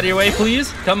these guys out of your way,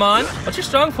 please. Come on. What's your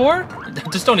strong for?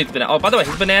 Just don't eat the banana. Oh, by the way,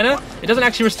 his banana, it doesn't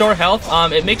actually restore health.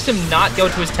 It makes him not go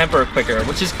to his temper quicker,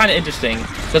 which is kind of interesting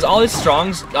because all his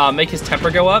strongs make his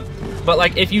temper go up. But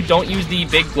like if you don't use the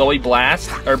big glowy blast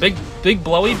or big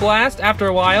blowy blast after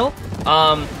a while,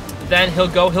 then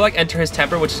he'll like enter his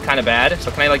temper, which is kind of bad. So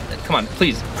can I like, come on,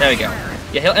 please. There we go.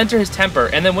 Yeah, he'll enter his temper,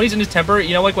 and then when he's in his temper,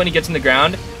 you know, like when he gets in the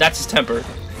ground, that's his temper.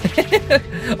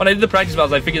 When I did the practice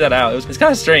battles, I figured that out. It's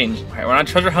kind of strange. All right, we're on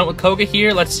treasure hunt with Koga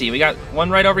here. Let's see, we got one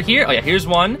right over here. Oh yeah, here's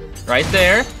one right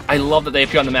there. I love that they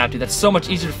appear on the map, dude. That's so much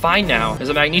easier to find now. There's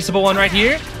a Magnesable one right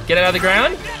here. Get it out of the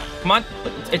ground. Come on.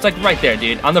 It's like right there,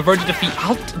 dude. On the verge of defeat.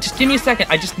 Just give me a second.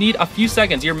 I just need a few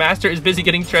seconds. Your master is busy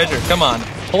getting treasure. Come on.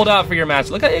 Hold out for your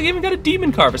master. Look, I even got a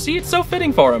demon carver. See, it's so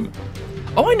fitting for him.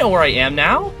 Oh, I know where I am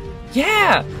now.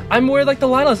 Yeah, I'm where like the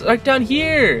Lionel is, like down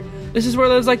here. This is where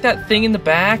there's like that thing in the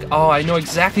back. Oh, I know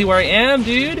exactly where I am,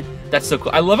 dude. That's so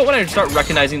cool. I love it when I start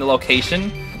recognizing the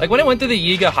location. Like when I went through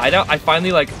the Yiga hideout, I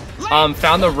finally like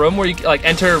found the room where you like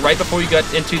enter right before you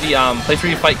get into the place where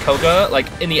you fight Koga,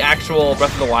 like in the actual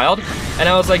Breath of the Wild. And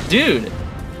I was like, dude,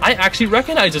 I actually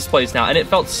recognize this place now, and it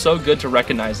felt so good to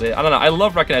recognize it. I don't know, I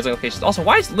love recognizing locations. Also,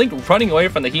 why is Link running away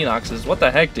from the Hinoxes? What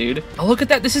the heck, dude? Oh, look at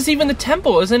that. This is even the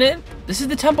temple, isn't it? This is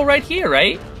the temple right here,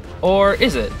 right? Or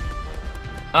is it?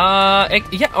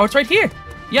 Yeah, oh, it's right here.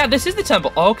 Yeah, this is the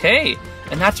temple. Okay.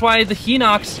 And that's why the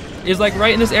Hinox is like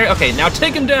right in this area. Okay, now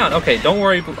take him down. Okay, don't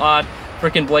worry,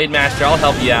 freaking Blade Master. I'll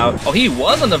help you out. Oh, he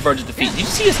was on the verge of defeat. Did you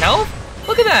see his health?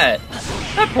 Look at that.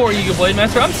 That poor Yiga Blade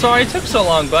Master. I'm sorry it took so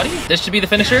long, buddy. This should be the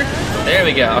finisher. There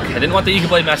we go. Okay, I didn't want the Yiga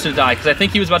Blade Master to die because I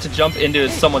think he was about to jump into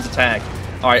someone's attack.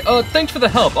 All right. Oh, thanks for the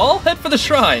help. I'll head for the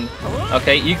shrine.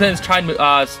 Okay, Yiga's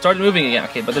started moving again.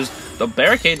 Okay, but there's the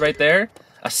barricade right there.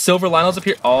 A silver Lionel's up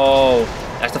here. Oh,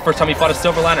 that's the first time we fought a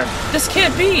silver Lionel. This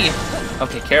can't be.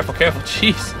 Okay, careful, careful.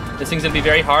 Jeez, this thing's gonna be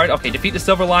very hard. Okay, defeat the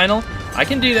silver Lionel. I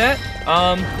can do that.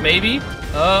 Maybe.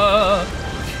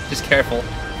 Just careful.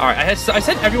 All right, I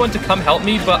sent everyone to come help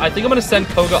me, but I think I'm gonna send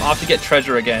Koga off to get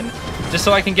treasure again, just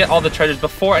so I can get all the treasures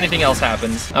before anything else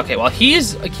happens. Okay, while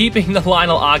he's keeping the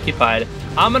Lionel occupied,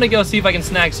 I'm gonna go see if I can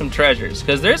snag some treasures,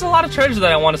 because there's a lot of treasures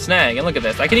that I want to snag. And look at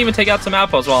this, I can even take out some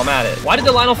outposts while I'm at it. Why did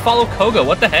the Lionel follow Koga?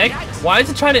 What the heck? Why is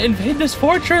it trying to invade this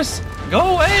fortress?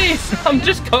 Go away! I'm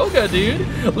just Koga,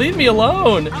 dude. Leave me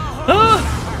alone.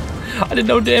 I did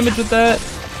no damage with that.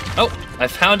 Oh, I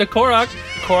found a Korok.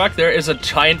 Korok, there is a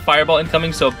giant fireball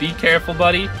incoming, so be careful,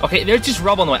 buddy. Okay, there's just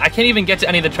rubble in the way. I can't even get to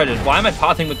any of the treasures. Why am I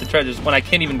pathing with the treasures when I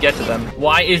can't even get to them?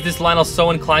 Why is this Lionel so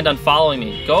inclined on following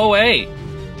me? Go away.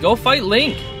 Go fight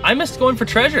Link. I missed going for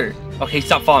treasure. Okay,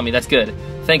 stop following me. That's good.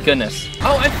 Thank goodness.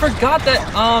 Oh, I forgot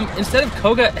that instead of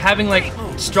Koga having like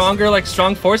strong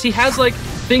force, he has like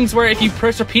things where if you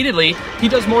press repeatedly, he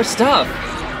does more stuff.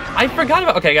 I forgot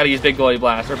about. Okay, I gotta use Big Glowy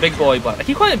Blast or Big Glowy Blast. I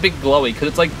keep calling it Big Glowy because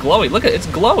it's like glowy. Look at it, it's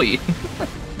glowy.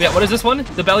 Yeah, what is this one?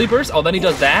 The belly burst. Oh, then he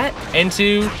does that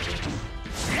into.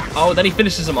 Oh, then he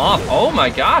finishes him off. Oh my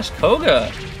gosh,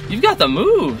 Koga, you've got the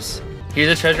moves.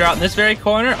 Here's a treasure out in this very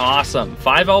corner. Awesome.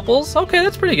 5 opals. Okay,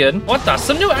 that's pretty good. What the?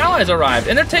 Some new allies arrived,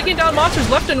 and they're taking down monsters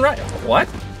left and right. What?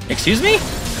 Excuse me?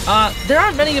 There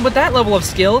aren't many with that level of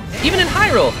skill, even in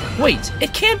Hyrule. Wait,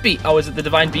 it can't be. Oh, is it the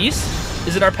Divine Beast?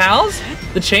 Is it our pals?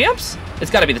 The champs? It's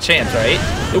gotta be the champs, right?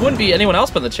 It wouldn't be anyone else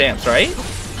but the champs, right?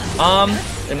 I'm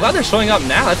glad they're showing up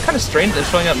now. That's kind of strange that they're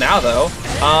showing up now, though.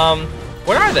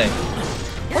 Where are they?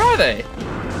 Where are they?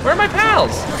 Where are my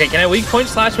pals? Okay, can I weak point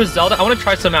slash with Zelda? I want to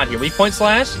try some out here. Weak point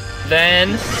slash.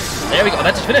 Then, there we go.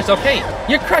 That's finished. Okay,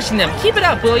 you're crushing them. Keep it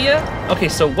up, will ya? Okay,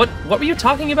 so what were you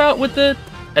talking about with the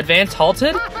advanced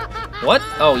halted? What?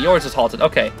 Oh, yours is halted.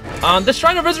 Okay. The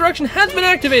Shrine of Resurrection has been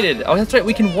activated. Oh, that's right.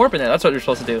 We can warp in there. That's what you're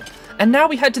supposed to do. And now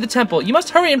we head to the temple. You must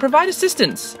hurry and provide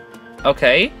assistance.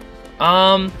 Okay.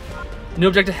 New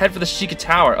objective head for the Sheikah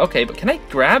Tower. Okay, but can I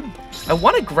grab? I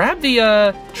want to grab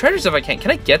the treasures if I can.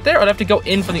 Can I get there? Or do I have to go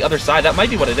in from the other side? That might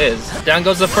be what it is. Down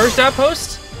goes the first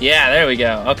outpost. Yeah, there we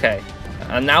go. Okay.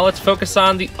 And now let's focus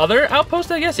on the other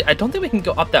outpost, I guess. I don't think we can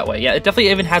go up that way. Yeah, it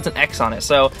definitely even has an X on it,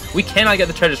 so we cannot get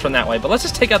the treasures from that way. But let's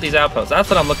just take out these outposts. That's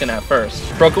what I'm looking at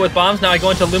first. Broke it with bombs. Now I go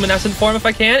into luminescent form if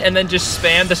I can, and then just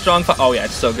spam the strong 5. Oh, yeah,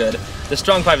 it's so good. The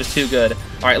strong 5 is too good.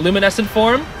 All right, luminescent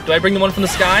form. Do I bring the one from the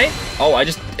sky? Oh, I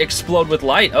just explode with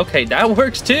light. Okay, that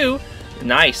works too.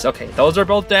 Nice. Okay, those are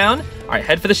both down. All right,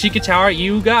 head for the Sheikah Tower.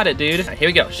 You got it, dude. All right, here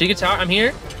we go. Sheikah Tower, I'm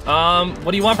here.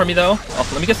 What do you want from me, though? Oh,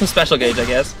 let me get some special gauge, I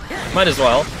guess. Might as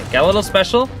well. Get a little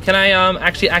special. Can I,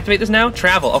 actually activate this now?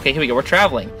 Travel. Okay, here we go. We're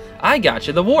traveling. I got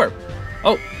you. The warp.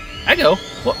 Oh, I go.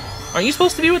 What? Aren't you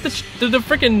supposed to be with the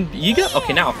freaking Yiga?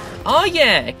 Okay, now. Oh,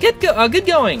 yeah. Good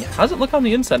going. How does it look on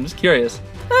the inside? I'm just curious.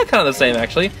 Kind of the same,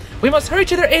 actually. We must hurry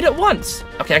to their aid at once.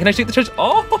 Okay, I can actually take the church.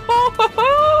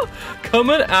 Oh,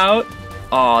 coming out.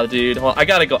 Oh, dude. Hold on. I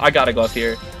gotta go up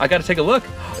here. I gotta take a look.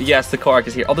 Yes, the Korok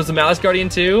is here. Oh, there's a Malice Guardian,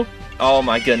 too. Oh,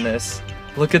 my goodness.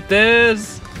 Look at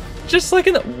this. Just like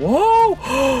in the...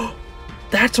 Whoa!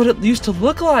 That's what it used to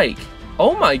look like.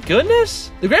 Oh, my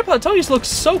goodness. The Grand Plateau used to look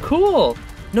so cool.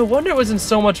 No wonder it was in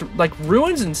so much, like,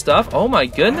 ruins and stuff. Oh, my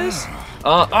goodness.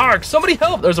 Ark, somebody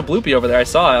help. There's a bloopy over there. I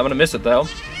saw it. I'm gonna miss it, though.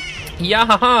 Yeah,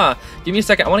 haha. Give me a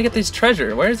second. I want to get this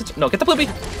treasure. Where is it? No, get the bloopy.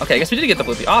 Okay, I guess we did get the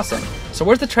bloopy. Awesome. So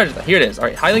where's the treasure? Here it is. All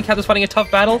right, Hylian Cat is fighting a tough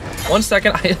battle. 1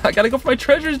 second. I gotta go for my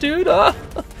treasures, dude.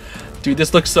 Dude,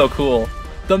 this looks so cool.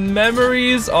 The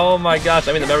memories. Oh my gosh.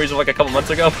 I mean, the memories of like a couple months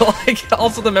ago, but like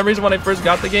also the memories of when I first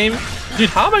got the game. Dude,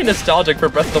 how am I nostalgic for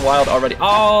Breath of the Wild already?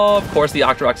 Oh, of course, the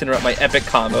Octoroks interrupt my epic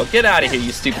combo. Get out of here,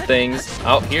 you stupid things.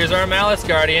 Oh, here's our Malice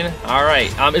Guardian. All right.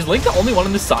 Is Link the only one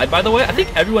on this side, by the way? I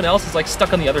think everyone else is like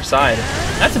stuck on the other side.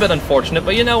 That's a bit unfortunate,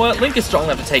 but you know what? Link is strong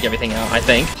enough to take everything out, I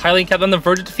think. Hylian kept on the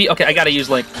verge of defeat. Okay, I gotta use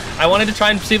Link. I wanted to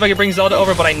try and see if I could bring Zelda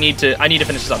over, but I need to finish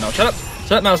this up. No, shut up.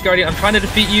 Shut up, Malice Guardian. I'm trying to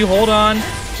defeat you. Hold on.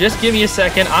 Just give me a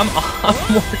second. I'm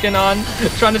working on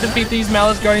trying to defeat these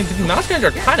Malice Guardians. These Malice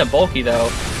Guardians are kind of bulky,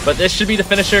 though. But this should be the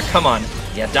finisher. Come on.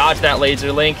 Yeah, dodge that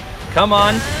laser, Link. Come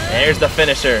on. There's the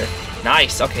finisher.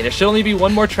 Nice. Okay, there should only be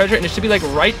one more treasure, and it should be, like,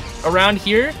 right around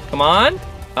here. Come on.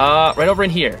 Right over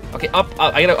in here. Okay, up.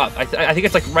 I gotta up. I think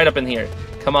it's, like, right up in here.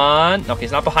 Come on. Okay,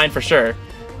 it's not behind for sure.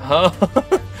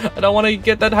 I don't want to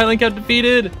get that Hylian Cat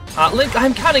defeated. Link,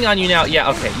 I'm counting on you now.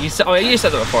 Yeah, okay. You said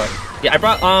that before. Yeah, I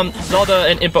brought Zelda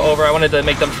and Impa over. I wanted to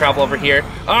make them travel over here.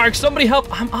 Ark, somebody help!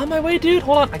 I'm on my way, dude.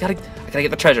 Hold on. I gotta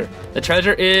get the treasure. The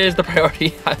treasure is the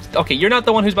priority. Okay, you're not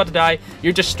the one who's about to die.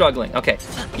 You're just struggling. Okay.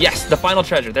 Yes, the final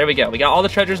treasure. There we go. We got all the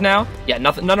treasures now. Yeah,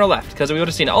 none are left because we would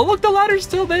have seen it. Oh, look, the ladder's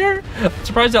still there. I'm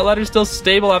surprised that ladder's still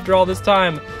stable after all this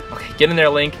time. Okay, get in there,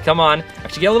 Link. Come on.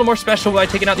 Actually, get a little more special by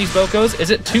taking out these Bokos. Is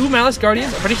it 2 Malice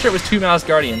Guardians? I'm pretty sure it was 2 Malice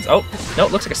Guardians. Oh, no,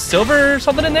 it looks like a silver or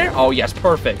something in there. Oh, yes,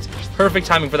 perfect. Perfect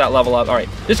timing for that level up. All right,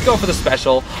 just go for the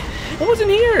special. What was in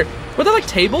here? Were there like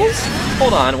tables?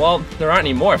 Hold on. Well, there aren't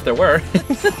any more if there were.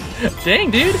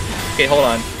 Dang, dude. Okay, hold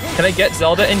on. Can I get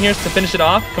Zelda in here to finish it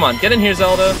off? Come on, get in here,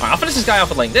 Zelda. All right, I'll finish this guy off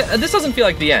with Link. This doesn't feel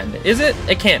like the end, is it?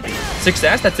 It can't be.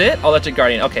 Success, that's it? Oh, that's a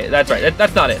Guardian. Okay, that's right.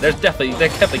 That's not it. That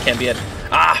definitely can't be it.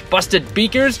 Ah, busted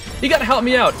beakers. You gotta help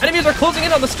me out. Enemies are closing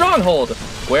in on the stronghold.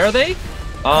 Where are they?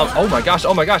 Oh my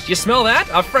gosh. You smell that?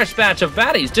 A fresh batch of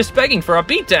baddies just begging for a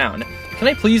beatdown. Can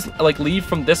I please, like, leave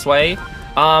from this way?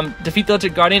 Defeat the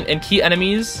Legend Guardian and key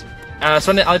enemies.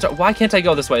 Why can't I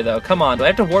go this way, though? Come on, do I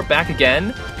have to warp back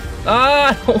again?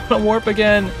 I don't want to warp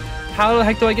again. How the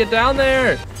heck do I get down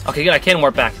there? Okay, good, I can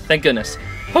warp back. Thank goodness.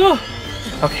 Whew.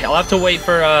 Okay, I'll have to wait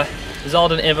for,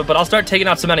 Zelda and Impa, but I'll start taking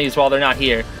out some enemies while they're not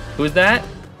here. Who's that?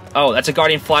 Oh, that's a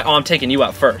Guardian Flyer. Oh, I'm taking you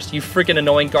out first. You freaking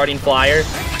annoying Guardian Flyer.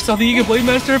 I saw the Yiga Blade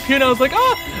Master appear and I was like,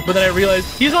 but then I realized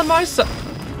he's on my side.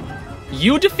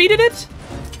 You defeated it?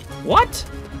 What?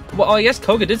 well, I guess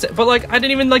Koga did say, but like I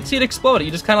didn't even like see it explode.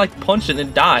 You just kind of like punched it and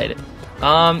it died.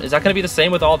 Is that gonna be the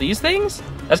same with all these things?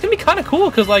 That's gonna be kind of cool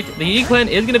because like the E clan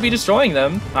is gonna be destroying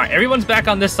them. All right, everyone's back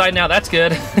on this side now. That's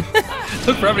good.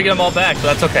 Took forever to get them all back, but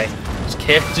that's okay.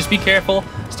 Just be careful.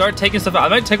 Start taking stuff out. I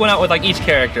might take one out with like each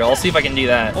character. I'll see if I can do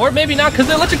that. Or maybe not, because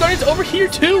the Electric Guardian's over here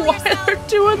too. Why are they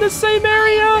doing the same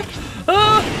area?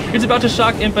 It's about to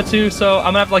shock Impa too, so I'm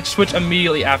gonna have to like switch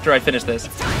immediately after I finish this.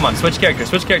 Come on, switch character,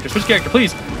 switch character, switch character,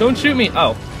 please. Don't shoot me.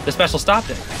 Oh, the special stopped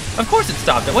it. Of course it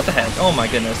stopped it. What the heck? Oh my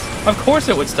goodness. Of course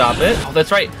it would stop it. Oh,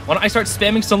 that's right. Why don't I start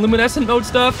spamming some luminescent mode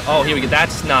stuff? Oh, here we go.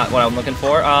 That's not what I'm looking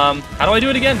for. How do I do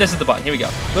it again? This is the button. Here we go.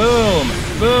 Boom.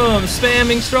 Boom.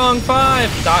 Spamming strong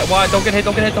 5. Why? Don't get hit.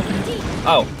 Don't get hit. Don't get hit.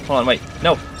 Oh, hold on. Wait.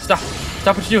 No. Stop.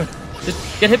 Stop what you're doing.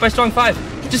 Just get hit by strong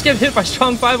 5. Just get hit by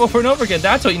strong 5 over and over again.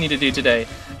 That's what you need to do today.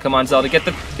 Come on, Zelda. Get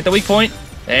the weak point.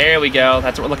 There we go.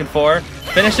 That's what we're looking for.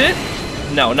 Finish it.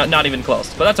 No, not even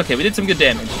close. But that's okay. We did some good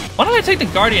damage. Why don't I take the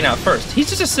Guardian out first? He's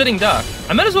just a sitting duck.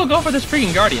 I might as well go for this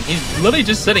freaking Guardian. He's literally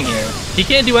just sitting here. He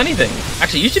can't do anything.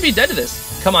 Actually, you should be dead to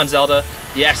this. Come on, Zelda.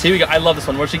 Yes, here we go. I love this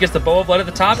one where she gets the bow of light at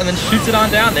the top and then shoots it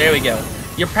on down. There we go.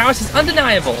 Your prowess is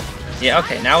undeniable. Yeah,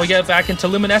 okay. Now we get back into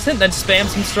luminescent, then spam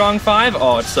some strong 5.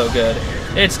 Oh, it's so good.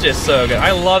 It's just so good.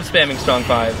 I love spamming strong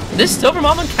 5. This silver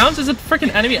moblin counts as a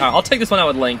freaking enemy. I'll take this one out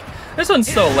with Link. This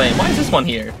one's so lame. Why is this one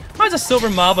here? Why does a silver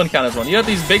moblin count as one? You have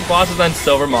these big bosses and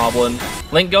silver moblin.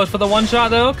 Link goes for the one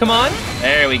shot though. Come on.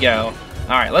 There we go.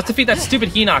 Alright, let's defeat that stupid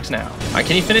Hinox now. Alright,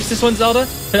 can you finish this one, Zelda?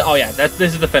 Oh yeah, this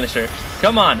is the finisher.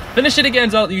 Come on. Finish it again,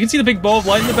 Zelda. You can see the big bow of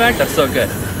light in the back? That's so good.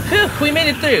 Phew, we made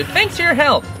it through. Thanks for your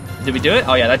help. Did we do it?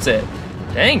 Oh yeah, that's it.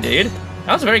 Dang, dude.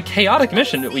 That was a very chaotic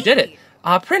mission, but we did it.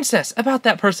 Princess, about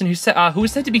that person who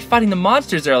was said to be fighting the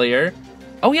monsters earlier.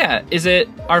 Oh yeah, is it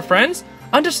our friends?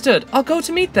 Understood. I'll go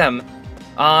to meet them.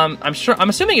 I'm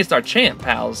assuming it's our champ,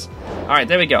 pals. All right,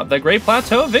 there we go. The Great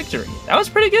Plateau victory. That was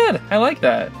pretty good. I like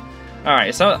that. All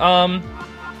right, so I'm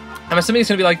assuming it's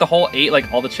gonna be like the whole 8,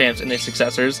 like all the champs and their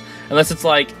successors, unless it's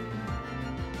like,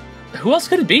 who else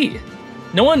could it be?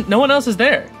 No one else is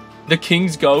there. The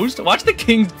King's Ghost? Watch the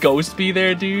King's Ghost be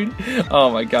there, dude. Oh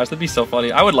my gosh, that'd be so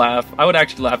funny. I would laugh. I would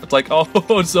actually laugh. It's like,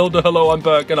 oh, Zelda, hello, I'm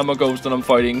back and I'm a ghost and I'm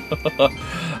fighting.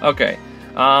 Okay.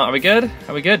 Are we good?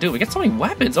 Are we good? Dude, we get so many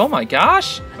weapons. Oh my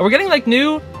gosh. Are we getting like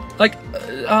new, like,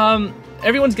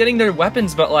 everyone's getting their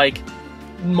weapons, but like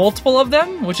multiple of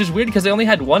them, which is weird because they only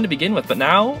had one to begin with, but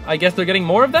now I guess they're getting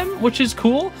more of them, which is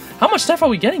cool. How much stuff are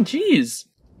we getting? Jeez.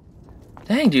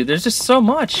 Dang, dude, there's just so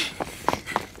much.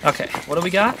 Okay, what do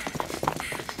we got?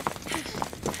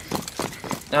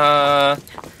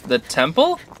 The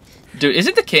temple? Dude, is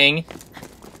it the king?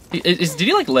 Did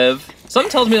he like live?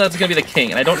 Something tells me that's gonna be the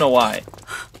king, and I don't know why.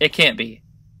 It can't be.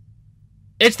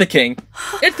 It's the king.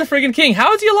 It's the friggin' king.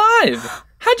 How is he alive?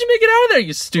 How'd you make it out of there,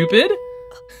 you stupid?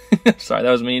 Sorry, that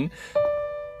was mean.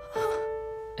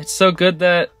 It's so good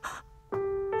that...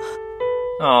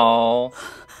 Oh.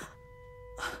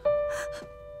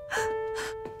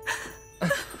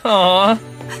 Aww.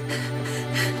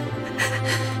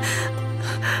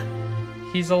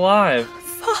 He's alive.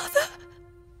 Father.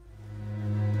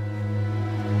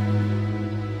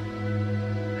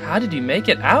 How did you make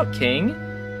it out, King?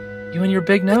 You and your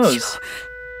big nose.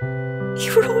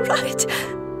 You're all right.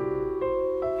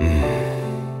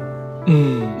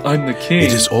 I'm the king.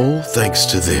 It is all thanks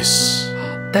to this.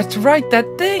 That's right, that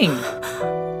thing.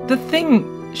 The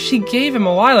thing she gave him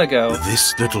a while ago.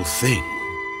 This little thing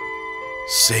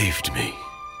saved me.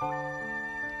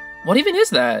 What even is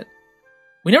that?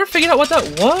 We never figured out what that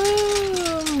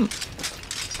was.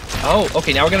 Oh,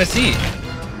 okay, now we're gonna see.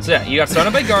 So yeah, you got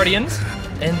surrounded by guardians,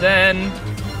 and then...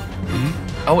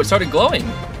 Oh, it started glowing.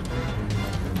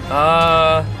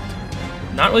 Not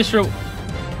really sure.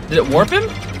 Did it warp him?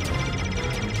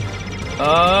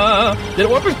 Did it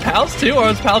warp his pals too, or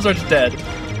his pals are just dead?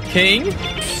 King?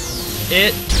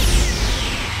 It...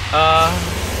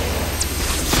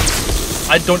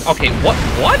 I don't... Okay,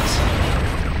 what?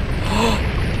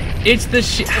 It's the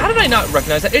how did I not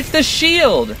recognize that? It's the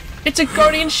shield! It's a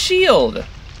guardian shield!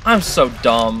 I'm so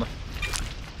dumb.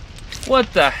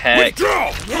 What the heck?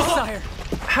 Withdraw! Yes, sire.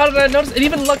 How did I notice? It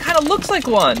even kind of looks like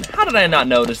one. How did I not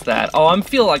notice that? Oh, I'm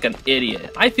feeling like an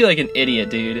idiot. I feel like an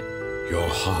idiot, dude. Your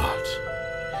heart,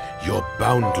 your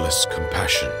boundless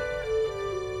compassion.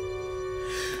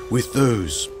 With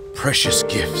those precious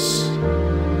gifts,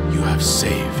 you have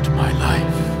saved my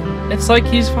life. It's like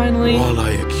he's finally... While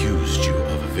I accused you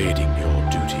of evading your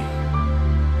duty.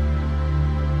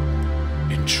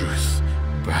 In truth,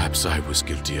 perhaps I was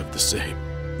guilty of the same.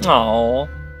 Aww.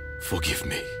 Forgive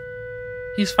me.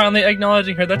 He's finally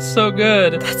acknowledging her. That's so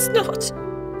good. That's not...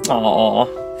 Aww.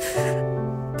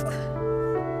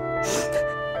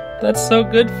 That's so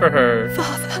good for her.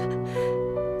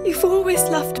 Father, you've always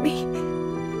loved me.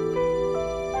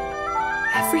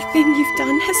 Everything you've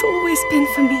done has always been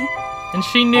for me. And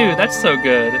she knew. That's so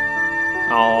good.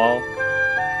 Aww.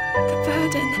 The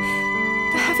burden,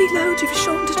 the heavy load you've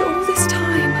shouldered all this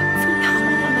time, from now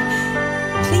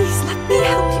on, please let me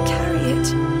help you carry it.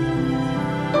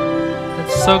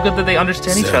 It's so good that they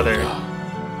understand each other. You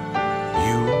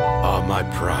are my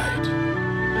pride.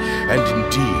 And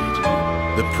indeed,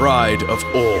 the pride of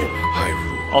all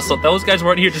Hyrule. Also, those guys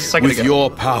weren't here just a second With ago. your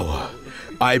power,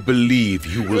 I believe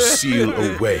you will seal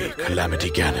away Calamity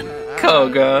Ganon.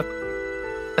 Koga.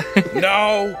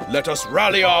 Now, let us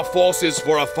rally our forces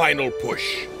for a final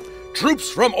push. Troops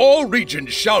from all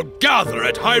regions shall gather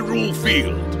at Hyrule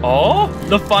Field. Oh,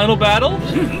 the final battle?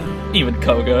 Even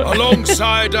Koga.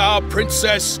 Alongside our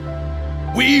princess,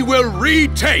 we will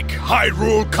retake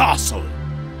Hyrule Castle.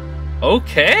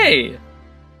 Okay.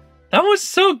 That was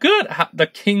so good. The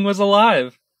king was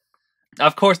alive.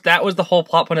 Of course, that was the whole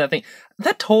plot point of that thing.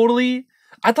 That totally...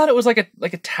 I thought it was like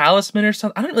a talisman or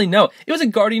something. I don't really know. It was a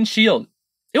Guardian Shield.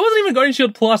 It wasn't even a Guardian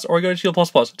Shield Plus or a Guardian Shield Plus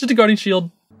Plus. Just a Guardian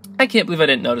Shield. I can't believe I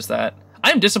didn't notice that.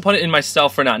 I am disappointed in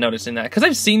myself for not noticing that. Because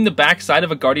I've seen the backside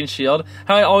of a Guardian Shield.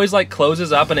 How it always like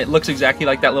closes up and it looks exactly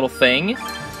like that little thing.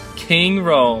 King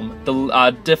Rome,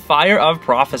 the Defier of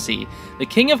Prophecy. The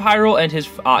King of Hyrule and his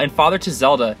and father to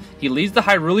Zelda. He leads the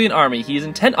Hyrulean army. He is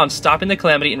intent on stopping the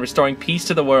Calamity and restoring peace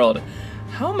to the world.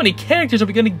 How many characters are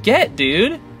we gonna get,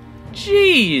 dude?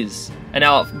 Jeez. And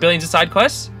now billions of side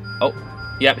quests. Oh,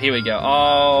 yep, here we go.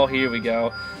 Oh, here we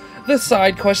go. The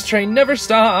side quest train never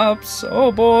stops.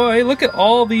 Oh boy, look at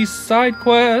all these side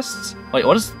quests. Wait,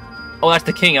 what is... Oh, that's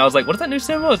the king. I was like, what is that new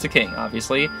symbol? It's the king,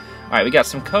 obviously. Alright, we got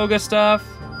some Koga stuff.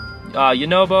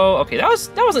 Yunobo. Okay, that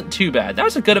wasn't too bad. That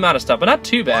was a good amount of stuff, but not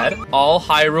too bad. All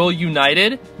Hyrule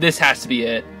united. This has to be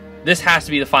it. This has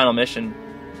to be the final mission.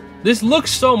 This looks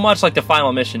so much like the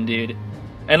final mission, dude.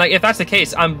 And like, if that's the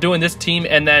case, I'm doing this team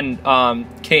and then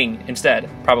King instead,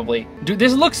 probably. Dude,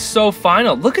 this looks so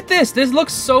final. Look at this. This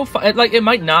looks so like it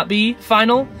might not be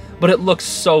final, but it looks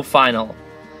so final.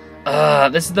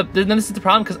 This is the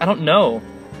problem because I don't know.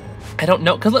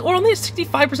 Because we're only at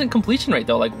 65% completion rate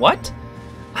though. Like what?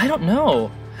 I don't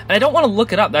know. And I don't want to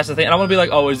look it up. That's the thing. And I want to be like,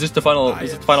 oh, is this the final?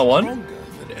 Is this the final one? Stronger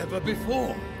than ever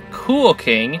before. Cool,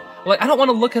 King. Like I don't want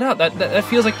to look it up. That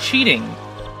feels like cheating.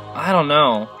 I don't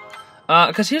know.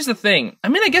 Because here's the thing. I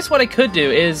mean, I guess what I could do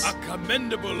is... A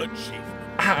commendable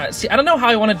achievement. See, I don't know how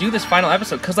I want to do this final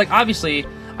episode. Because, like, obviously,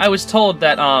 I was told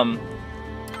that,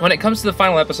 when it comes to the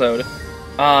final episode,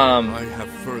 I have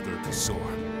further to soar.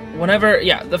 Whenever...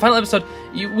 Yeah, the final episode,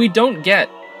 we don't get...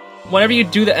 Whenever you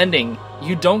do the ending,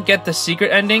 you don't get the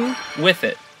secret ending with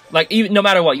it. Like, even no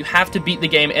matter what, you have to beat the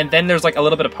game, and then there's, like, a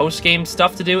little bit of post-game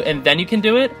stuff to do, and then you can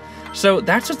do it. So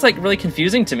that's just, like, really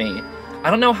confusing to me. I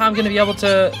don't know how I'm going to be able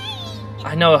to...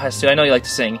 I know, Hestu, I know you like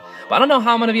to sing, but I don't know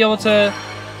how I'm going to be able to...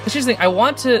 Because here's the thing, I don't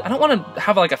want to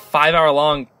have like a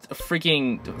 5-hour-long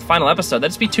freaking final episode. That'd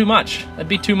just be too much. That'd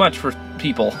be too much for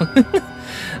people. You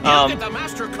get the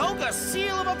Master Koga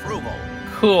seal of approval.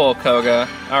 Cool, Koga.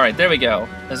 Alright, there we go.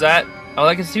 Is that... Oh,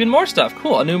 that gets even more stuff.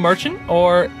 Cool, a new merchant,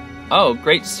 or... Oh,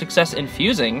 great success in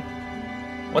fusing.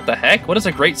 What the heck? What is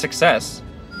a great success?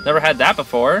 Never had that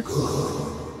before.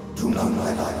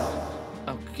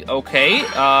 Okay,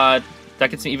 that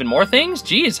gets me even more things?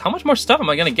 Jeez, how much more stuff am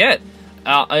I gonna get?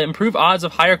 Improve odds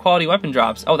of higher quality weapon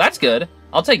drops. Oh, that's good.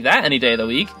 I'll take that any day of the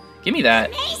week. Give me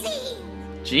that.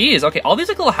 Jeez, okay, all these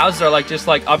like little houses are like just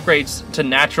like upgrades to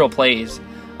natural plays.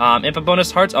 Impa bonus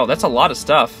hearts. Oh, that's a lot of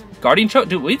stuff. Guardian choke.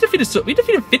 Dude, we defeated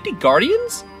 50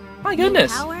 guardians? My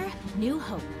goodness. New power, new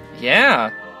hope.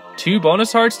 Yeah. 2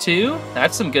 bonus hearts too.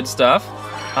 That's some good stuff.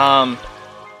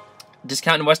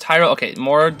 Discount in West Hyrule. Okay,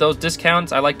 more of those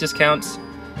discounts. I like discounts.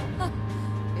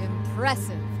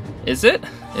 Impressive. Is it?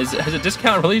 Is a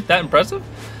discount really that impressive?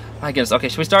 My goodness. Okay,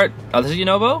 should we start? Oh, this is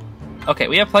Yunobo? Okay,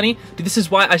 we have plenty. Dude, this is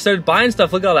why I started buying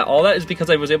stuff. Look at all that. All that is because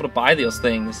I was able to buy those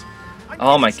things.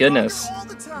 Oh my goodness.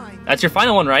 That's your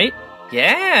final one, right?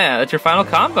 Yeah, that's your final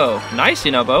combo. Nice,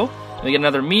 Yunobo. We get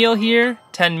another meal here.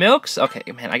 10 milks. Okay,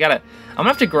 man, I'm gonna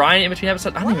have to grind in between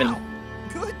episodes. I don't even...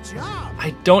 Good job.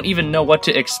 I don't even know what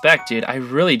to expect, dude. I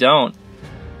really don't.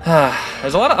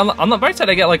 There's a lot of... On the right side,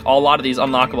 I get, like, a lot of these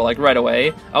unlockable, like, right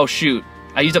away. Oh, shoot.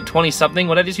 I used up 20-something.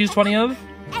 What did I just use 20 of?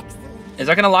 Is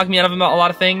that going to lock me out of a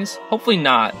lot of things? Hopefully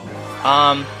not.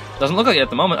 Doesn't look like it at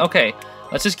the moment. Okay.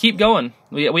 Let's just keep going.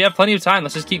 We have plenty of time.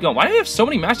 Let's just keep going. Why do we have so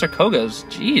many Master Kogas?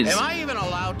 Jeez. Am I even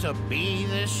allowed to be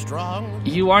this strong?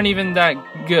 You aren't even that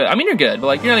good. I mean, you're good, but,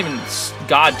 like, you're not even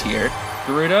God tier.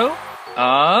 Gerudo?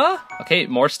 Okay,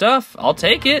 more stuff. I'll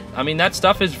take it. I mean, that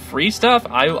stuff is free stuff.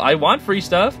 I want free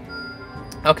stuff.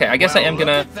 Okay, I guess I am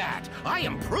gonna... Look at that. I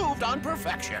improved on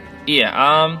perfection.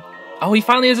 Yeah, oh, he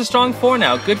finally has a strong 4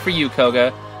 now. Good for you,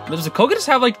 Koga. Does Koga just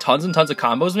have, like, tons and tons of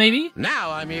combos, maybe?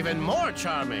 Now I'm even more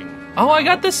charming. Oh, I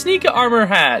got the sneaker armor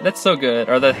hat. That's so good.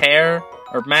 Or the hair,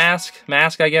 or mask,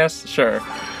 I guess. Sure.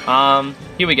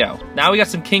 Here we go. Now we got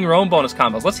some King Rome bonus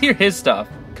combos. Let's hear his stuff.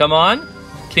 Come on,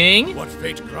 King. What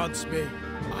fate grants me,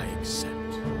 I accept.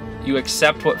 You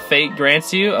accept what fate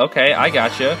grants you? Okay, I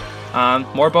gotcha.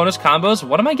 More bonus combos.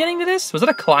 What am I getting to this? Was it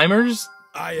a climber's?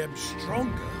 I am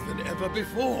stronger than ever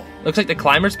before. Looks like the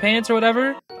climber's pants or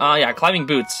whatever. Yeah, climbing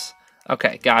boots.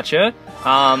 Okay, gotcha.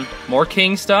 More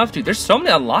king stuff. Dude, there's so many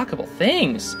unlockable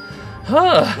things.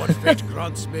 What fate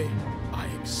grants me, I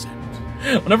accept.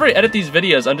 Whenever I edit these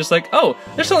videos, I'm just like, oh,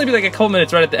 there's only be like a couple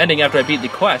minutes right at the ending after I beat the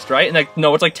quest, right? And like,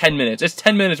 no, it's like 10 minutes. It's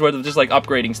 10 minutes worth of just like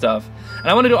upgrading stuff. And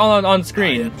I want to do it all on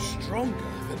screen. I am stronger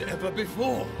than ever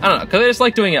before. I don't know, because I just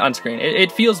like doing it on screen.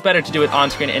 It feels better to do it on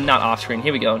screen and not off screen.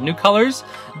 Here we go. New colors.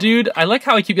 Dude, I like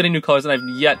how I keep getting new colors and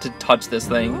I've yet to touch this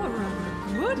thing.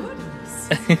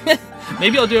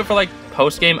 Maybe I'll do it for like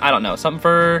post-game. I don't know. Something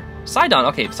for Sidon.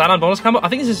 Okay, Sidon bonus combo. I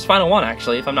think this is his final one,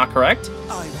 actually, if I'm not correct.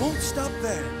 I won't stop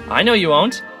there. I know you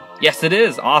won't. Yes, it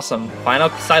is. Awesome. Final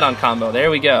Sidon combo.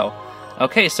 There we go.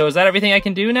 Okay, so is that everything I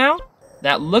can do now?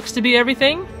 That looks to be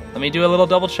everything. Let me do a little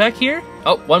double check here.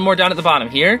 Oh, one more down at the bottom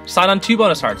here. Sidon 2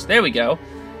 bonus hearts. There we go.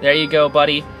 There you go,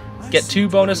 buddy. Get 2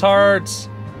 bonus hearts.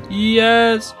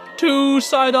 Yes, 2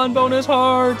 Sidon bonus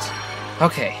hearts.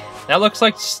 Okay, that looks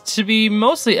like to be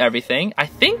mostly everything. I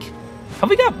think, have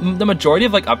we got the majority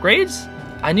of like upgrades?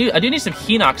 I do need some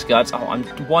Hinox guts. Oh, I'm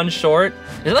 1 short.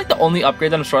 Is it like the only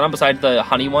upgrade that I'm short on besides the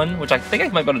honey one, which I think I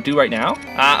might be able to do right now?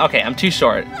 Okay, I'm 2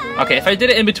 short. Okay, if I did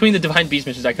it in between the Divine Beast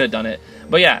missions, I could have done it.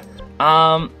 But yeah,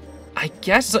 I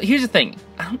guess, so here's the thing.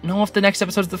 I don't know if the next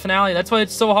episode is the finale. That's why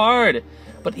it's so hard.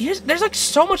 But there's like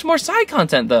so much more side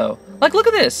content though. Like, look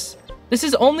at this. This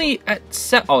is only at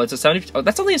it's a 70. Oh,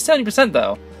 that's only at 70%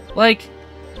 though. Like,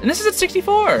 and this is at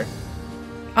 64.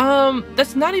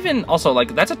 That's not even, also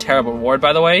like, that's a terrible reward,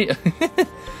 by the way.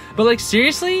 But like,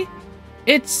 seriously,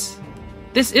 this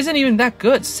isn't even that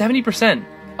good. 70%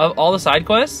 of all the side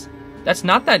quests, that's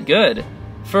not that good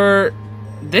for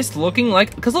this looking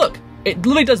like, because look, it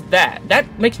literally does that.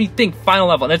 That makes me think final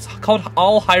level, and it's called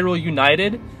All Hyrule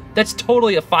United. That's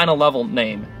totally a final level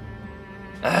name.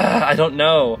 I don't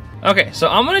know. Okay, so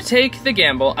I'm gonna take the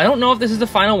gamble. I don't know if this is the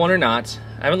final one or not.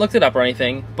 I haven't looked it up or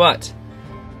anything, but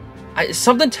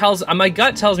something tells, my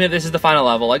gut tells me that this is the final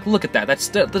level. Like, look at that.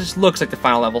 That just looks like the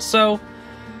final level. So,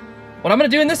 what I'm going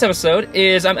to do in this episode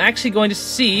is I'm actually going to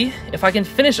see if I can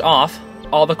finish off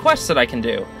all the quests that I can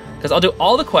do. Because I'll do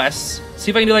all the quests,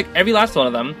 see if I can do like every last one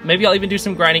of them. Maybe I'll even do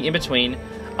some grinding in between.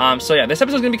 So yeah, this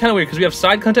episode is going to be kind of weird because we have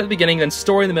side content at the beginning, then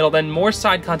story in the middle, then more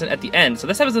side content at the end. So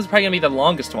this episode is probably going to be the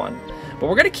longest one. But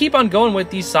we're going to keep on going with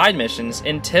these side missions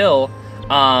until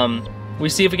we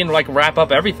see if we can like wrap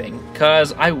up everything.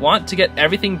 Because I want to get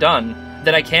everything done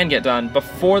that I can get done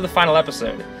before the final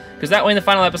episode. Because that way in the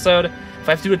final episode, if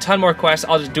I have to do a ton more quests,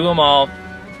 I'll just do them all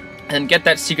and get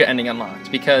that secret ending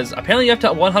unlocked. Because apparently you have to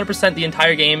 100% the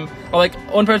entire game, or like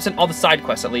 100% all the side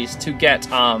quests at least, to get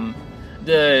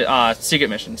the secret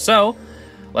mission. So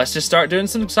let's just start doing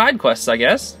some side quests, I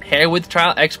guess. Hair with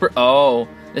Trial Expert. Oh,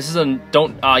 this is a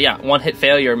one-hit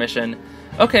failure mission.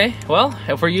 Okay, well,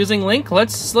 if we're using Link,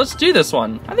 let's do this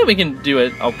one. I think we can do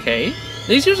it okay.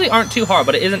 These usually aren't too hard,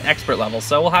 but it is an expert level,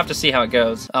 so we'll have to see how it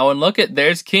goes. Oh, and look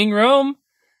there's King Rome.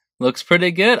 Looks pretty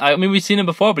good. I mean, we've seen him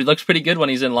before, but he looks pretty good when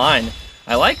he's in line.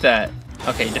 I like that.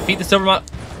 Okay, defeat the Silver Mob.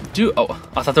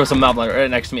 I thought there was a mob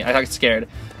right next to me. I got scared.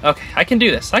 Okay, I can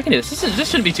do this. This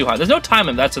shouldn't be too hard. There's no time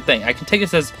limit, that's the thing. I can take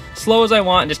this as slow as I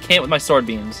want and just camp with my sword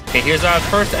beams. Okay, here's our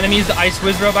first enemy, the Ice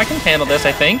Wizrobe. I can handle this,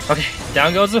 I think. Okay,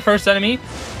 down goes the first enemy.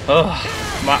 Oh,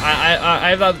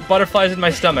 I have butterflies in my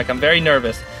stomach. I'm very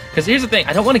nervous. Because here's the thing,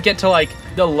 I don't want to get to like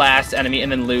the last enemy and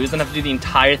then lose and have to do the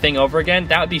entire thing over again.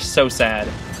 That would be so sad.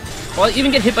 Or I'll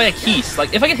even get hit by a Keese.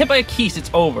 Like, if I get hit by a Keese,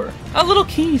 it's over. A little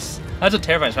Keese. That's a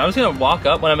terrifying. So I'm just going to walk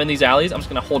up when I'm in these alleys. I'm just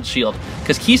going to hold shield.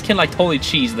 Because Keese can, like, totally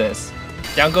cheese this.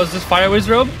 Down goes this Fire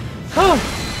Wizrobe.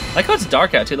 Oh, I like how it's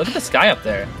dark out, too. Look at the sky up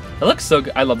there. It looks so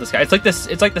good. I love the sky. It's like this.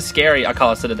 It's like the scary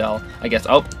Akala Citadel, I guess.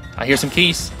 Oh, I hear some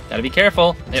Keese. Gotta be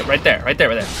careful. Yeah, right there.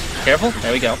 Careful.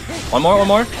 There we go. One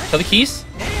more. Kill the Keese.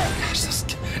 Gosh,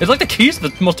 it's like the Keese,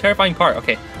 the most terrifying part.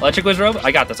 Okay, Electric Wizrobe.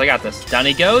 I got this. Down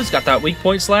he goes. Got that weak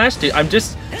point slash. Dude, I'm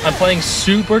playing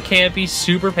super campy,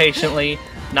 super patiently.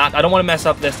 I don't want to mess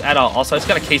up this at all. Also, I just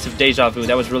got a case of deja vu.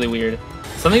 That was really weird.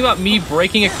 Something about me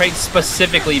breaking a crate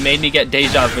specifically made me get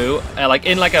deja vu, like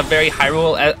in like a very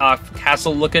Hyrule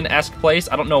castle-looking-esque place.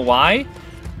 I don't know why,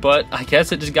 but I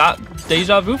guess it just got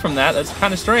deja vu from that. That's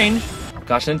kind of strange.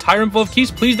 Gosh, an entire room full of keys.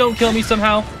 Please don't kill me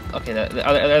somehow. Okay,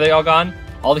 are they all gone?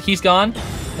 All the keys gone?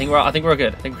 I think we're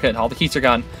good. I think we're good. All the keys are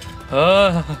gone.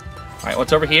 All right,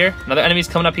 what's over here? Another enemy's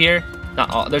coming up here.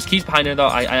 There's keys behind there though.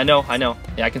 I know.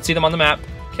 Yeah, I can see them on the map.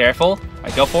 Careful. All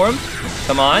right, go for them.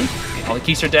 Come on. All the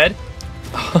keys are dead.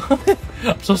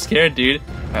 I'm so scared, dude.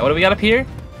 Alright, what do we got up here?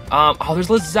 Oh, there's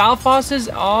Lizalfosses.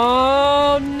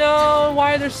 Oh, no.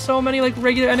 Why are there so many, like,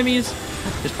 regular enemies?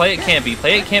 Just play it campy.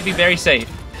 Play it campy, very safe.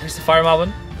 There's the fire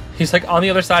moblin. He's, like, on the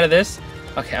other side of this.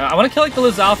 Okay, I want to kill, like, the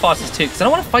Lizalfosses, too, because I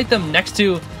don't want to fight them next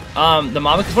to, the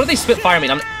moblin, because what if they spit fire at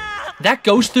me? That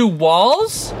goes through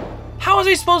walls? How was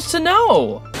I supposed to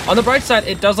know? On the bright side,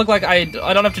 it does look like I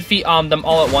don't have to defeat, them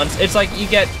all at once. It's like you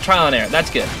get trial and error.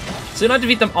 That's good. So you don't have to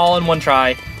defeat them all in one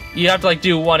try. You have to like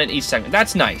do one in each segment.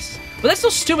 That's nice. But that's so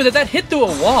stupid that hit through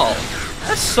a wall.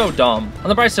 That's so dumb. On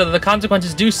the bright side, the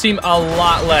consequences do seem a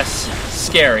lot less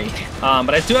scary.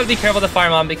 But I do have to be careful with the fire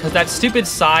mom because that stupid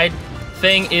side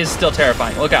thing is still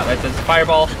terrifying. Look out, right? There's a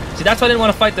fireball. See, that's why I didn't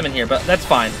want to fight them in here, but that's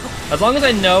fine. As long as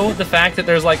I know the fact that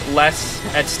there's like less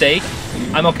at stake,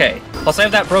 I'm okay. Plus I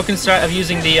have that broken strat of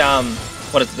using the,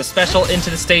 what is it, the special into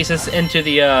the stasis, into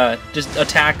the, just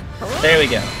attack. There we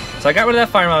go. So I got rid of that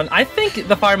fire moblin. I think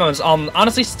the fire moblin is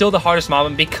honestly still the hardest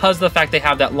moblin because of the fact they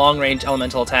have that long range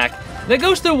elemental attack that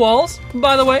goes through walls,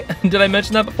 by the way. Did I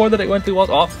mention that before that it went through walls?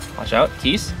 Oh, watch out.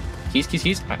 Keys. Keys.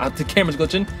 The camera's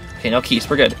glitching. Okay, no keys.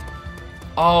 We're good.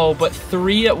 Oh, but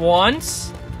 3 at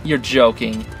once? You're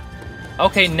joking.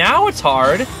 Okay, now it's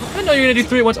hard. I didn't know you were gonna do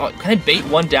 3 at once. Oh, can I bait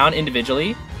one down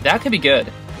individually? That could be good.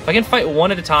 If I can fight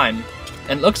one at a time.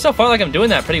 And it looks so far like I'm doing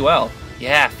that pretty well.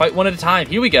 Yeah, fight one at a time.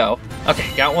 Here we go.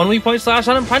 Okay, got one weak point slash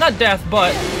on him. Probably not death,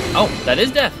 but... Oh, that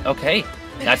is death. Okay.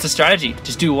 That's the strategy.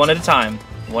 Just do one at a time.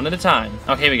 One at a time.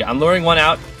 Okay, here we go. I'm luring one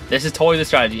out. This is totally the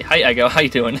strategy. Hi, Ego. How you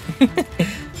doing?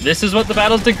 This is what the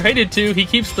battle's degraded to. He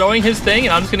keeps throwing his thing,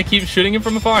 and I'm just going to keep shooting him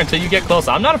from afar until you get close.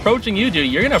 I'm not approaching you,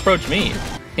 dude. You're going to approach me.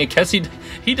 I guess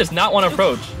he does not want to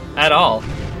approach at all.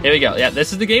 Here we go. Yeah,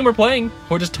 this is the game we're playing.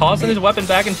 We're just tossing his weapon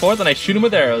back and forth, and I shoot him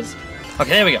with arrows.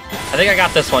 Okay, there we go. I think I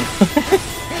got this one.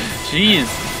 Jeez.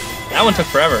 That one took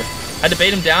forever. I had to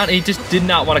bait him down, and he just did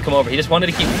not want to come over. He just wanted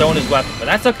to keep throwing his weapon. But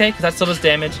that's okay, because that still does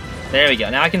damage. There we go.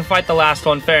 Now I can fight the last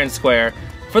one fair and square,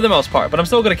 for the most part. But I'm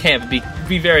still going to camp and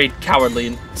be very cowardly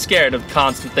and scared of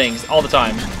constant things all the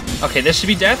time. Okay, this should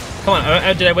be death. Come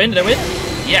on. Did I win? Did I win?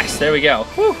 Yes, there we go.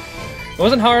 Whew. It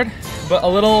wasn't hard, but a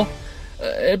little...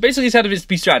 it basically just had to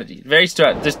be strategy.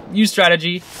 Just use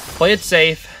strategy. Play it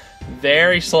safe.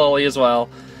 Very slowly as well.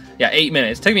 Yeah, 8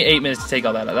 minutes. It took me 8 minutes to take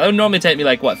all that out. That would normally take me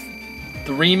like, what,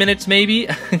 3 minutes maybe?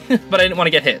 But I didn't want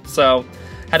to get hit, so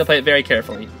had to play it very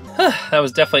carefully. That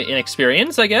was definitely an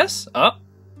experience, I guess. Oh.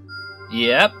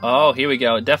 Yep. Oh, here we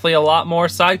go. Definitely a lot more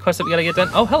side quests that we gotta get done.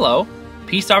 Oh, hello.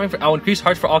 Peace offering for... Oh, increased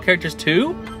hearts for all characters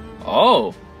too?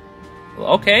 Oh.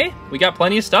 Okay. We got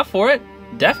plenty of stuff for it.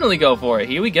 Definitely go for it.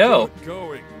 Here we go. Good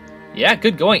going. Yeah,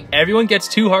 good going. Everyone gets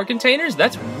 2 heart containers?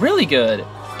 That's really good.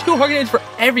 2 heart containers for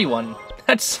everyone.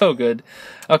 That's so good.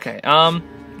 Okay,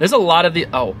 there's a lot of the...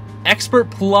 Oh,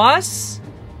 Expert Plus?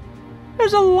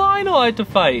 There's a Lionel I have to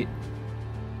fight.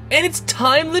 And it's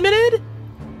time limited?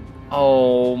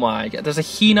 Oh my god. There's a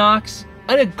Hinox,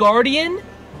 and a Guardian,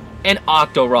 and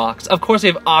Octoroks. Of course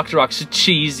they have Octoroks to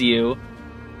cheese you.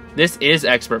 This is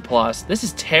Expert Plus. This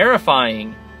is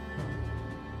terrifying.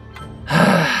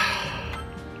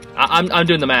 I'm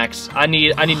doing the max. I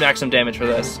need maximum damage for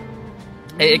this.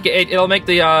 It'll make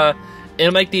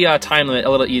the time limit a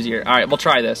little easier. All right, we'll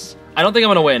try this. I don't think I'm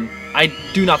gonna win. I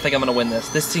do not think I'm gonna win this.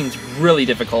 This seems really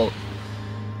difficult.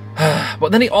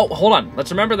 But then hold on.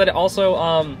 Let's remember that it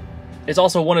also it's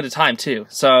also one at a time too.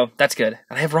 So that's good.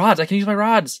 And I have rods. I can use my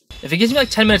rods. If it gives me like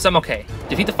 10 minutes, I'm okay.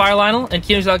 Defeat the Fire Lionel and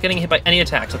keep without getting hit by any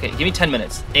attacks. Okay, give me 10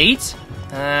 minutes. 8.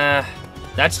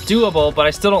 That's doable, but I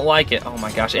still don't like it. Oh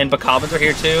my gosh, and Bokoblins are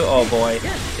here too? Oh boy.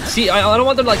 See, I don't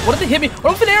want them to like, what if they hit me?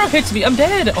 What if an arrow hits me? I'm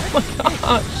dead! Oh my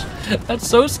gosh. That's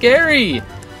so scary.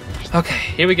 Okay,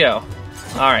 here we go.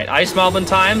 Alright, Ice Moblin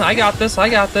time. I got this, I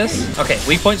got this. Okay,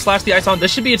 weak point slash the Ice Moblin.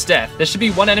 This should be its death. This should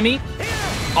be one enemy.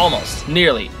 Almost.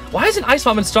 Nearly. Why is an Ice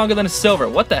Moblin stronger than a Silver?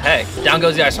 What the heck? Down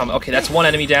goes the Ice Moblin. Okay, that's one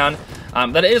enemy down.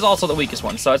 That is also the weakest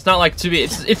one, so it's not like it's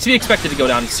to be expected to go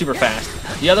down super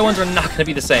fast. The other ones are not going to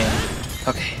be the same.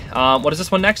 Okay, what is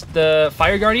this one next? The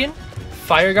Fire Guardian?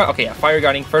 Fire Guard? Okay, yeah, Fire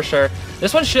Guardian for sure.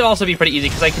 This one should also be pretty easy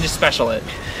because I can just special it.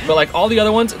 But like all the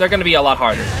other ones, they're going to be a lot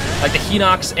harder. Like the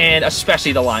Hinox and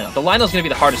especially the Lionel. The Lionel's going to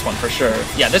be the hardest one for sure.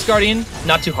 Yeah, this Guardian,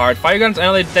 not too hard. Fire Guns, I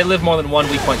know they live more than one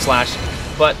weak point slash,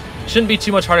 but shouldn't be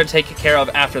too much harder to take care of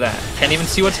after that. Can't even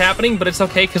see what's happening, but it's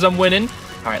okay because I'm winning.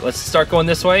 All right, let's start going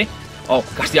this way. Oh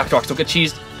gosh, the Octoroks, don't get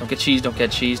cheesed. Don't get cheese, don't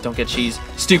get cheese, don't get cheese.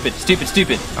 Stupid, stupid,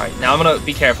 stupid. All right, now I'm gonna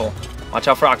be careful. Watch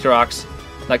out for Octoroks.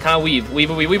 Like, kind of weave.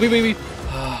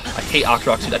 Oh, I hate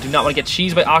Octoroks, dude. I do not want to get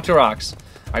cheesed by Octoroks.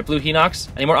 All right, blue Hinox.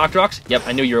 Any more Octoroks? Yep,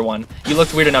 I knew you were one. You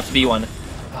looked weird enough to be one.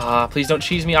 Please don't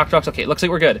cheese me, Octoroks. Okay, it looks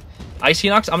like we're good. Ice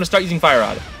Hinox, I'm gonna start using Fire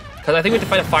Rod. Because I think we have to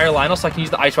fight a Fire Lionel, so I can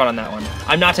use the Ice Rod on that one.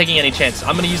 I'm not taking any chances.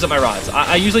 I'm gonna use up my rods.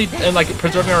 I usually am like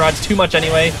preserving my rods too much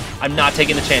anyway. I'm not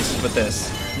taking the chances with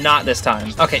this. Not this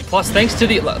time. Okay, plus thanks to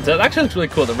that actually looks really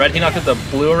cool. The red Hinox with the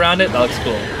blue around it, that looks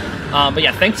cool. But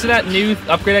yeah, thanks to that new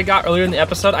upgrade I got earlier in the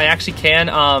episode, I actually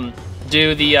can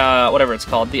do the whatever it's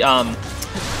called. The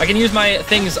I can use my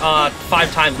things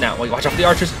 5 times now. Wait, watch out for the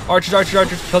archers. Archers,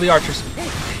 kill the archers.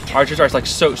 Archers are like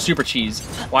so super cheese.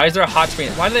 Why is there a hot screen?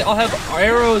 Why do they all have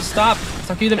arrows? Stop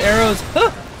giving them arrows.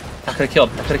 That could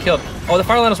have killed. Oh, the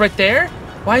Fire Lionel's right there?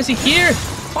 Why is he here?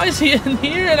 Why is he in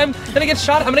here? And I'm gonna get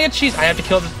shot. I'm gonna get cheese. I have to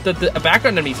kill the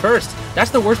background enemies first.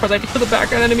 That's the worst part. I have to kill the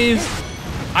background enemies.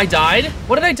 I died?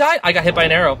 What did I die? I got hit by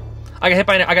an arrow. I got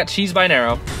cheesed by an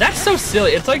arrow. That's so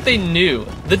silly. It's like they knew.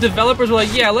 The developers were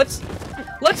like, yeah, let's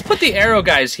put the arrow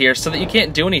guys here so that you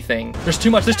can't do anything. There's too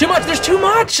much.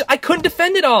 I couldn't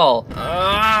defend it all.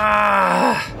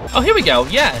 Oh, here we go.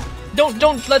 Yeah.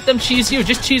 Don't let them cheese you.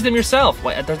 Just cheese them yourself.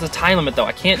 Wait, there's a time limit though.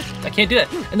 I can't do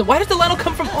that. And why does the Lionel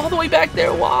come from all the way back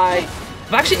there? Why?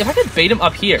 If I could bait him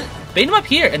up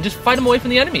here and just fight him away from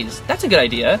the enemies. That's a good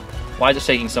idea. Why is it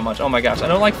shaking so much? Oh my gosh, I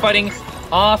don't like fighting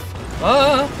off.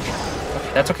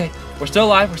 Okay, that's okay. We're still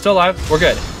alive.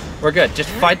 We're good. Just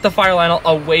fight the Fire Lionel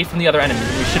away from the other enemies.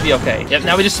 We should be okay. Yep,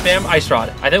 now we just spam Ice Rod.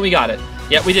 I think we got it.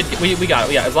 Yep, we did. We got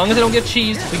it. Yeah, as long as I don't get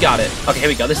cheesed, we got it. Okay, here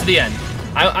we go. This is the end.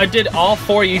 I did all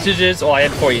 4 usages. Well, I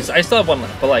had 4 uses. I still have 1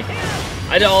 left, but like,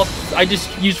 I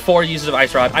just used 4 uses of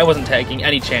Ice Rod. I wasn't taking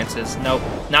any chances. Nope.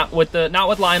 Not with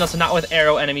Lionels and not with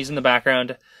arrow enemies in the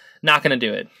background. Not gonna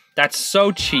do it. That's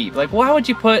so cheap. Like, why would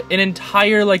you put an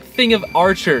entire like thing of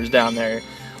archers down there?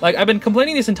 Like, I've been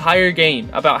complaining this entire game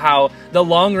about how the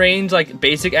long-range, like,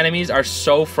 basic enemies are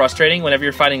so frustrating whenever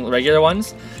you're fighting regular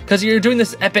ones. Because you're doing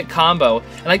this epic combo,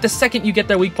 and, like, the second you get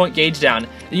their weak point gauge down,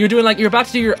 you're about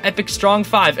to do your epic strong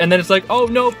 5, and then it's like, oh,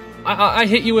 nope, I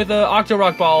hit you with an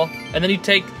Octorok Ball, and then you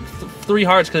take 3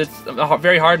 hearts because it's a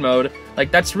very hard mode. Like,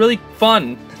 that's really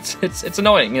fun. It's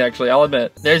annoying, actually, I'll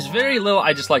admit. There's very little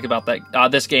I dislike about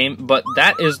that this game, but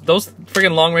those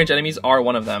friggin' long-range enemies are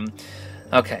one of them.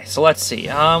 Okay, so let's see.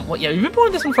 Well, yeah, we've been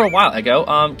playing this one for a while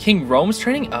ago. King Rome's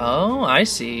training? Oh, I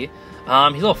see. He's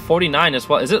level 49 as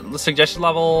well. Is it the suggested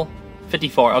level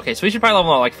 54? Okay, so we should probably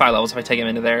level like 5 levels if I take him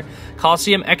into there.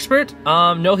 Coliseum Expert?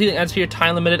 No healing ends for your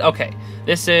time limited. Okay,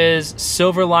 this is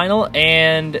Silver Lionel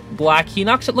and Black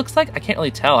Hinox, it looks like. I can't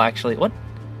really tell, actually. What?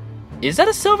 Is that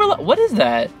a Silver Lionel? What is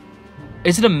that?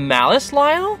 Is it a Malice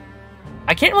Lionel?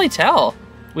 I can't really tell.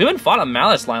 We haven't fought a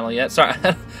Malice Lionel yet. Sorry,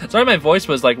 sorry, my voice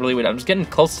was like really weird. I'm just getting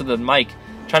close to the mic,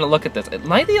 trying to look at this. It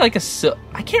might be like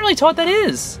I can't really tell what that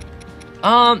is.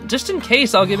 Just in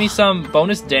case, I'll give me some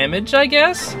bonus damage, I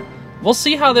guess. We'll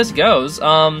see how this goes.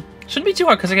 Shouldn't be too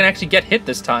hard because I can actually get hit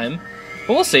this time.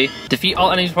 But we'll see. Defeat all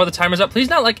enemies before the timer's up. Please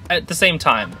not like at the same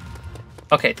time.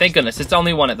 Okay, thank goodness. It's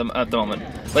only one at the moment.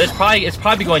 But it's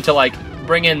probably going to like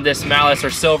bring in this Malice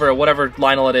or Silver or whatever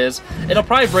Lionel it is. It'll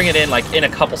probably bring it in like in a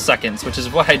couple seconds, which is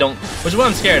what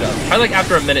I'm scared of. Probably like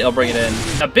after a minute it'll bring it in.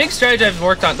 A big strategy I've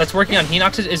worked on that's working on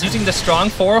Hinox is using the strong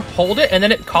 4, hold it, and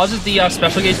then it causes the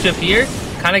special gauge to appear.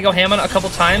 Kind of go ham on it a couple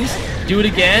times, do it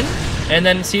again, and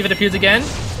then see if it appears again.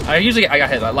 I got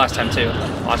hit last time too.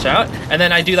 Watch out. And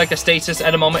then I do like the stasis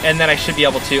at a moment, and then I should be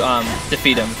able to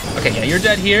defeat him. Okay, yeah, you're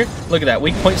dead here. Look at that.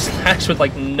 Weak point slash with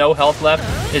like no health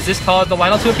left. Is this called the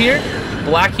Lionel to appear?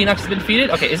 Black Hinox has been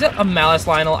defeated. Okay, is it a Malice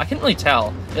Lionel? I can't really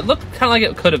tell. It looked kind of like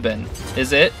it could have been.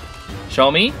 Is it? Show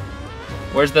me.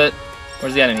 Where's the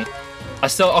enemy?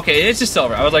 Okay, it's just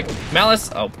Silver. I was like,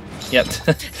 Malice. Oh, yep.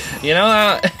 You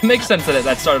know, it makes sense that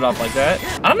that started off like that.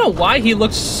 I don't know why he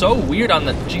looks so weird on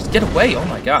the. Jeez, get away! Oh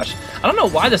my gosh. I don't know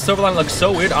why the Silver Lionel looks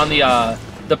so weird on the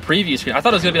preview screen. I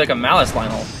thought it was gonna be like a Malice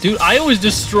Lionel. Dude, I was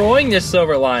destroying this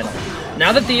Silver Lionel.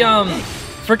 Now that the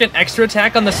freaking extra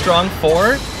attack on the strong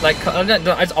 4, like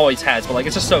it always has, but like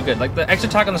it's just so good. Like the extra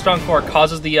attack on the strong 4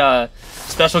 causes the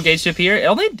special gauge to appear.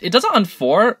 It does it on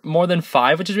 4 more than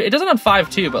 5, which is it does it on 5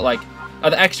 too, but like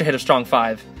the extra hit of strong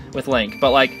 5 with Link,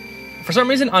 but like For some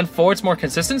reason on 4 it's more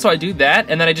consistent, so I do that,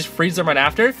 and then I just freeze them right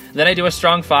after. Then I do a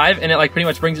strong 5, and it like pretty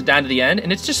much brings it down to the end,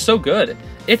 and it's just so good.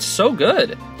 It's so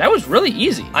good. That was really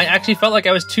easy. I actually felt like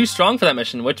I was too strong for that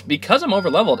mission, which, because I'm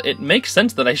over-leveled, it makes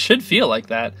sense that I should feel like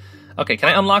that. Okay, can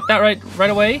I unlock that right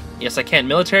away? Yes, I can.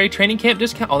 Military training camp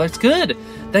discount. Oh, that's good.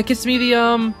 That gets me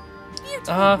the,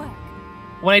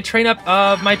 when I train up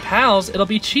my pals, it'll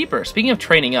be cheaper. Speaking of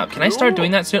training up, can I start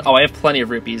doing that soon? Oh, I have plenty of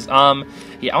rupees. Yeah,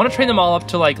 I want to train them all up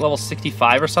to like level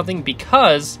 65 or something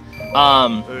because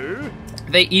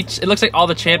they each, it looks like all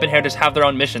the champ inheritors have their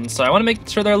own missions, so I want to make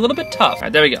sure they're a little bit tough. All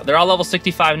right, there we go. They're all level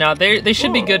 65 now. They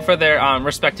should be good for their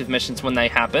respective missions when they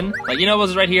happen. Like, you know, it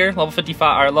was right here, level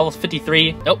 55 or level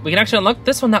 53. Oh, we can actually unlock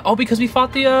this one now. Oh, because we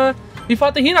fought the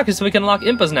Hinokas, so we can unlock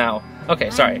Impas now. Okay,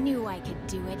 sorry. I knew I could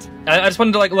do it. I just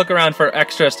wanted to like look around for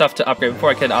extra stuff to upgrade before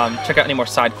I could check out any more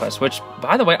side quests. Which,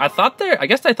 by the way, I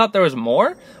guess I thought there was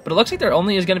more, but it looks like there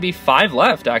only is going to be 5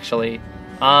 left actually.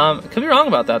 Could be wrong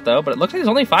about that though, but it looks like there's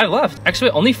only 5 left. Actually,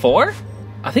 only 4?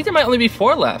 I think there might only be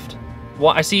 4 left.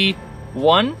 Well, I see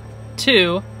 1,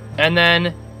 2, and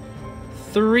then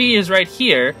 3 is right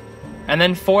here, and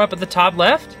then 4 up at the top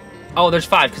left. Oh, there's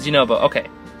 5 because you know, but okay.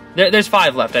 There's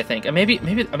 5 left, I think. And maybe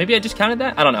I just counted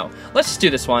that? I don't know. Let's just do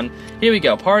this one. Here we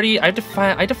go. Party. I have to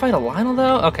fight a Lionel,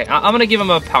 though? Okay, I'm gonna give him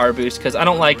a power boost, because I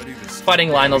don't like fighting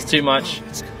Lionels too much.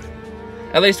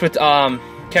 At least with,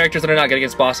 characters that are not good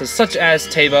against bosses, such as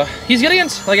Teba. He's good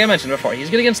against, like I mentioned before, he's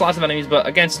good against lots of enemies, but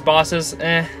against bosses,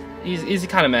 he's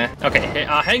kind of meh. Okay,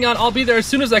 hang on, I'll be there as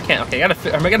soon as I can. Okay, I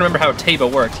gotta remember how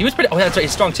Teba worked. He was pretty, oh, that's right,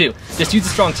 he's strong 2. Just use the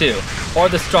strong 2. Or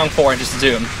the strong 4 and just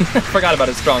zoom. Forgot about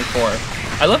his strong 4.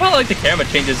 I love how like the camera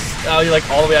changes, you're like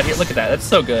all the way out here. Look at that, that's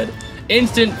so good.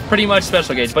 Instant, pretty much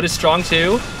special gauge, but it's strong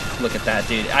 2. Look at that,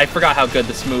 dude. I forgot how good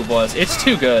this move was. It's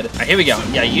too good. All right, here we go.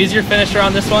 Yeah, use your finisher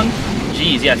on this one.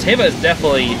 Jeez, yeah, Teba is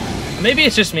definitely, maybe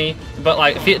it's just me, but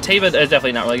like, Teba is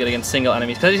definitely not really good against single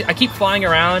enemies, because I keep flying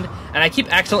around, and I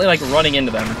keep accidentally like running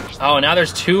into them. Oh, now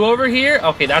there's 2 over here?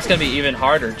 Okay, that's gonna be even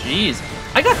harder. Jeez.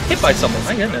 I got hit by someone,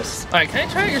 my goodness. All right, can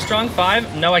I try out your strong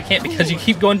 5? No, I can't because you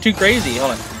keep going too crazy.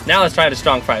 Hold on. Now let's try out a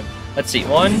strong 5. Let's see,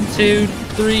 1, 2,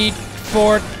 3,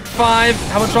 4, 5.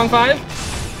 How about strong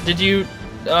 5? Did you,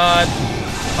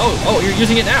 oh, you're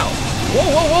using it now.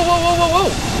 Whoa.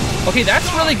 Okay,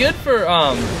 that's really good for,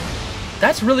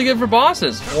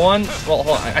 bosses. Well, hold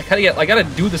on, I gotta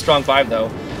do the strong 5 though.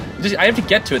 I have to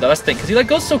get to it though, that's the thing, because he like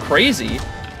goes so crazy.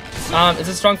 Is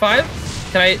it strong 5?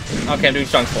 Can I? Okay, I'm doing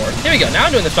strong 4. Here we go. Now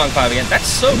I'm doing the strong 5 again. That's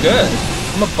so good.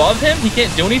 I'm above him. He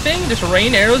can't do anything. Just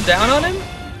rain arrows down on him.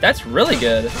 That's really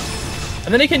good.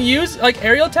 And then he can use like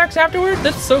aerial attacks afterward.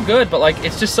 That's so good, but like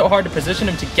it's just so hard to position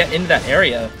him to get into that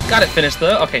area. Got it finished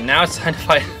though. Okay, now it's time to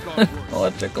fight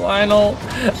Electric Lionel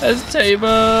as Teba.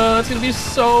 That's gonna be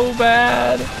so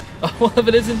bad. Oh, if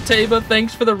it isn't Teba,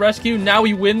 thanks for the rescue. Now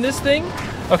we win this thing.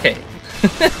 Okay,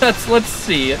 let's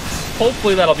see.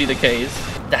 Hopefully that'll be the case.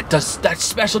 That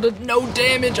special did no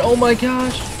damage. Oh my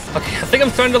gosh. Okay, I think I'm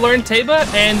starting to learn Teba,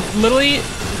 and literally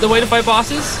the way to fight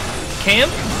bosses, camp,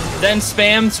 then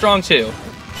spam strong 2.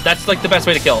 That's like the best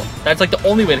way to kill. That's like the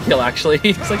only way to kill, actually.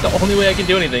 It's like the only way I can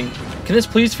do anything. Can this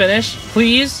please finish?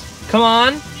 Please? Come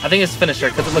on. I think it's finisher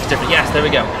because it looks different. Yes, there we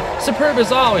go. Superb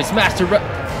as always, Master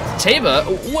Teba.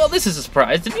 Well, this is a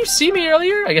surprise. Did you see me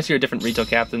earlier? I guess you're a different Rito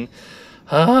captain.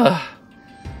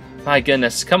 My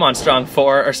goodness, come on, strong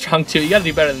 4 or strong 2. You gotta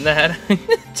do better than that.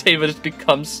 Teba just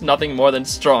becomes nothing more than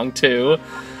strong 2.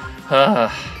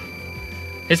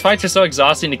 His fights are so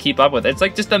exhausting to keep up with. It's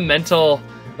like just a mental,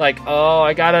 like, oh,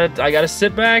 I gotta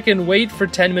sit back and wait for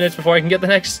 10 minutes before I can get the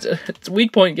next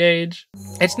weak point gauge.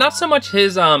 It's not so much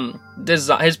his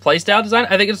playstyle design.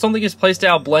 I think it's something his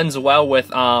playstyle blends well with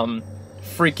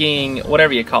freaking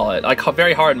whatever you call it, like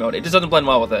very hard mode. It just doesn't blend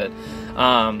well with it.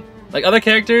 Like other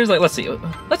characters, like let's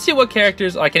see what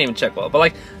characters, I can't even check well, but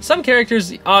like some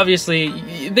characters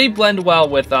obviously they blend well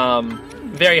with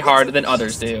very hard than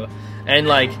others do, and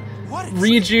like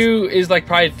Riju is like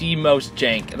probably the most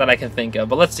jank that I can think of.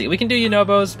 But let's see, we can do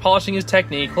Yunobo's polishing his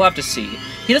technique. We'll have to see.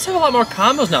 He does have a lot more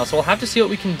combos now, so we'll have to see what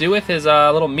we can do with his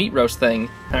little meat roast thing.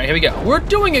 All right, here we go. We're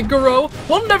doing it, Goro.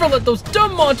 We'll never let those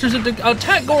dumb monsters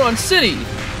attack Goron City.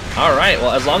 All right,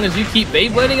 well as long as you keep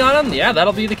Beyblading on him, yeah,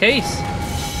 that'll be the case.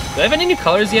 Do I have any new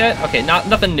colors yet? Okay,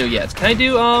 nothing new yet. Can I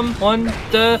do, oh,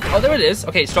 there it is.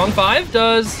 Okay, strong 5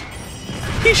 does...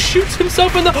 He shoots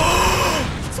himself in the...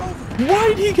 Why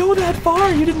did he go that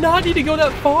far? You did not need to go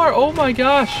that far. Oh my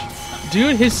gosh.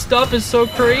 Dude, his stuff is so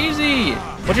crazy.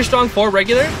 What's your strong 4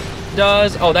 regular?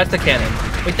 Does... Oh, that's the cannon.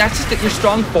 Wait, that's just your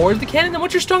strong 4 is the cannon? Then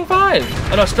what's your strong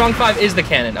 5? Oh no, strong 5 is the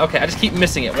cannon. Okay, I just keep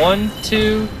missing it. 1,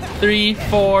 2, 3,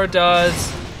 4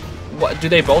 does... What, do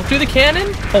they both do the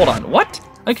cannon? Hold on, what?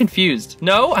 I'm confused.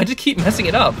 No, I just keep messing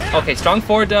it up. Okay, strong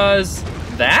 4 does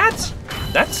that?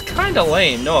 That's kind of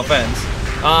lame, no offense.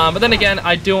 But then again,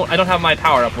 I don't have my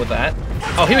power up with that.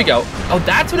 Oh, here we go. Oh,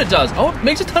 that's what it does. Oh, it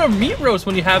makes a ton of meat roast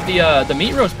when you have the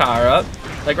meat roast power up.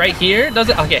 Like right here, does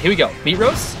it? Okay, here we go. Meat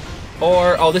roast?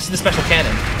 Or, oh, this is the special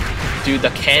cannon. Dude,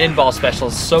 the cannonball special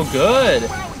is so good.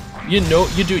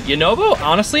 Yunobo,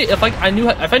 honestly, if I knew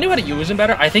how to use him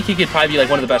better, I think he could probably be like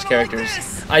one of the best characters.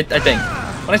 I think.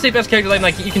 When I say best character,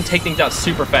 like you can take things out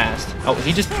super fast. Oh, did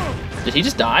he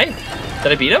just die?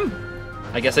 Did I beat him?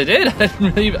 I guess I did.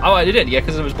 Oh, I did. Yeah,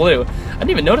 because it was blue. I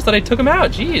didn't even notice that I took him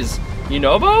out. Jeez.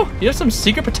 Yunobo? You have some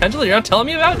secret potential that you're not telling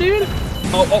me about, dude?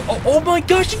 Oh my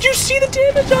gosh, did you see the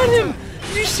damage on him?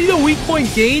 Did you see the weak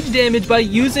point gauge damage by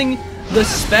using the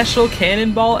special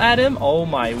cannonball at him? Oh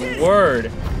my word.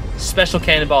 Special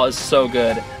cannonball is so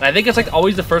good. And I think it's like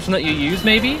always the first one that you use,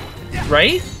 maybe?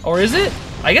 Right? Or is it?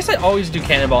 I guess I always do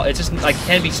cannonball. It's just like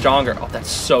can be stronger. Oh, that's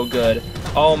so good.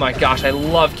 Oh my gosh, I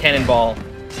love cannonball.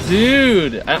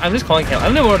 Dude, I'm just calling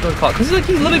cannonball. I don't know what to call it because like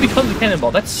he literally becomes a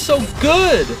cannonball. That's so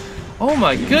good. Oh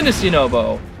my goodness,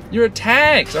 Yunobo. Your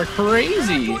attacks are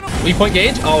crazy. Weak point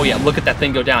gauge? Oh yeah, look at that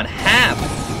thing go down.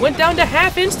 Half. Went down to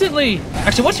half instantly.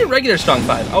 Actually, what's your regular strong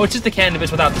 5? Oh, it's just the cannon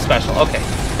bits without the special. Okay,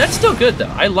 that's still good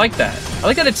though. I like that. I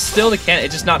like that it's still the cannon.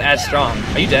 It's just not as strong.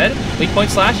 Are you dead? Weak point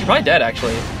slash? You're probably dead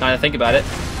actually. Now that I think about it.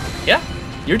 Yeah,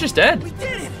 you're just dead. We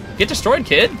did it. Get destroyed,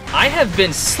 kid. I have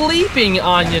been sleeping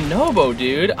on Yunobo,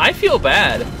 dude. I feel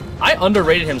bad. I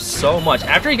underrated him so much.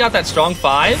 After he got that strong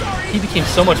 5, he became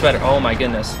so much better. Oh my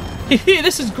goodness.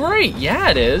 This is great. Yeah,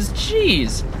 it is.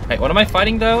 Jeez. Right, what am I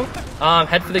fighting though?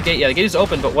 Head for the gate. Yeah, the gate is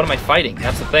open, but what am I fighting?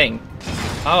 That's the thing.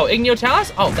 Oh, Igneo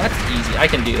Talus? Oh, that's easy. I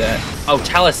can do that. Oh,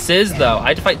 Taluses though. I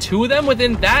had to fight 2 of them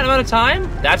within that amount of time?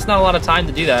 That's not a lot of time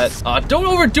to do that. Don't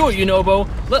overdo it, Yunobo.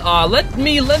 Let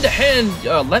me lend a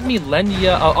hand. Let me lend you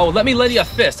a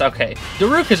fist. Okay.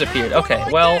 Daruk has appeared. Okay,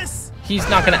 well, he's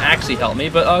not gonna actually help me,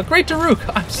 but great Daruk.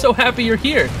 I'm so happy you're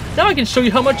here. Now I can show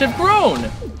you how much I've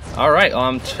grown. Alright,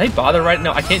 should I bother right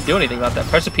now? I can't do anything about that.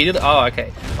 Press repeatedly. Oh,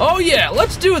 okay. Oh yeah,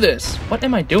 let's do this. What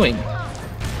am I doing?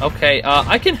 Okay,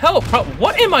 I can help.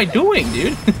 What am I doing,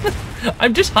 dude?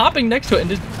 I'm just hopping next to it and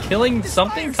just killing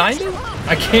something, kind of?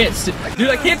 I can't see. Dude,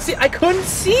 I can't see. I couldn't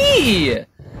see.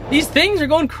 These things are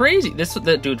going crazy.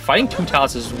 Dude, fighting 2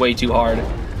 Talus is way too hard.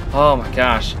 Oh my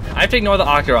gosh. I have to ignore the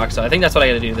Octorock, so I think that's what I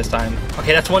gotta do this time.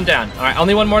 Okay, that's 1 down. Alright,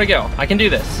 only 1 more to go. I can do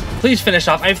this. Please finish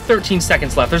off. I have 13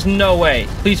 seconds left. There's no way.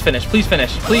 Please finish. Please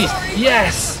finish. Please.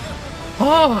 Yes!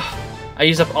 Oh! I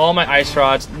used up all my Ice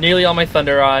Rods, nearly all my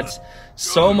Thunder Rods.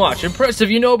 So much. Impressive,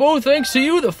 Yunobo. Thanks to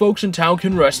you, the folks in town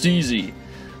can rest easy.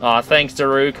 Aw, thanks,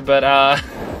 Daruk, but,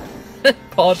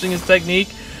 polishing his technique.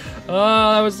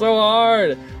 Oh, that was so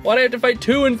hard. Why'd I have to fight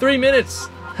 2 in 3 minutes?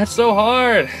 That's so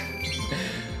hard.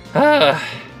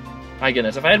 My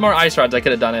goodness, if I had more Ice Rods, I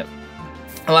could have done it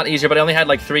a lot easier, but I only had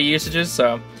like 3 usages,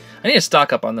 so I need to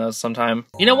stock up on those sometime.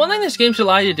 You know, one thing this game should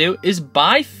allow you to do is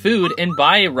buy food and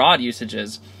buy rod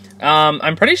usages.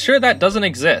 I'm pretty sure that doesn't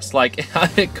exist. Like,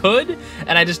 it could,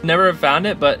 and I just never have found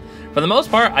it, but for the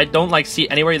most part, I don't like see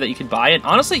anywhere that you could buy it.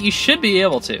 Honestly, you should be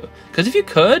able to, because if you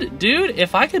could, dude,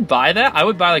 if I could buy that, I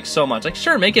would buy like so much. Like,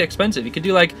 sure, make it expensive. You could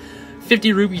do like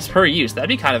 50 rupees per use. That'd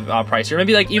be kind of pricey, or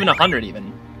maybe like even 100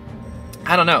 even.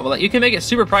 I don't know, but like, you can make it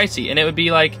super pricey, and it would be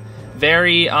like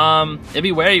very, it'd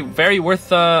be very worth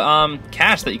the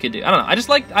cash that you could do. I don't know. I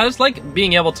just like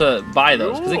being able to buy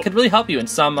those because it could really help you in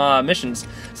some missions,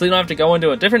 so you don't have to go into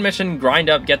a different mission,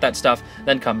 grind up, get that stuff,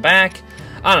 then come back.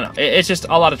 I don't know. It's just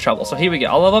a lot of trouble. So here we go.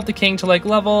 I'll level up the king to like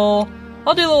level.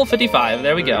 I'll do level 55.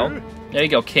 There we go. There you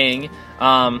go, king. He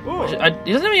doesn't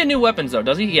have any new weapons though,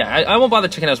 does he? Yeah, I won't bother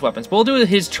checking out his weapons, but we'll do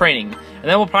his training, and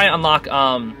then we'll probably unlock.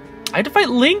 I had to fight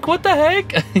Link. What the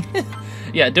heck?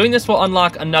 Yeah, doing this will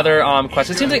unlock another quest.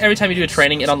 It seems like every time you do a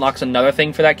training, it unlocks another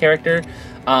thing for that character.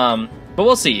 But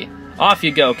we'll see. Off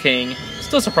you go, King.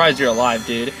 Still surprised you're alive,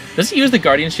 dude. Does he use the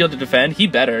Guardian Shield to defend? He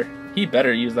better. He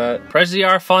better use that. Press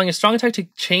ZR, following a strong attack to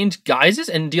change guises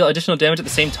and deal additional damage at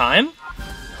the same time?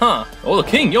 Huh. Oh, the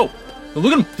king, yo.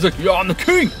 Look at him. He's like, yeah, I'm the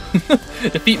king.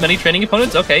 Defeat many training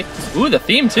opponents. Okay. Ooh, the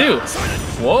theme too.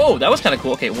 Whoa, that was kind of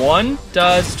cool. Okay, 1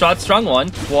 does strong 1.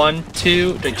 1,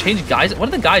 2. Change guises. What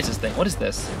are the guises thing? What is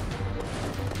this?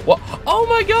 What? Oh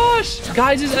my gosh!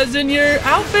 Guises as in your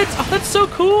outfits. Oh, that's so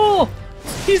cool.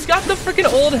 He's got the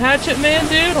freaking old Hatchet Man,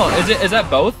 dude. Hold on. Is that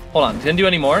both? Hold on. Can I do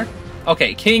any more?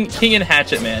 Okay, King and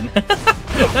Hatchet Man.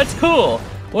 That's cool.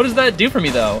 What does that do for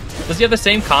me though? Does he have the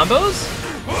same combos?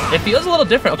 It feels a little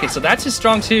different. Okay, so that's his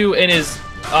strong 2 in his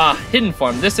hidden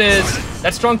form.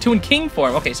 That's strong 2 in king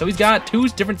form. Okay, so he's got 2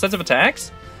 different sets of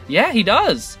attacks. Yeah, he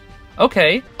does.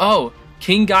 Okay. Oh,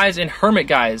 King guys and Hermit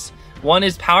guys. One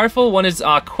is powerful, one is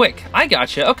quick. I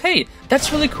gotcha. Okay,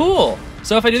 that's really cool.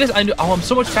 So if I do this, I'm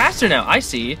so much faster now. I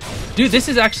see. Dude, this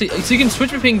is actually, so you can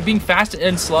switch between being fast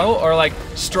and slow, or like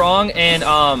strong and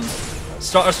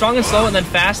strong and slow, and then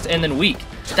fast and then weak.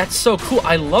 That's so cool.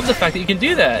 I love the fact that you can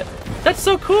do that. That's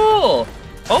so cool.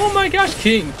 Oh my gosh,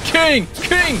 King.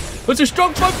 What's your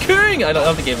strong 5 King? I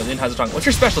don't think it has a strong. What's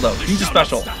your special though? Use your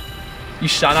special. You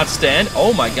shall not stand.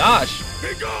 Oh my gosh.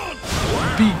 Be gone!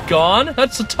 Be gone?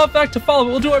 That's a tough act to follow,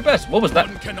 but we'll do our best. What was that?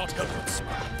 One cannot help but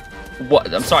smile.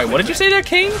 What? I'm sorry, what did you say there,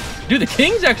 King? Dude, the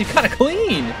King's actually kind of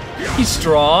clean. He's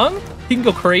strong. He can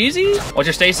go crazy. What's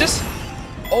your stasis?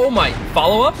 Oh my,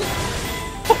 follow up?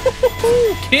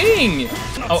 King!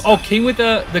 Oh, King with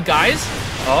the guys?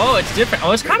 Oh, it's different.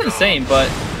 Oh, it's kind of the same,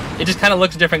 but it just kind of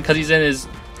looks different because he's in his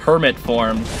hermit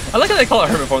form. I like how they call it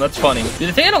hermit form, that's funny.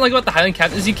 The thing I don't like about the Highland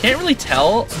Captain is you can't really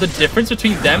tell the difference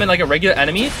between them and like a regular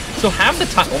enemy. So half the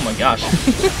time, oh my gosh.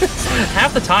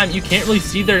 Half the time you can't really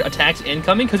see their attacks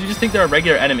incoming because you just think they're a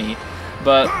regular enemy.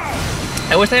 But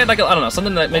I wish they had like, I don't know,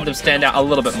 something that made them stand out a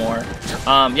little bit more.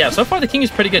 Yeah, so far the King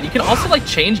is pretty good. You can also like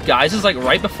change guises like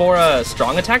right before a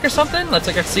strong attack or something. Let's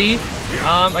see,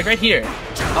 like right here.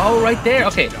 Oh, right there.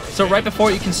 Okay, so right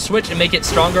before you can switch and make it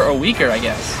stronger or weaker, I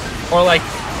guess. Or like,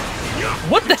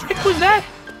 what the heck was that?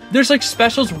 There's like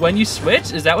specials when you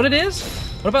switch? Is that what it is?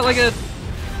 What about like a...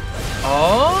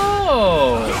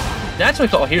 Oh, that's what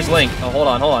I thought. Oh, here's Link. Oh, hold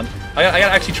on. I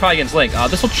gotta actually try against Link.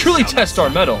 This will truly test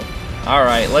our mettle. All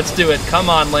right, let's do it. Come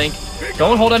on, Link.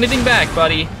 Don't hold anything back,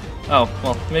 buddy. Oh,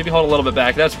 well, maybe hold a little bit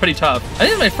back. That's pretty tough. I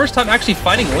think it's my first time actually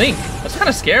fighting Link. That's kind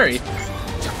of scary.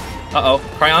 Uh-oh.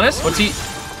 Cryonis? What's he...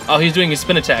 Oh, he's doing his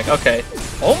spin attack. Okay.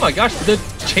 Oh my gosh, the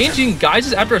changing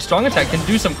guises after a strong attack can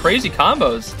do some crazy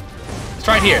combos. Let's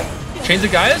try it here. Change the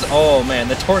guys. Oh man,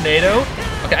 the tornado.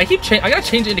 Okay, I gotta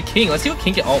change it into King. Let's see what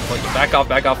King can. Oh, wait, back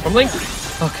off from Link.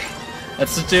 Okay.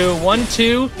 Let's just do 1,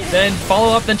 2, then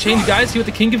follow up, then change guys, see what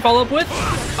the King can follow up with.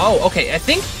 Oh, okay, I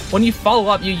think when you follow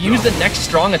up, you use the next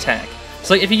strong attack.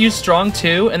 So like if you use strong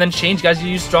 2 and then change guys, you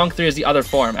use strong 3 as the other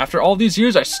form. After all these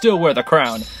years, I still wear the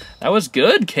crown. That was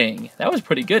good, King. That was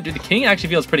pretty good. Dude, the King actually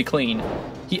feels pretty clean.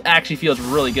 He actually feels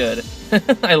really good.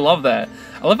 I love that.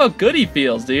 I love how good he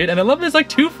feels, dude. And I love there's like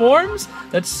 2 forms.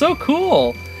 That's so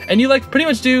cool. And you like pretty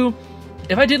much do...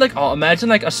 If I did like, oh, imagine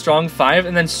like a strong 5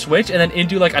 and then switch and then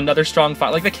into like another strong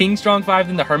 5. Like the King strong 5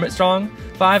 then the Hermit strong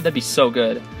 5. That'd be so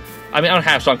good. I mean, I don't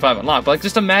have strong 5 unlocked, but like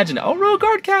just imagine. Oh, Rogue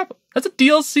Guard Cap. That's a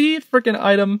DLC freaking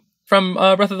item from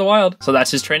Breath of the Wild. So that's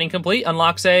his training complete.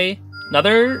 Unlocks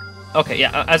another... Okay,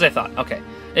 yeah, as I thought. Okay.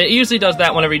 It usually does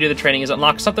that whenever you do the training, is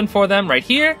unlock something for them right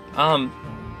here.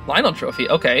 Lionel Trophy.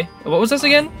 Okay. What was this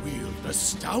again? Wield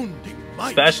astounding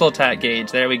might. Special attack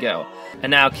gauge. There we go. And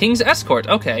now King's Escort.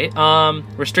 Okay.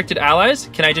 Restricted allies.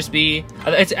 Can I just be...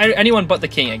 It's anyone but the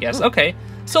King, I guess. Okay.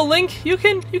 So Link, you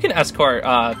can escort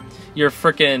your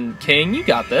frickin' King. You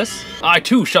got this. I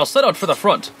too shall set out for the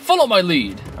front. Follow my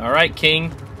lead. All right,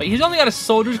 King. But he's only got a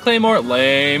soldier's claymore.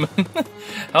 Lame.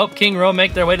 Help King Row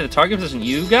make their way to the target position.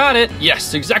 You got it.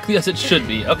 Yes, exactly as it should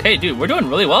be. Okay, dude, we're doing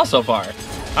really well so far.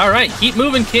 All right, keep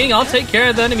moving, King. I'll take care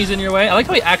of the enemies in your way. I like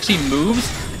how he actually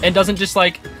moves and doesn't just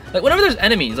like whenever there's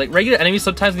enemies, like regular enemies,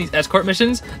 sometimes in these escort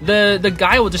missions, the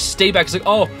guy will just stay back. He's like,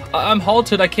 oh, I'm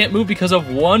halted. I can't move because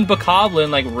of one bokoblin.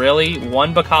 Like, really?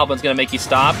 One bokoblin's gonna make you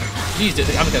stop? Jeez, dude,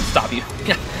 I'm gonna stop you.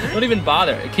 Yeah, don't even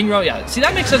bother. King Row, yeah. See,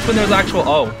 that makes sense when there's actual,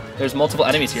 oh, there's multiple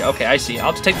enemies here. Okay, I see.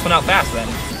 I'll just take this one out fast then.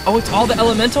 Oh, it's all the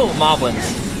elemental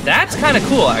moblins. That's kind of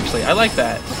cool, actually. I like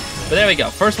that. But there we go.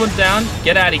 First one's down.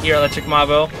 Get out of here, Electric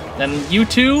Mavo. Then you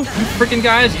two, you freaking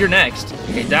guys, you're next.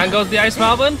 Okay, down goes the Ice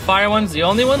Moblin. Fire one's the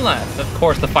only one left. Of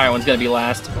course, the Fire one's gonna be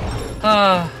last.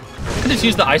 I could just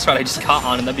use the Ice Rod I just caught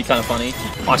on, and that'd be kind of funny.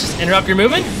 Watch, just interrupt your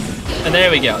movement. And there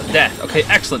we go. Death. Okay,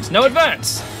 excellent. No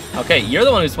advance. Okay, you're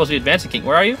the one who's supposed to be advancing, King.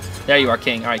 Where are you? There you are,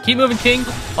 King. All right, keep moving, King.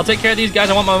 I'll take care of these guys.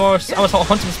 I want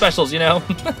some specials, you know?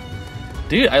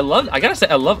 Dude, I gotta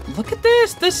say, look at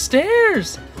this, the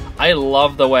stairs. I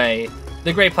love the way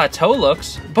the Great Plateau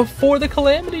looks before the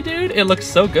Calamity, dude. It looks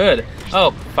so good.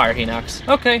 Oh, Fire Hinox.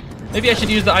 Okay, maybe I should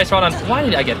use the Ice Rod on... Why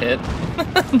did I get hit?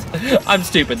 I'm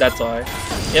stupid, that's why.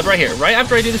 Yep, right here. Right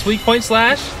after I do this weak point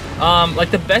slash,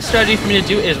 like the best strategy for me to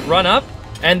do is run up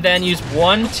and then use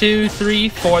 1, 2, 3,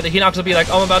 4. The Hinox will be like,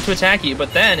 oh, I'm about to attack you.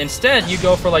 But then instead you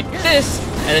go for like this,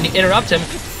 and then you interrupt him,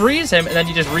 freeze him, and then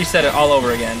you just reset it all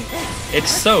over again.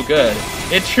 It's so good.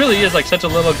 It truly is like such a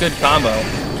little good combo.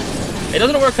 It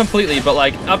doesn't work completely, but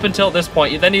like up until this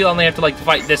point, then you only have to like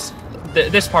fight this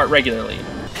part regularly.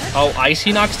 Oh, Ice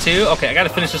Hinox too? Okay, I gotta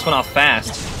finish this one off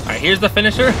fast. Alright, here's the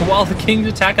finisher. While the king's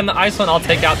attacking the ice one, I'll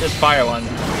take out this fire one.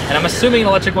 And I'm assuming an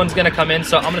electric one's gonna come in,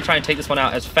 so I'm gonna try and take this one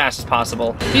out as fast as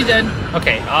possible. He's dead.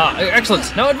 Okay,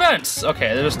 excellent. No advance.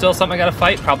 Okay, there's still something I gotta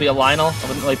fight. Probably a Lionel. I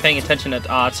wasn't really paying attention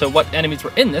to what enemies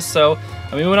were in this, so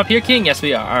are we moving up here, King? Yes,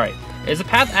 we are. Alright. Is the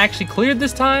path actually cleared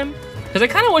this time? Because I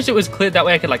kind of wish it was cleared. That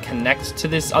way I could, like, connect to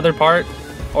this other part.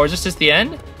 Or is this just the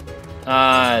end?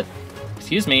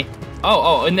 Excuse me.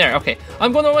 Oh, in there. Okay.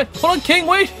 I'm going the wrong way. Hold on, King,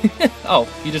 wait! Oh,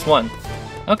 you just won.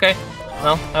 Okay.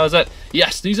 Well, that was it.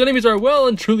 Yes, these enemies are well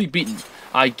and truly beaten.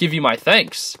 I give you my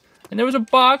thanks. And there was a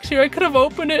box here. I could have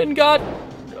opened it and got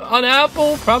an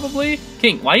apple, probably.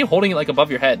 King, why are you holding it, like, above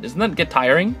your head? Doesn't that get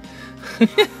tiring?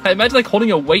 I imagine, like,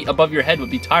 holding a weight above your head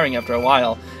would be tiring after a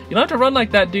while. You don't have to run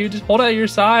like that, dude. Just hold it at your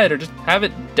side or just have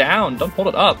it down. Don't hold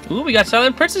it up. Ooh, we got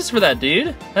Silent Princess for that,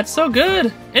 dude. That's so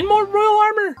good. And more royal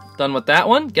armor. Done with that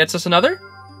one. Gets us another?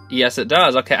 Yes, it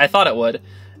does. Okay, I thought it would.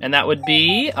 And that would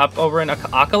be up over in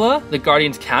Akala, the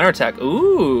Guardian's counterattack.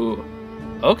 Ooh.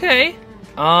 Okay.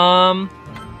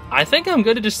 I think I'm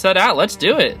good to just set out. Let's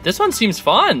do it. This one seems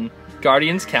fun.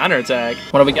 Guardian's counterattack.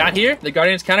 What do we got here? The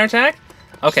Guardian's counterattack?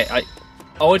 Okay,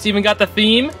 oh, it's even got the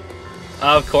theme?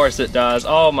 Of course it does.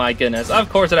 Oh my goodness. Of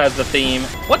course it has the theme.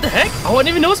 What the heck? Oh, I didn't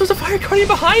even notice there was a fire guardian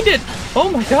behind it. Oh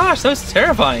my gosh, that was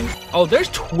terrifying. Oh, there's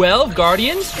 12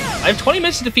 guardians? I have 20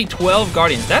 minutes to defeat 12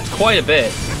 guardians. That's quite a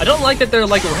bit. I don't like that they're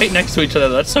like right next to each other.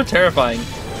 That's so terrifying.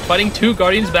 Fighting 2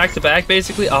 guardians back to back,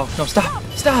 basically. Oh, no, stop.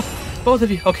 Stop. Both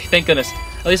of you. Okay, thank goodness.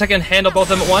 At least I can handle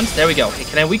both of them at once. There we go. Okay,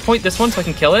 can I weak point this one so I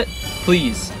can kill it?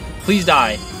 Please. Please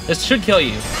die. This should kill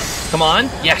you. Come on.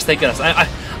 Yes, thank goodness.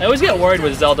 I always get worried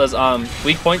with Zelda's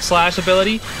weak point slash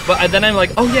ability, but then I'm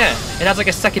like, oh yeah, it has like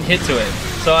a second hit to it.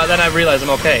 So then I realize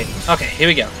I'm okay. Okay, here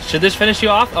we go. Should this finish you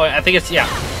off? Oh, I think it's, yeah,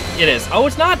 it is. Oh,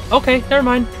 it's not? Okay, never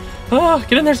mind. Oh,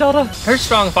 get in there, Zelda. Her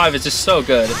strong 5 is just so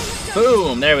good.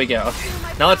 Boom, there we go. Okay,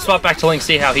 now let's swap back to Link,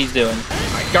 see how he's doing.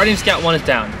 All right, Guardian Scout 1 is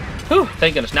down. Whew,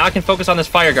 thank goodness. Now I can focus on this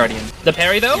Fire Guardian. The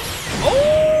parry, though?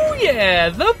 Oh, yeah,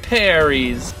 the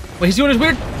parries. Wait, he's doing his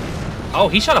weird... Oh,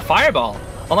 he shot a fireball.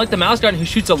 Unlike the Mouse Guardian who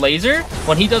shoots a laser,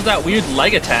 when he does that weird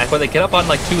leg attack where they get up on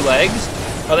like 2 legs,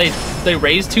 or they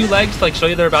raise 2 legs to like show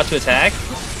you they're about to attack,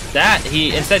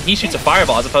 instead he shoots a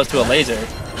fireball as opposed to a laser.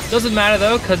 Doesn't matter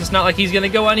though, because it's not like he's gonna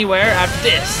go anywhere after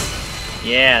this.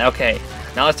 Yeah, okay.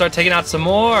 Now let's start taking out some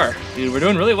more. Dude, we're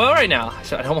doing really well right now.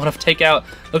 So I don't want to take out,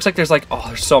 looks like there's like, oh,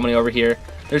 there's so many over here.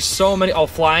 There's so many. Oh,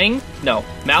 flying? No.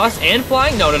 Malice and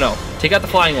flying? No, no, no. Take out the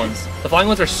flying ones. The flying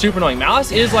ones are super annoying.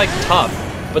 Malice is like tough,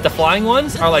 but the flying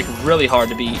ones are like really hard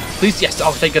to beat. Please, yes.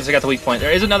 Oh, thank goodness I got the weak point.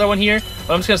 There is another one here,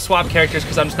 but I'm just gonna swap characters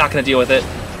because I'm just not gonna deal with it.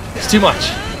 It's too much.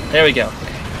 There we go.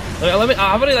 Okay.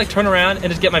 How about I like turn around and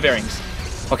just get my bearings?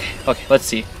 Okay, okay, let's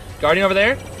see. Guardian over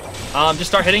there. Just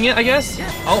start hitting it, I guess.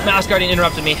 Oh, Mouse Guardian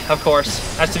interrupted me, of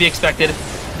course. That's to be expected.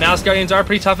 Mouse Guardians are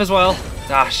pretty tough as well.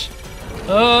 Gosh.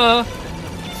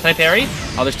 Can I parry?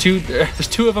 Oh, there's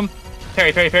two of them.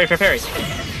 Parry, parry, parry, parry, parry.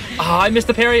 Oh, I missed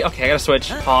the parry. Okay, I gotta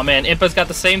switch. Oh man, Impa's got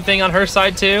the same thing on her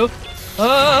side too.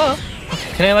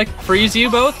 Okay, can I like freeze you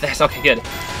both? Yes, okay, good.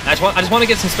 I just want to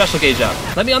get some special gauge up.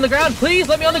 Let me on the ground, please.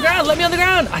 Let me on the ground. Let me on the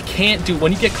ground. I can't do.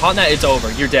 When you get caught in that, it's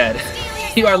over. You're dead.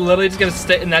 You are literally just gonna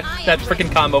sit in that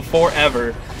freaking combo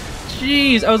forever.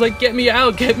 Jeez, I was like, get me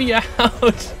out, get me out.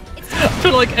 I'm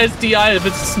trying to like SDI if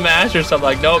it's Smash or something.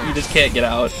 Like, nope, you just can't get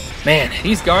out. Man,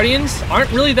 these Guardians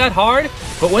aren't really that hard,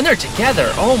 but when they're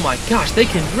together, oh my gosh, they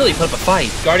can really put up a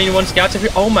fight. Guardian 1 Scouts up here.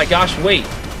 Oh my gosh, wait.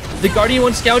 The Guardian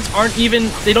 1 Scouts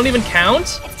they don't even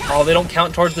count? Oh, they don't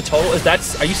count towards the total?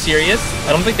 Are you serious?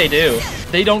 I don't think they do.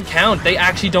 They don't count. They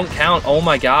actually don't count. Oh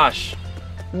my gosh.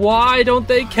 Why don't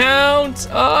they count?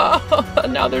 Oh,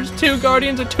 now there's 2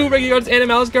 Guardians and 2 regular Guardians and a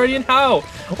Mouse Guardian. How?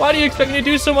 Why do you expect me to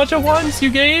do so much at once, you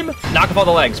game? Knock off all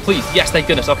the legs, please. Yes, thank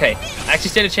goodness. Okay. I actually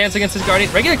stand a chance against this Guardian.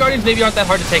 Regular Guardians maybe aren't that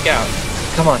hard to take out.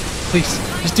 Come on, please.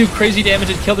 Just do crazy damage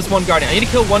and kill this 1 Guardian. I need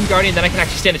to kill 1 Guardian, then I can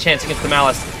actually stand a chance against the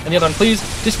Malice. And the other one, please.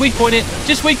 Just weak point it.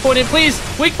 Just weak point it, please.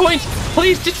 Weak point.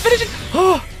 Please, just finish it.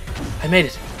 Oh, I made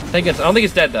it. Thank goodness. I don't think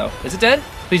it's dead, though. Is it dead?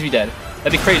 Please be dead.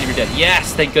 That'd be crazy if you're dead.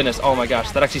 Yes, thank goodness. Oh my gosh,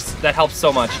 that helps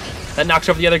so much. That knocks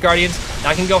over the other Guardians. Now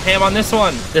I can go ham on this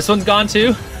one. This one's gone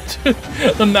too.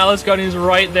 The Malice Guardian's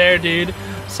right there, dude.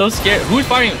 So scared. Who's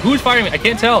firing me? Who's firing me? I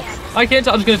can't tell. I can't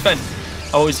tell. I'm just gonna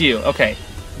defend. Oh, it was you. Okay.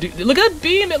 Dude, look at that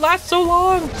beam. It lasts so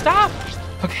long. Stop.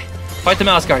 Okay. Fight the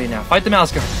Malice Guardian now. Fight the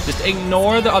Malice Guardian. Just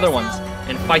ignore the other ones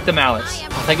and fight the Malice.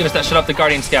 Oh, thank goodness that shut up the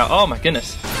Guardian Scout. Oh my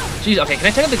goodness. Jeez, okay, can I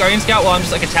take out the Guardian Scout while I'm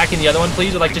just like attacking the other one,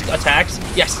 please? Or like just attacks?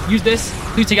 Yes, use this.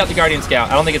 Please take out the Guardian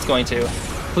Scout. I don't think it's going to.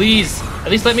 Please.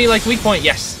 At least let me like weak point.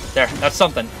 Yes. There, that's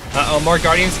something. Uh-oh, more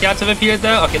Guardian Scouts have appeared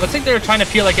though. Okay, looks like they're trying to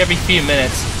appear like every few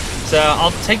minutes. So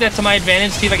I'll take that to my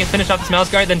advantage, see if I can finish off this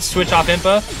Mouse Guard, then switch off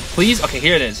Impa. Please? Okay,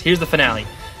 here it is. Here's the finale.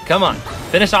 Come on.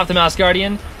 Finish off the Mouse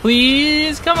Guardian.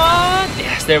 Please, come on.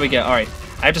 Yes, there we go. All right.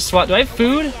 I have to swap. Do I have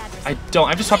food? I don't. I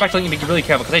have to swap back to Link and be really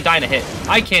careful because I die in a hit.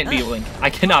 I can't be Link. I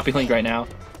cannot be Link right now.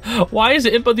 Why is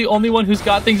Impa the only one who's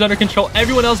got things under control?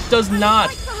 Everyone else does not.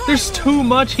 There's too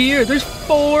much here. There's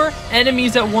 4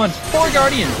 enemies at once. 4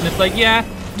 Guardians. And it's like, yeah,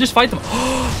 just fight them.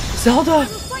 Zelda,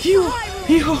 you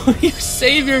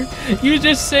savior. You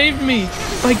just saved me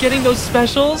by getting those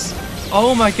specials.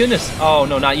 Oh my goodness. Oh,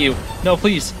 no, not you. No,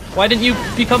 please. Why didn't you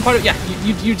become part of... Yeah,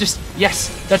 you just... Yes,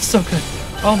 that's so good.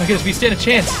 Oh my goodness, we stand a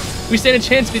chance. We stand a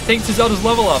chance thanks to Zelda's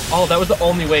level up. Oh, that was the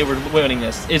only way we're winning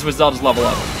this, is with Zelda's level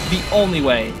up. The only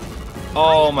way.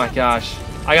 Oh my gosh.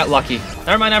 I got lucky.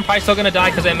 Never mind, I'm probably still gonna die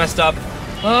because I messed up.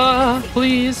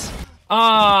 Please.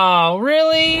 Oh,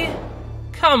 really?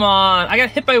 Come on. I got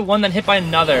hit by one, then hit by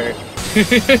another.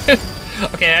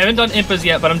 Okay, I haven't done Impas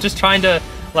yet, but I'm just trying to,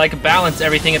 like, balance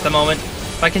everything at the moment.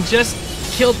 If I can just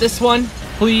kill this one,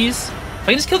 please. If I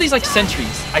can just kill these, like,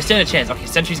 sentries, I stand a chance. Okay,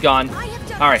 sentry's gone.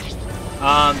 Alright.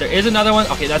 There is another one.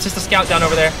 Okay, that's just a scout down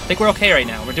over there. I think we're okay right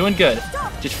now. We're doing good.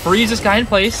 Just freeze this guy in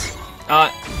place.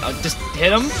 Just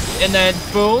hit him, and then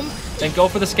boom, and go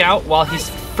for the scout while he's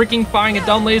freaking firing a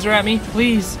dumb laser at me.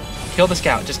 Please, kill the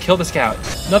scout. Just kill the scout.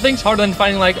 Nothing's harder than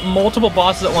fighting, like, multiple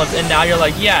bosses at once, and now you're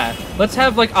like, yeah, let's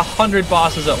have, like, 100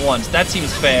 bosses at once. That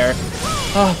seems fair.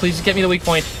 Oh, please, just get me the weak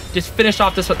point. Just finish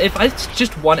off this one. If it's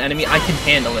just one enemy, I can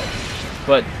handle it.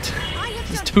 But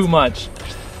this is too much.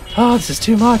 Oh, this is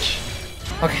too much.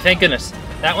 Okay, thank goodness.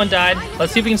 That one died.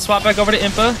 Let's see if we can swap back over to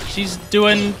Impa. She's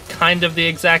doing kind of the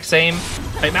exact same.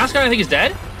 Wait, Mouse Guard I think is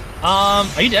dead?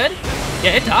 Are you dead?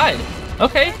 Yeah, it died.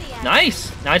 Okay,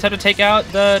 nice. Now I just have to take out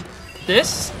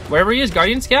this. Wherever he is,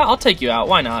 Guardian Scout, I'll take you out.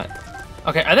 Why not?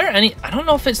 Okay, are there any... I don't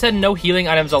know if it said no healing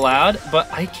items allowed,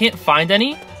 but I can't find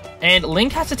any. And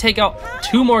Link has to take out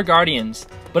 2 more Guardians.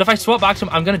 But if I swap back to him,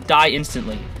 I'm gonna die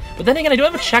instantly. But then again, I do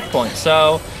have a checkpoint,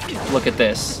 so look at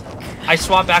this. I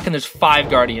swap back and there's 5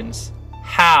 Guardians.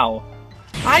 How?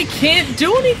 I can't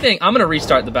do anything. I'm gonna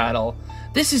restart the battle.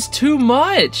 This is too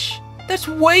much. That's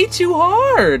way too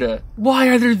hard. Why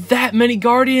are there that many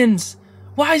Guardians?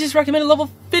 Why is this recommended level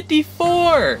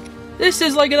 54? This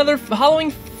is like another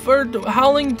howling, I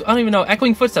don't even know,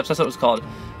 Echoing Footsteps, that's what it was called.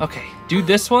 Okay, do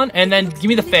this one, and then give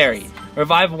me the fairy.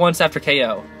 Revive once after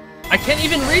KO. I can't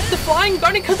even reach the Flying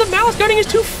Guardian because the Mouse Guardian is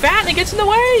too fat and it gets in the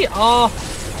way. Oh,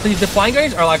 please, the Flying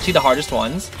Guardians are actually the hardest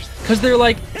ones because they're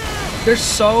like, they're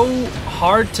so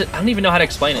hard to, I don't even know how to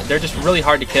explain it. They're just really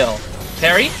hard to kill.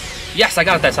 Parry? Yes, I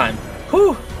got it that time.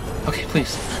 Whew. Okay,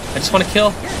 please. I just want to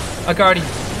kill a Guardian.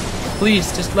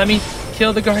 Please, just let me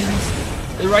kill the Guardians.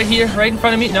 Right here, right in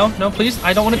front of me. No, no, please.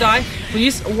 I don't want to die.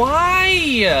 Please.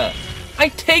 Why?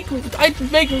 I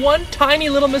make one tiny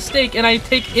little mistake and I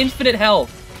take infinite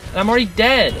health. And I'm already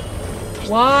dead.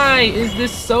 Why is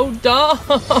this so dumb?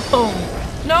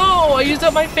 No, I used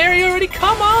up my fairy already.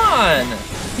 Come on.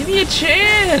 Give me a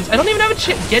chance. I don't even have a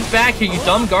chance. Get back here, you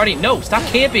dumb Guardian. No, stop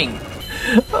camping.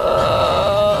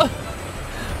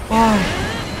 Why?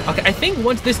 Okay, I think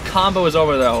once this combo is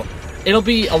over, though, it'll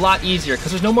be a lot easier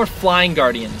because there's no more Flying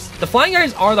Guardians. The Flying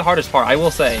Guardians are the hardest part, I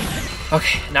will say.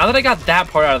 Okay, now that I got that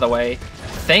part out of the way,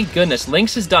 thank goodness,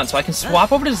 Link's is done. So I can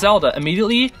swap over to Zelda,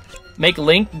 immediately make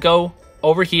Link go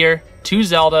over here to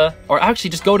Zelda, or actually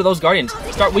just go to those Guardians,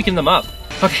 start weakening them up.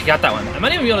 Okay, got that one. I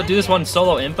might even be able to do this one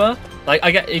solo Impa. Like,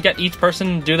 you get each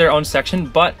person do their own section,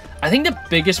 but I think the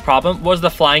biggest problem was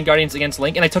the Flying Guardians against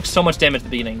Link, and I took so much damage at the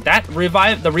beginning.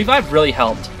 The revive really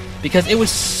helped, because it was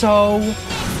so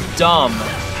dumb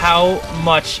how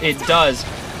much it does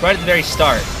right at the very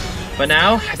start. But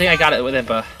now, I think I got it with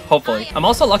Impa, hopefully. I'm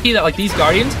also lucky that, like, these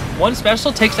Guardians, one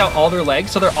special takes out all their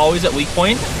legs, so they're always at weak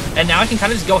point, and now I can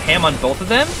kind of just go ham on both of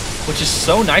them, which is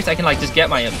so nice. I can, like, just get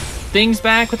my things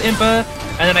back with Impa,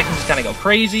 and then I can just kind of go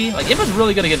crazy. Like, Impa's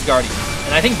really good against Guardians,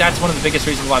 and I think that's one of the biggest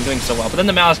reasons why I'm doing so well. But then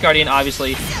the Mouse Guardian,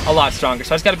 obviously, a lot stronger,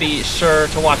 so I just gotta be sure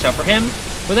to watch out for him.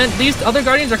 But then these other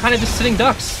Guardians are kind of just sitting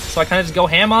ducks, so I kind of just go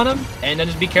ham on them, and then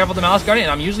just be careful with the Mouse Guardian,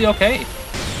 and I'm usually okay.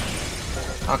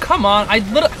 Oh, come on.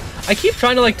 I keep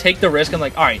trying to, like, take the risk. I'm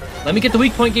like, alright, let me get the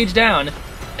weak point gauge down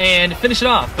and finish it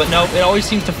off. But no, it always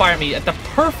seems to fire at me at the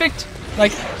perfect,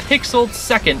 like, pixeled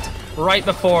second right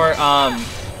before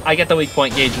I get the weak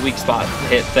point gauge weak spot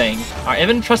hit thing. Alright,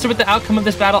 even trusted with the outcome of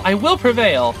this battle, I will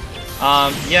prevail.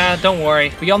 Yeah, don't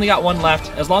worry. We only got one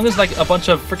left. As long as, like, a bunch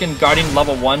of freaking Guardian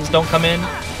level 1s don't come in,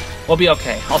 we'll be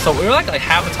okay. Also, we're like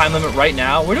half the time limit right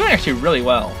now. We're doing actually really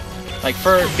well. Like,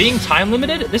 for being time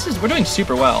limited, we're doing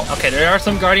super well. Okay, there are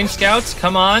some Guardian Scouts.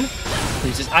 Come on.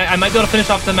 Please, I might be able to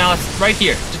finish off the Malice right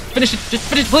here. Just finish it. Just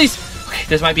finish it, please. Okay,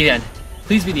 this might be the end.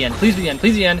 Please be the end. Please be the end.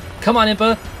 Please be the end. Come on,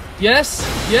 Impa. Yes.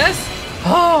 Yes.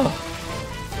 Oh,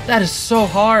 that is so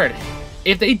hard.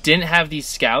 If they didn't have these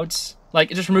scouts, like,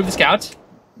 just remove the scouts,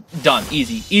 done.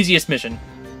 Easy. Easiest mission.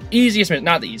 Easiest mission.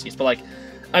 Not the easiest, but, like,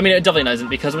 I mean, it definitely isn't,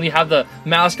 because when you have the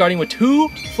Malice Guardian with 2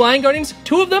 Flying Guardians,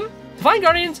 2 of them, Defying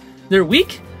Guardians, they're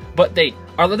weak, but they're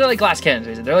like glass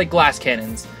cannons. They're like glass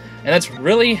cannons. And that's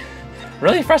really,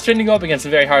 really frustrating to go up against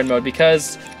in very hard mode,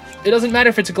 because it doesn't matter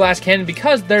if it's a glass cannon,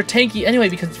 because they're tanky anyway,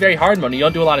 because it's very hard mode and you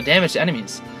don't do a lot of damage to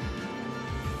enemies.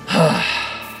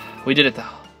 We did it, though.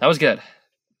 That was good.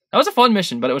 That was a fun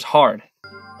mission, but it was hard.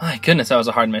 My goodness, that was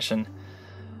a hard mission.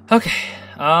 Okay,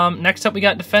 next up we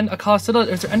got Defend a Citadel.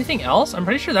 Is there anything else? I'm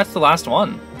pretty sure that's the last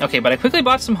one. Okay, but I quickly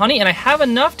bought some honey, and I have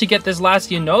enough to get this last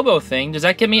Yunobo thing. Does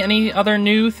that give me any other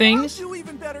new things? I'll do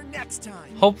even better next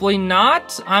time. Hopefully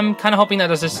not. I'm kind of hoping that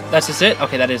that's just it.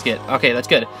 Okay, that is good. Okay, that's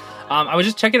good. I was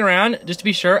just checking around just to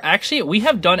be sure. Actually, we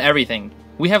have done everything.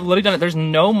 We have literally done it. There's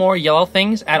no more yellow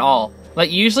things at all. Like,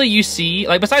 usually you see,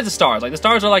 like, besides the stars, like, the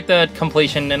stars are like the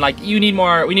completion, and like, we need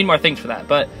more things for that,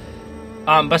 but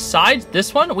besides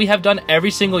this one, we have done every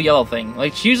single yellow thing.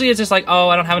 Like, usually it's just like, oh,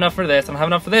 I don't have enough for this, I don't have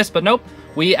enough for this, but nope,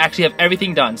 we actually have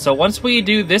everything done. So once we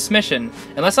do this mission,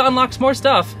 unless it unlocks more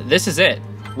stuff, this is it.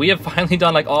 We have finally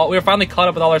done, like, we're finally caught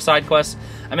up with all our side quests.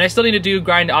 I mean, I still need to do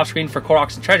grind off screen for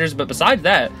Koroks and treasures, but besides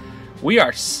that, we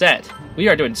are set. We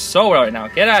are doing so well right now.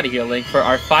 Get out of here, Link, for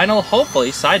our final,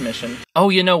 hopefully, side mission. Oh,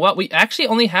 you know what? We actually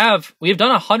only have, we have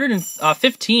done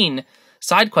 115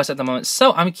 side quests at the moment,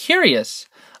 so I'm curious.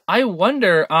 I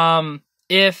wonder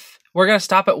if we're going to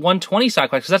stop at 120 side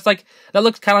quests, because that's like, that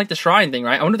looks kind of like the shrine thing,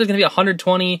 right? I wonder if there's going to be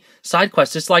 120 side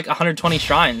quests, just like 120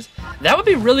 shrines. That would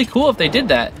be really cool if they did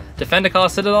that. Defend a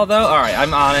Citadel, though? Alright,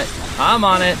 I'm on it. I'm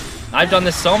on it. I've done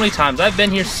this so many times. I've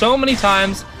been here so many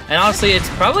times. And honestly, it's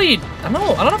probably, I don't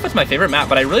know if it's my favorite map,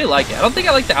 but I really like it. I don't think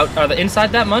I like the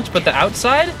inside that much, but the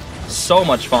outside, so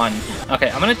much fun.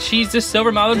 Okay, I'm gonna cheese this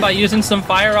Silver Moblin by using some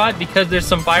Fire Rod, because there's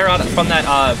some Fire Rod from that,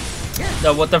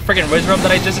 the friggin' Wizard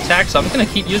that I just attacked, so I'm just gonna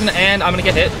keep using it, and I'm gonna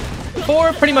get hit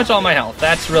for pretty much all my health.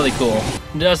 That's really cool.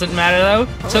 Doesn't matter,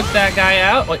 though. Took that guy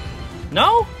out. Wait,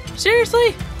 no?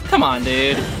 Seriously? Come on,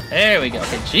 dude. There we go.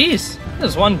 Okay, jeez.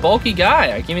 There's one bulky guy.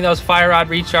 All right, give me those Fire Rod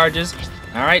recharges.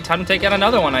 Alright, time to take out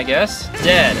another one, I guess.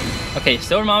 Dead. Okay,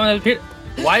 Silver Mama appeared.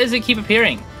 Why does it keep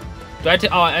appearing? Do I have to,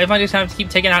 oh, I might just have to keep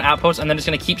taking out outposts and then it's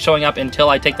going to keep showing up until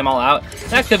I take them all out?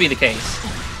 That could be the case.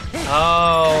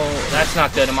 Oh, that's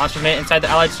not good. A monster made inside the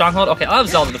allied stronghold? Okay, I'll have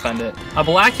Zelda defend it. A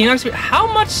black Hinox? How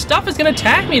much stuff is going to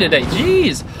attack me today?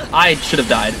 Jeez. I should have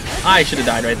died. I should have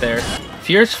died right there.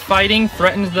 Fierce fighting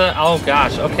threatens the... Oh,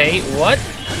 gosh. Okay, what?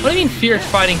 What do you mean fierce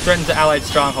fighting threatens the allied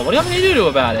stronghold? What do you want me to do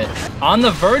about it? On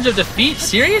the verge of defeat?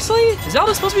 Seriously?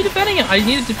 Zelda's supposed to be defending it. I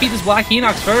need to defeat this black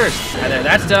Hinox first. Right there,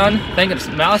 that's done. Thank goodness.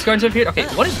 Malice Guardians have appeared. Okay,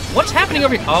 what's happening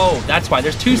over here? Oh, that's why.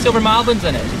 There's 2 Silver Moblins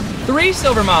in it. 3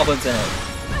 Silver Moblins in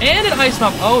it. And an Ice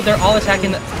Mob. Oh, they're all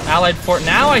attacking the allied fort.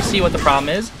 Now I see what the problem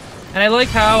is. And I like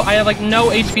how I have, like, no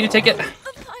HP to take it.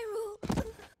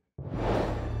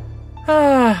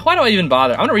 Why do I even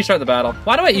bother? I'm gonna restart the battle.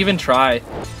 Why do I even try?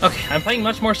 Okay, I'm playing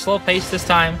much more slow pace this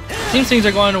time. Seems things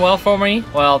are going well for me.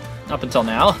 Well, up until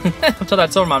now. Until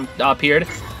that Silver Mom appeared.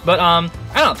 But, I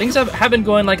don't know. Things have been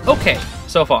going, like, okay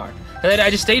so far. I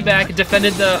just stayed back,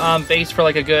 defended the base for,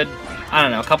 like, a good, I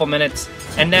don't know, a couple minutes.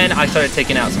 And then I started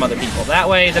taking out some other people. That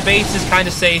way, the base is kind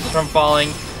of safe from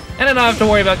falling. And I don't have to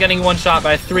worry about getting one shot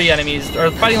by 3 enemies,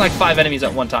 or fighting, like, 5 enemies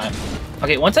at one time.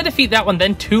 Okay, once I defeat that one,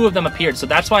 then 2 of them appeared, so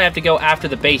that's why I have to go after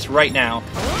the base right now.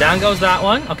 Down goes that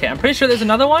one. Okay, I'm pretty sure there's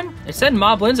another one. It said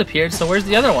Moblins appeared, so where's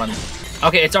the other one?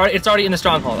 Okay, it's already in the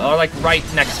stronghold, or like right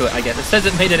next to it, I guess. It says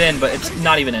it made it in, but it's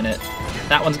not even in it.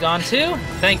 That one's gone too.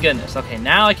 Thank goodness. Okay,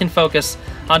 now I can focus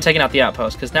on taking out the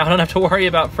outpost, because now I don't have to worry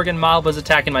about friggin' Moblins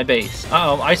attacking my base.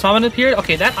 Uh-oh, Ice Moblin appeared?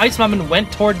 Okay, that Ice Moblin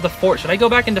went towards the fort. Should I go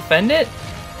back and defend it?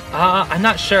 I'm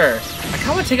not sure. I kind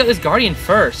of want to take out this Guardian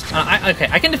first. Okay,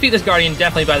 I can defeat this Guardian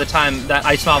definitely by the time that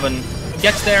Ice Moblin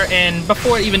gets there and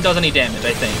before it even does any damage,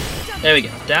 I think. There we go.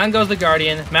 Down goes the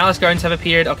Guardian. Malice Guardians have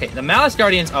appeared. Okay, the Malice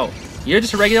Guardians... Oh, you're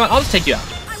just a regular one? I'll just take you out.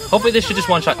 Hopefully this should just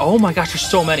one-shot. Oh my gosh, there's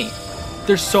so many.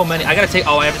 There's so many. I gotta take...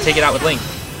 Oh, I have to take it out with Link.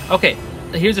 Okay,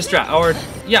 here's a strat. Or...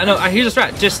 Yeah, no, here's a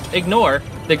strat. Just ignore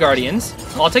the Guardians.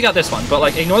 Well, I'll take out this one, but,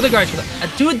 like, ignore the Guardians.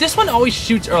 Dude, this one always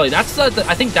shoots early. That's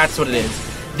I think that's what it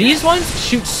is. These ones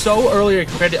shoot so earlier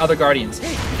compared to other Guardians.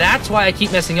 That's why I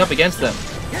keep messing up against them.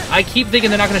 I keep thinking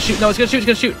they're not going to shoot. No, it's going to shoot,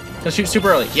 it's going to shoot. It's going to shoot super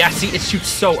early. Yeah, see, it shoots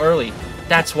so early.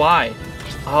 That's why.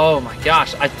 Oh my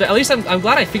gosh. At least I'm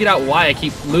glad I figured out why I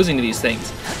keep losing to these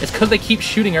things. It's because they keep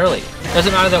shooting early.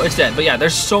 Doesn't matter though, it's dead. But yeah,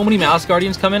 there's so many Malice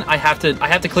Guardians coming. I have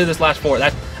to clear this last 4. I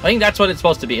think that's what it's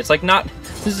supposed to be. It's like not...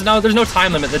 there's no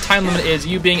time limit. The time limit is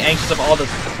you being anxious of all the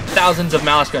thousands of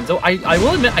Malice Guardians. So I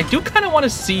will admit, I do kind of want to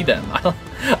see them.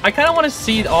 I kind of want to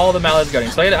see all the Malice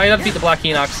Guardians. So I gotta beat the Black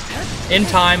Enox in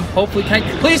time. Hopefully, can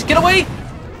I please get away?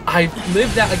 I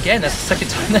lived that again. That's the second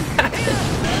time that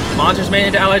happened. Monsters made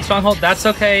into Allied Stronghold. That's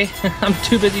okay. I'm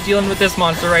too busy dealing with this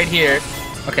monster right here.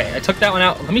 Okay, I took that one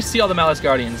out. Let me see all the Malice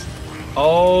Guardians.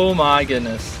 Oh my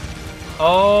goodness.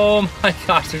 Oh my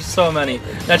gosh, there's so many.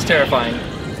 That's terrifying.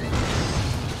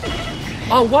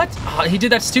 Oh, what? Oh, he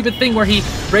did that stupid thing where he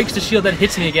breaks the shield then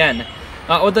hits me again.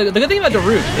 The good thing about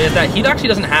Daruk is that he actually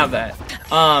doesn't have that.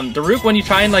 Daruk, when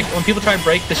people try and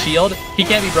break the shield, he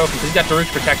can't be broken because he's got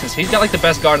Daruk's protection. So he's got like the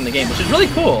best guard in the game, which is really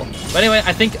cool. But anyway,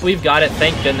 I think we've got it.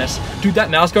 Thank goodness. Dude, that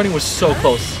Malice Guardian was so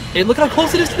close. Hey, look how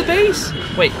close it is to the base.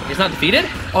 Wait, he's not defeated?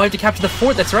 Oh, I have to capture the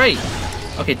fort. That's right.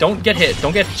 Okay, don't get hit.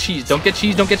 Don't get cheesed. Don't get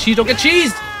cheesed. Don't get cheesed. Don't get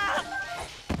cheesed.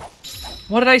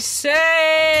 What did I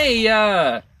say?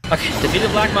 Okay,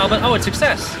 defeated Black Moblin. Oh, it's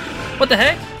success. What the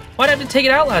heck? Why did I have to take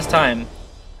it out last time?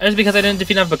 Is it because I didn't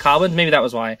defeat enough Bokoblins? Maybe that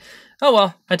was why. Oh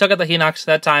well, I took out the Hinox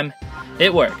that time.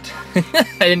 It worked. I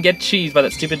didn't get cheesed by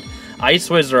that stupid ice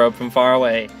Wizrobe from far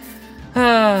away.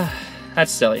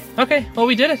 That's silly. Okay, well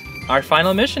we did it. Our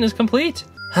final mission is complete.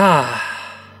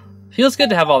 Feels good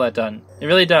to have all that done. It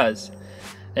really does.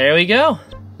 There we go.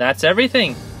 That's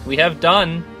everything. We have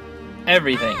done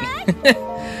everything.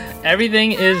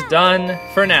 Everything is done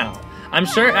for now. I'm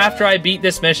sure after I beat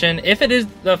this mission, if it is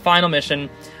the final mission,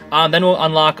 then we'll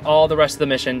unlock all the rest of the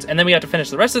missions, and then we have to finish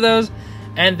the rest of those,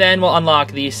 and then we'll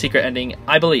unlock the secret ending,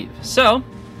 I believe. So,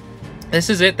 this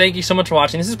is it. Thank you so much for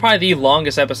watching. This is probably the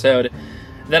longest episode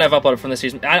that I've uploaded from this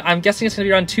season. I'm guessing it's going to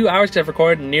be around 2 hours because I've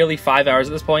recorded nearly 5 hours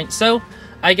at this point. So,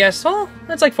 I guess, well,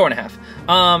 that's like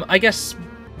 4.5. I guess...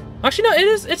 Actually, no,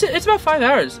 it's about 5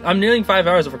 hours. I'm nearing 5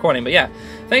 hours of recording, but yeah.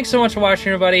 Thanks so much for watching,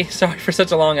 everybody. Sorry for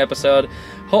such a long episode.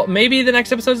 Maybe the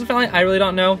next episode is the finale. I really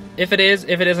don't know. If it is,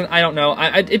 if it isn't, I don't know.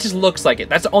 It just looks like it.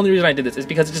 That's the only reason I did this, is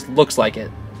because it just looks like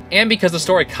it. And because the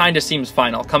story kind of seems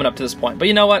final coming up to this point. But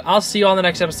you know what? I'll see you all in the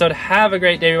next episode. Have a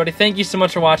great day, everybody. Thank you so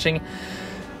much for watching.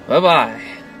 Bye-bye.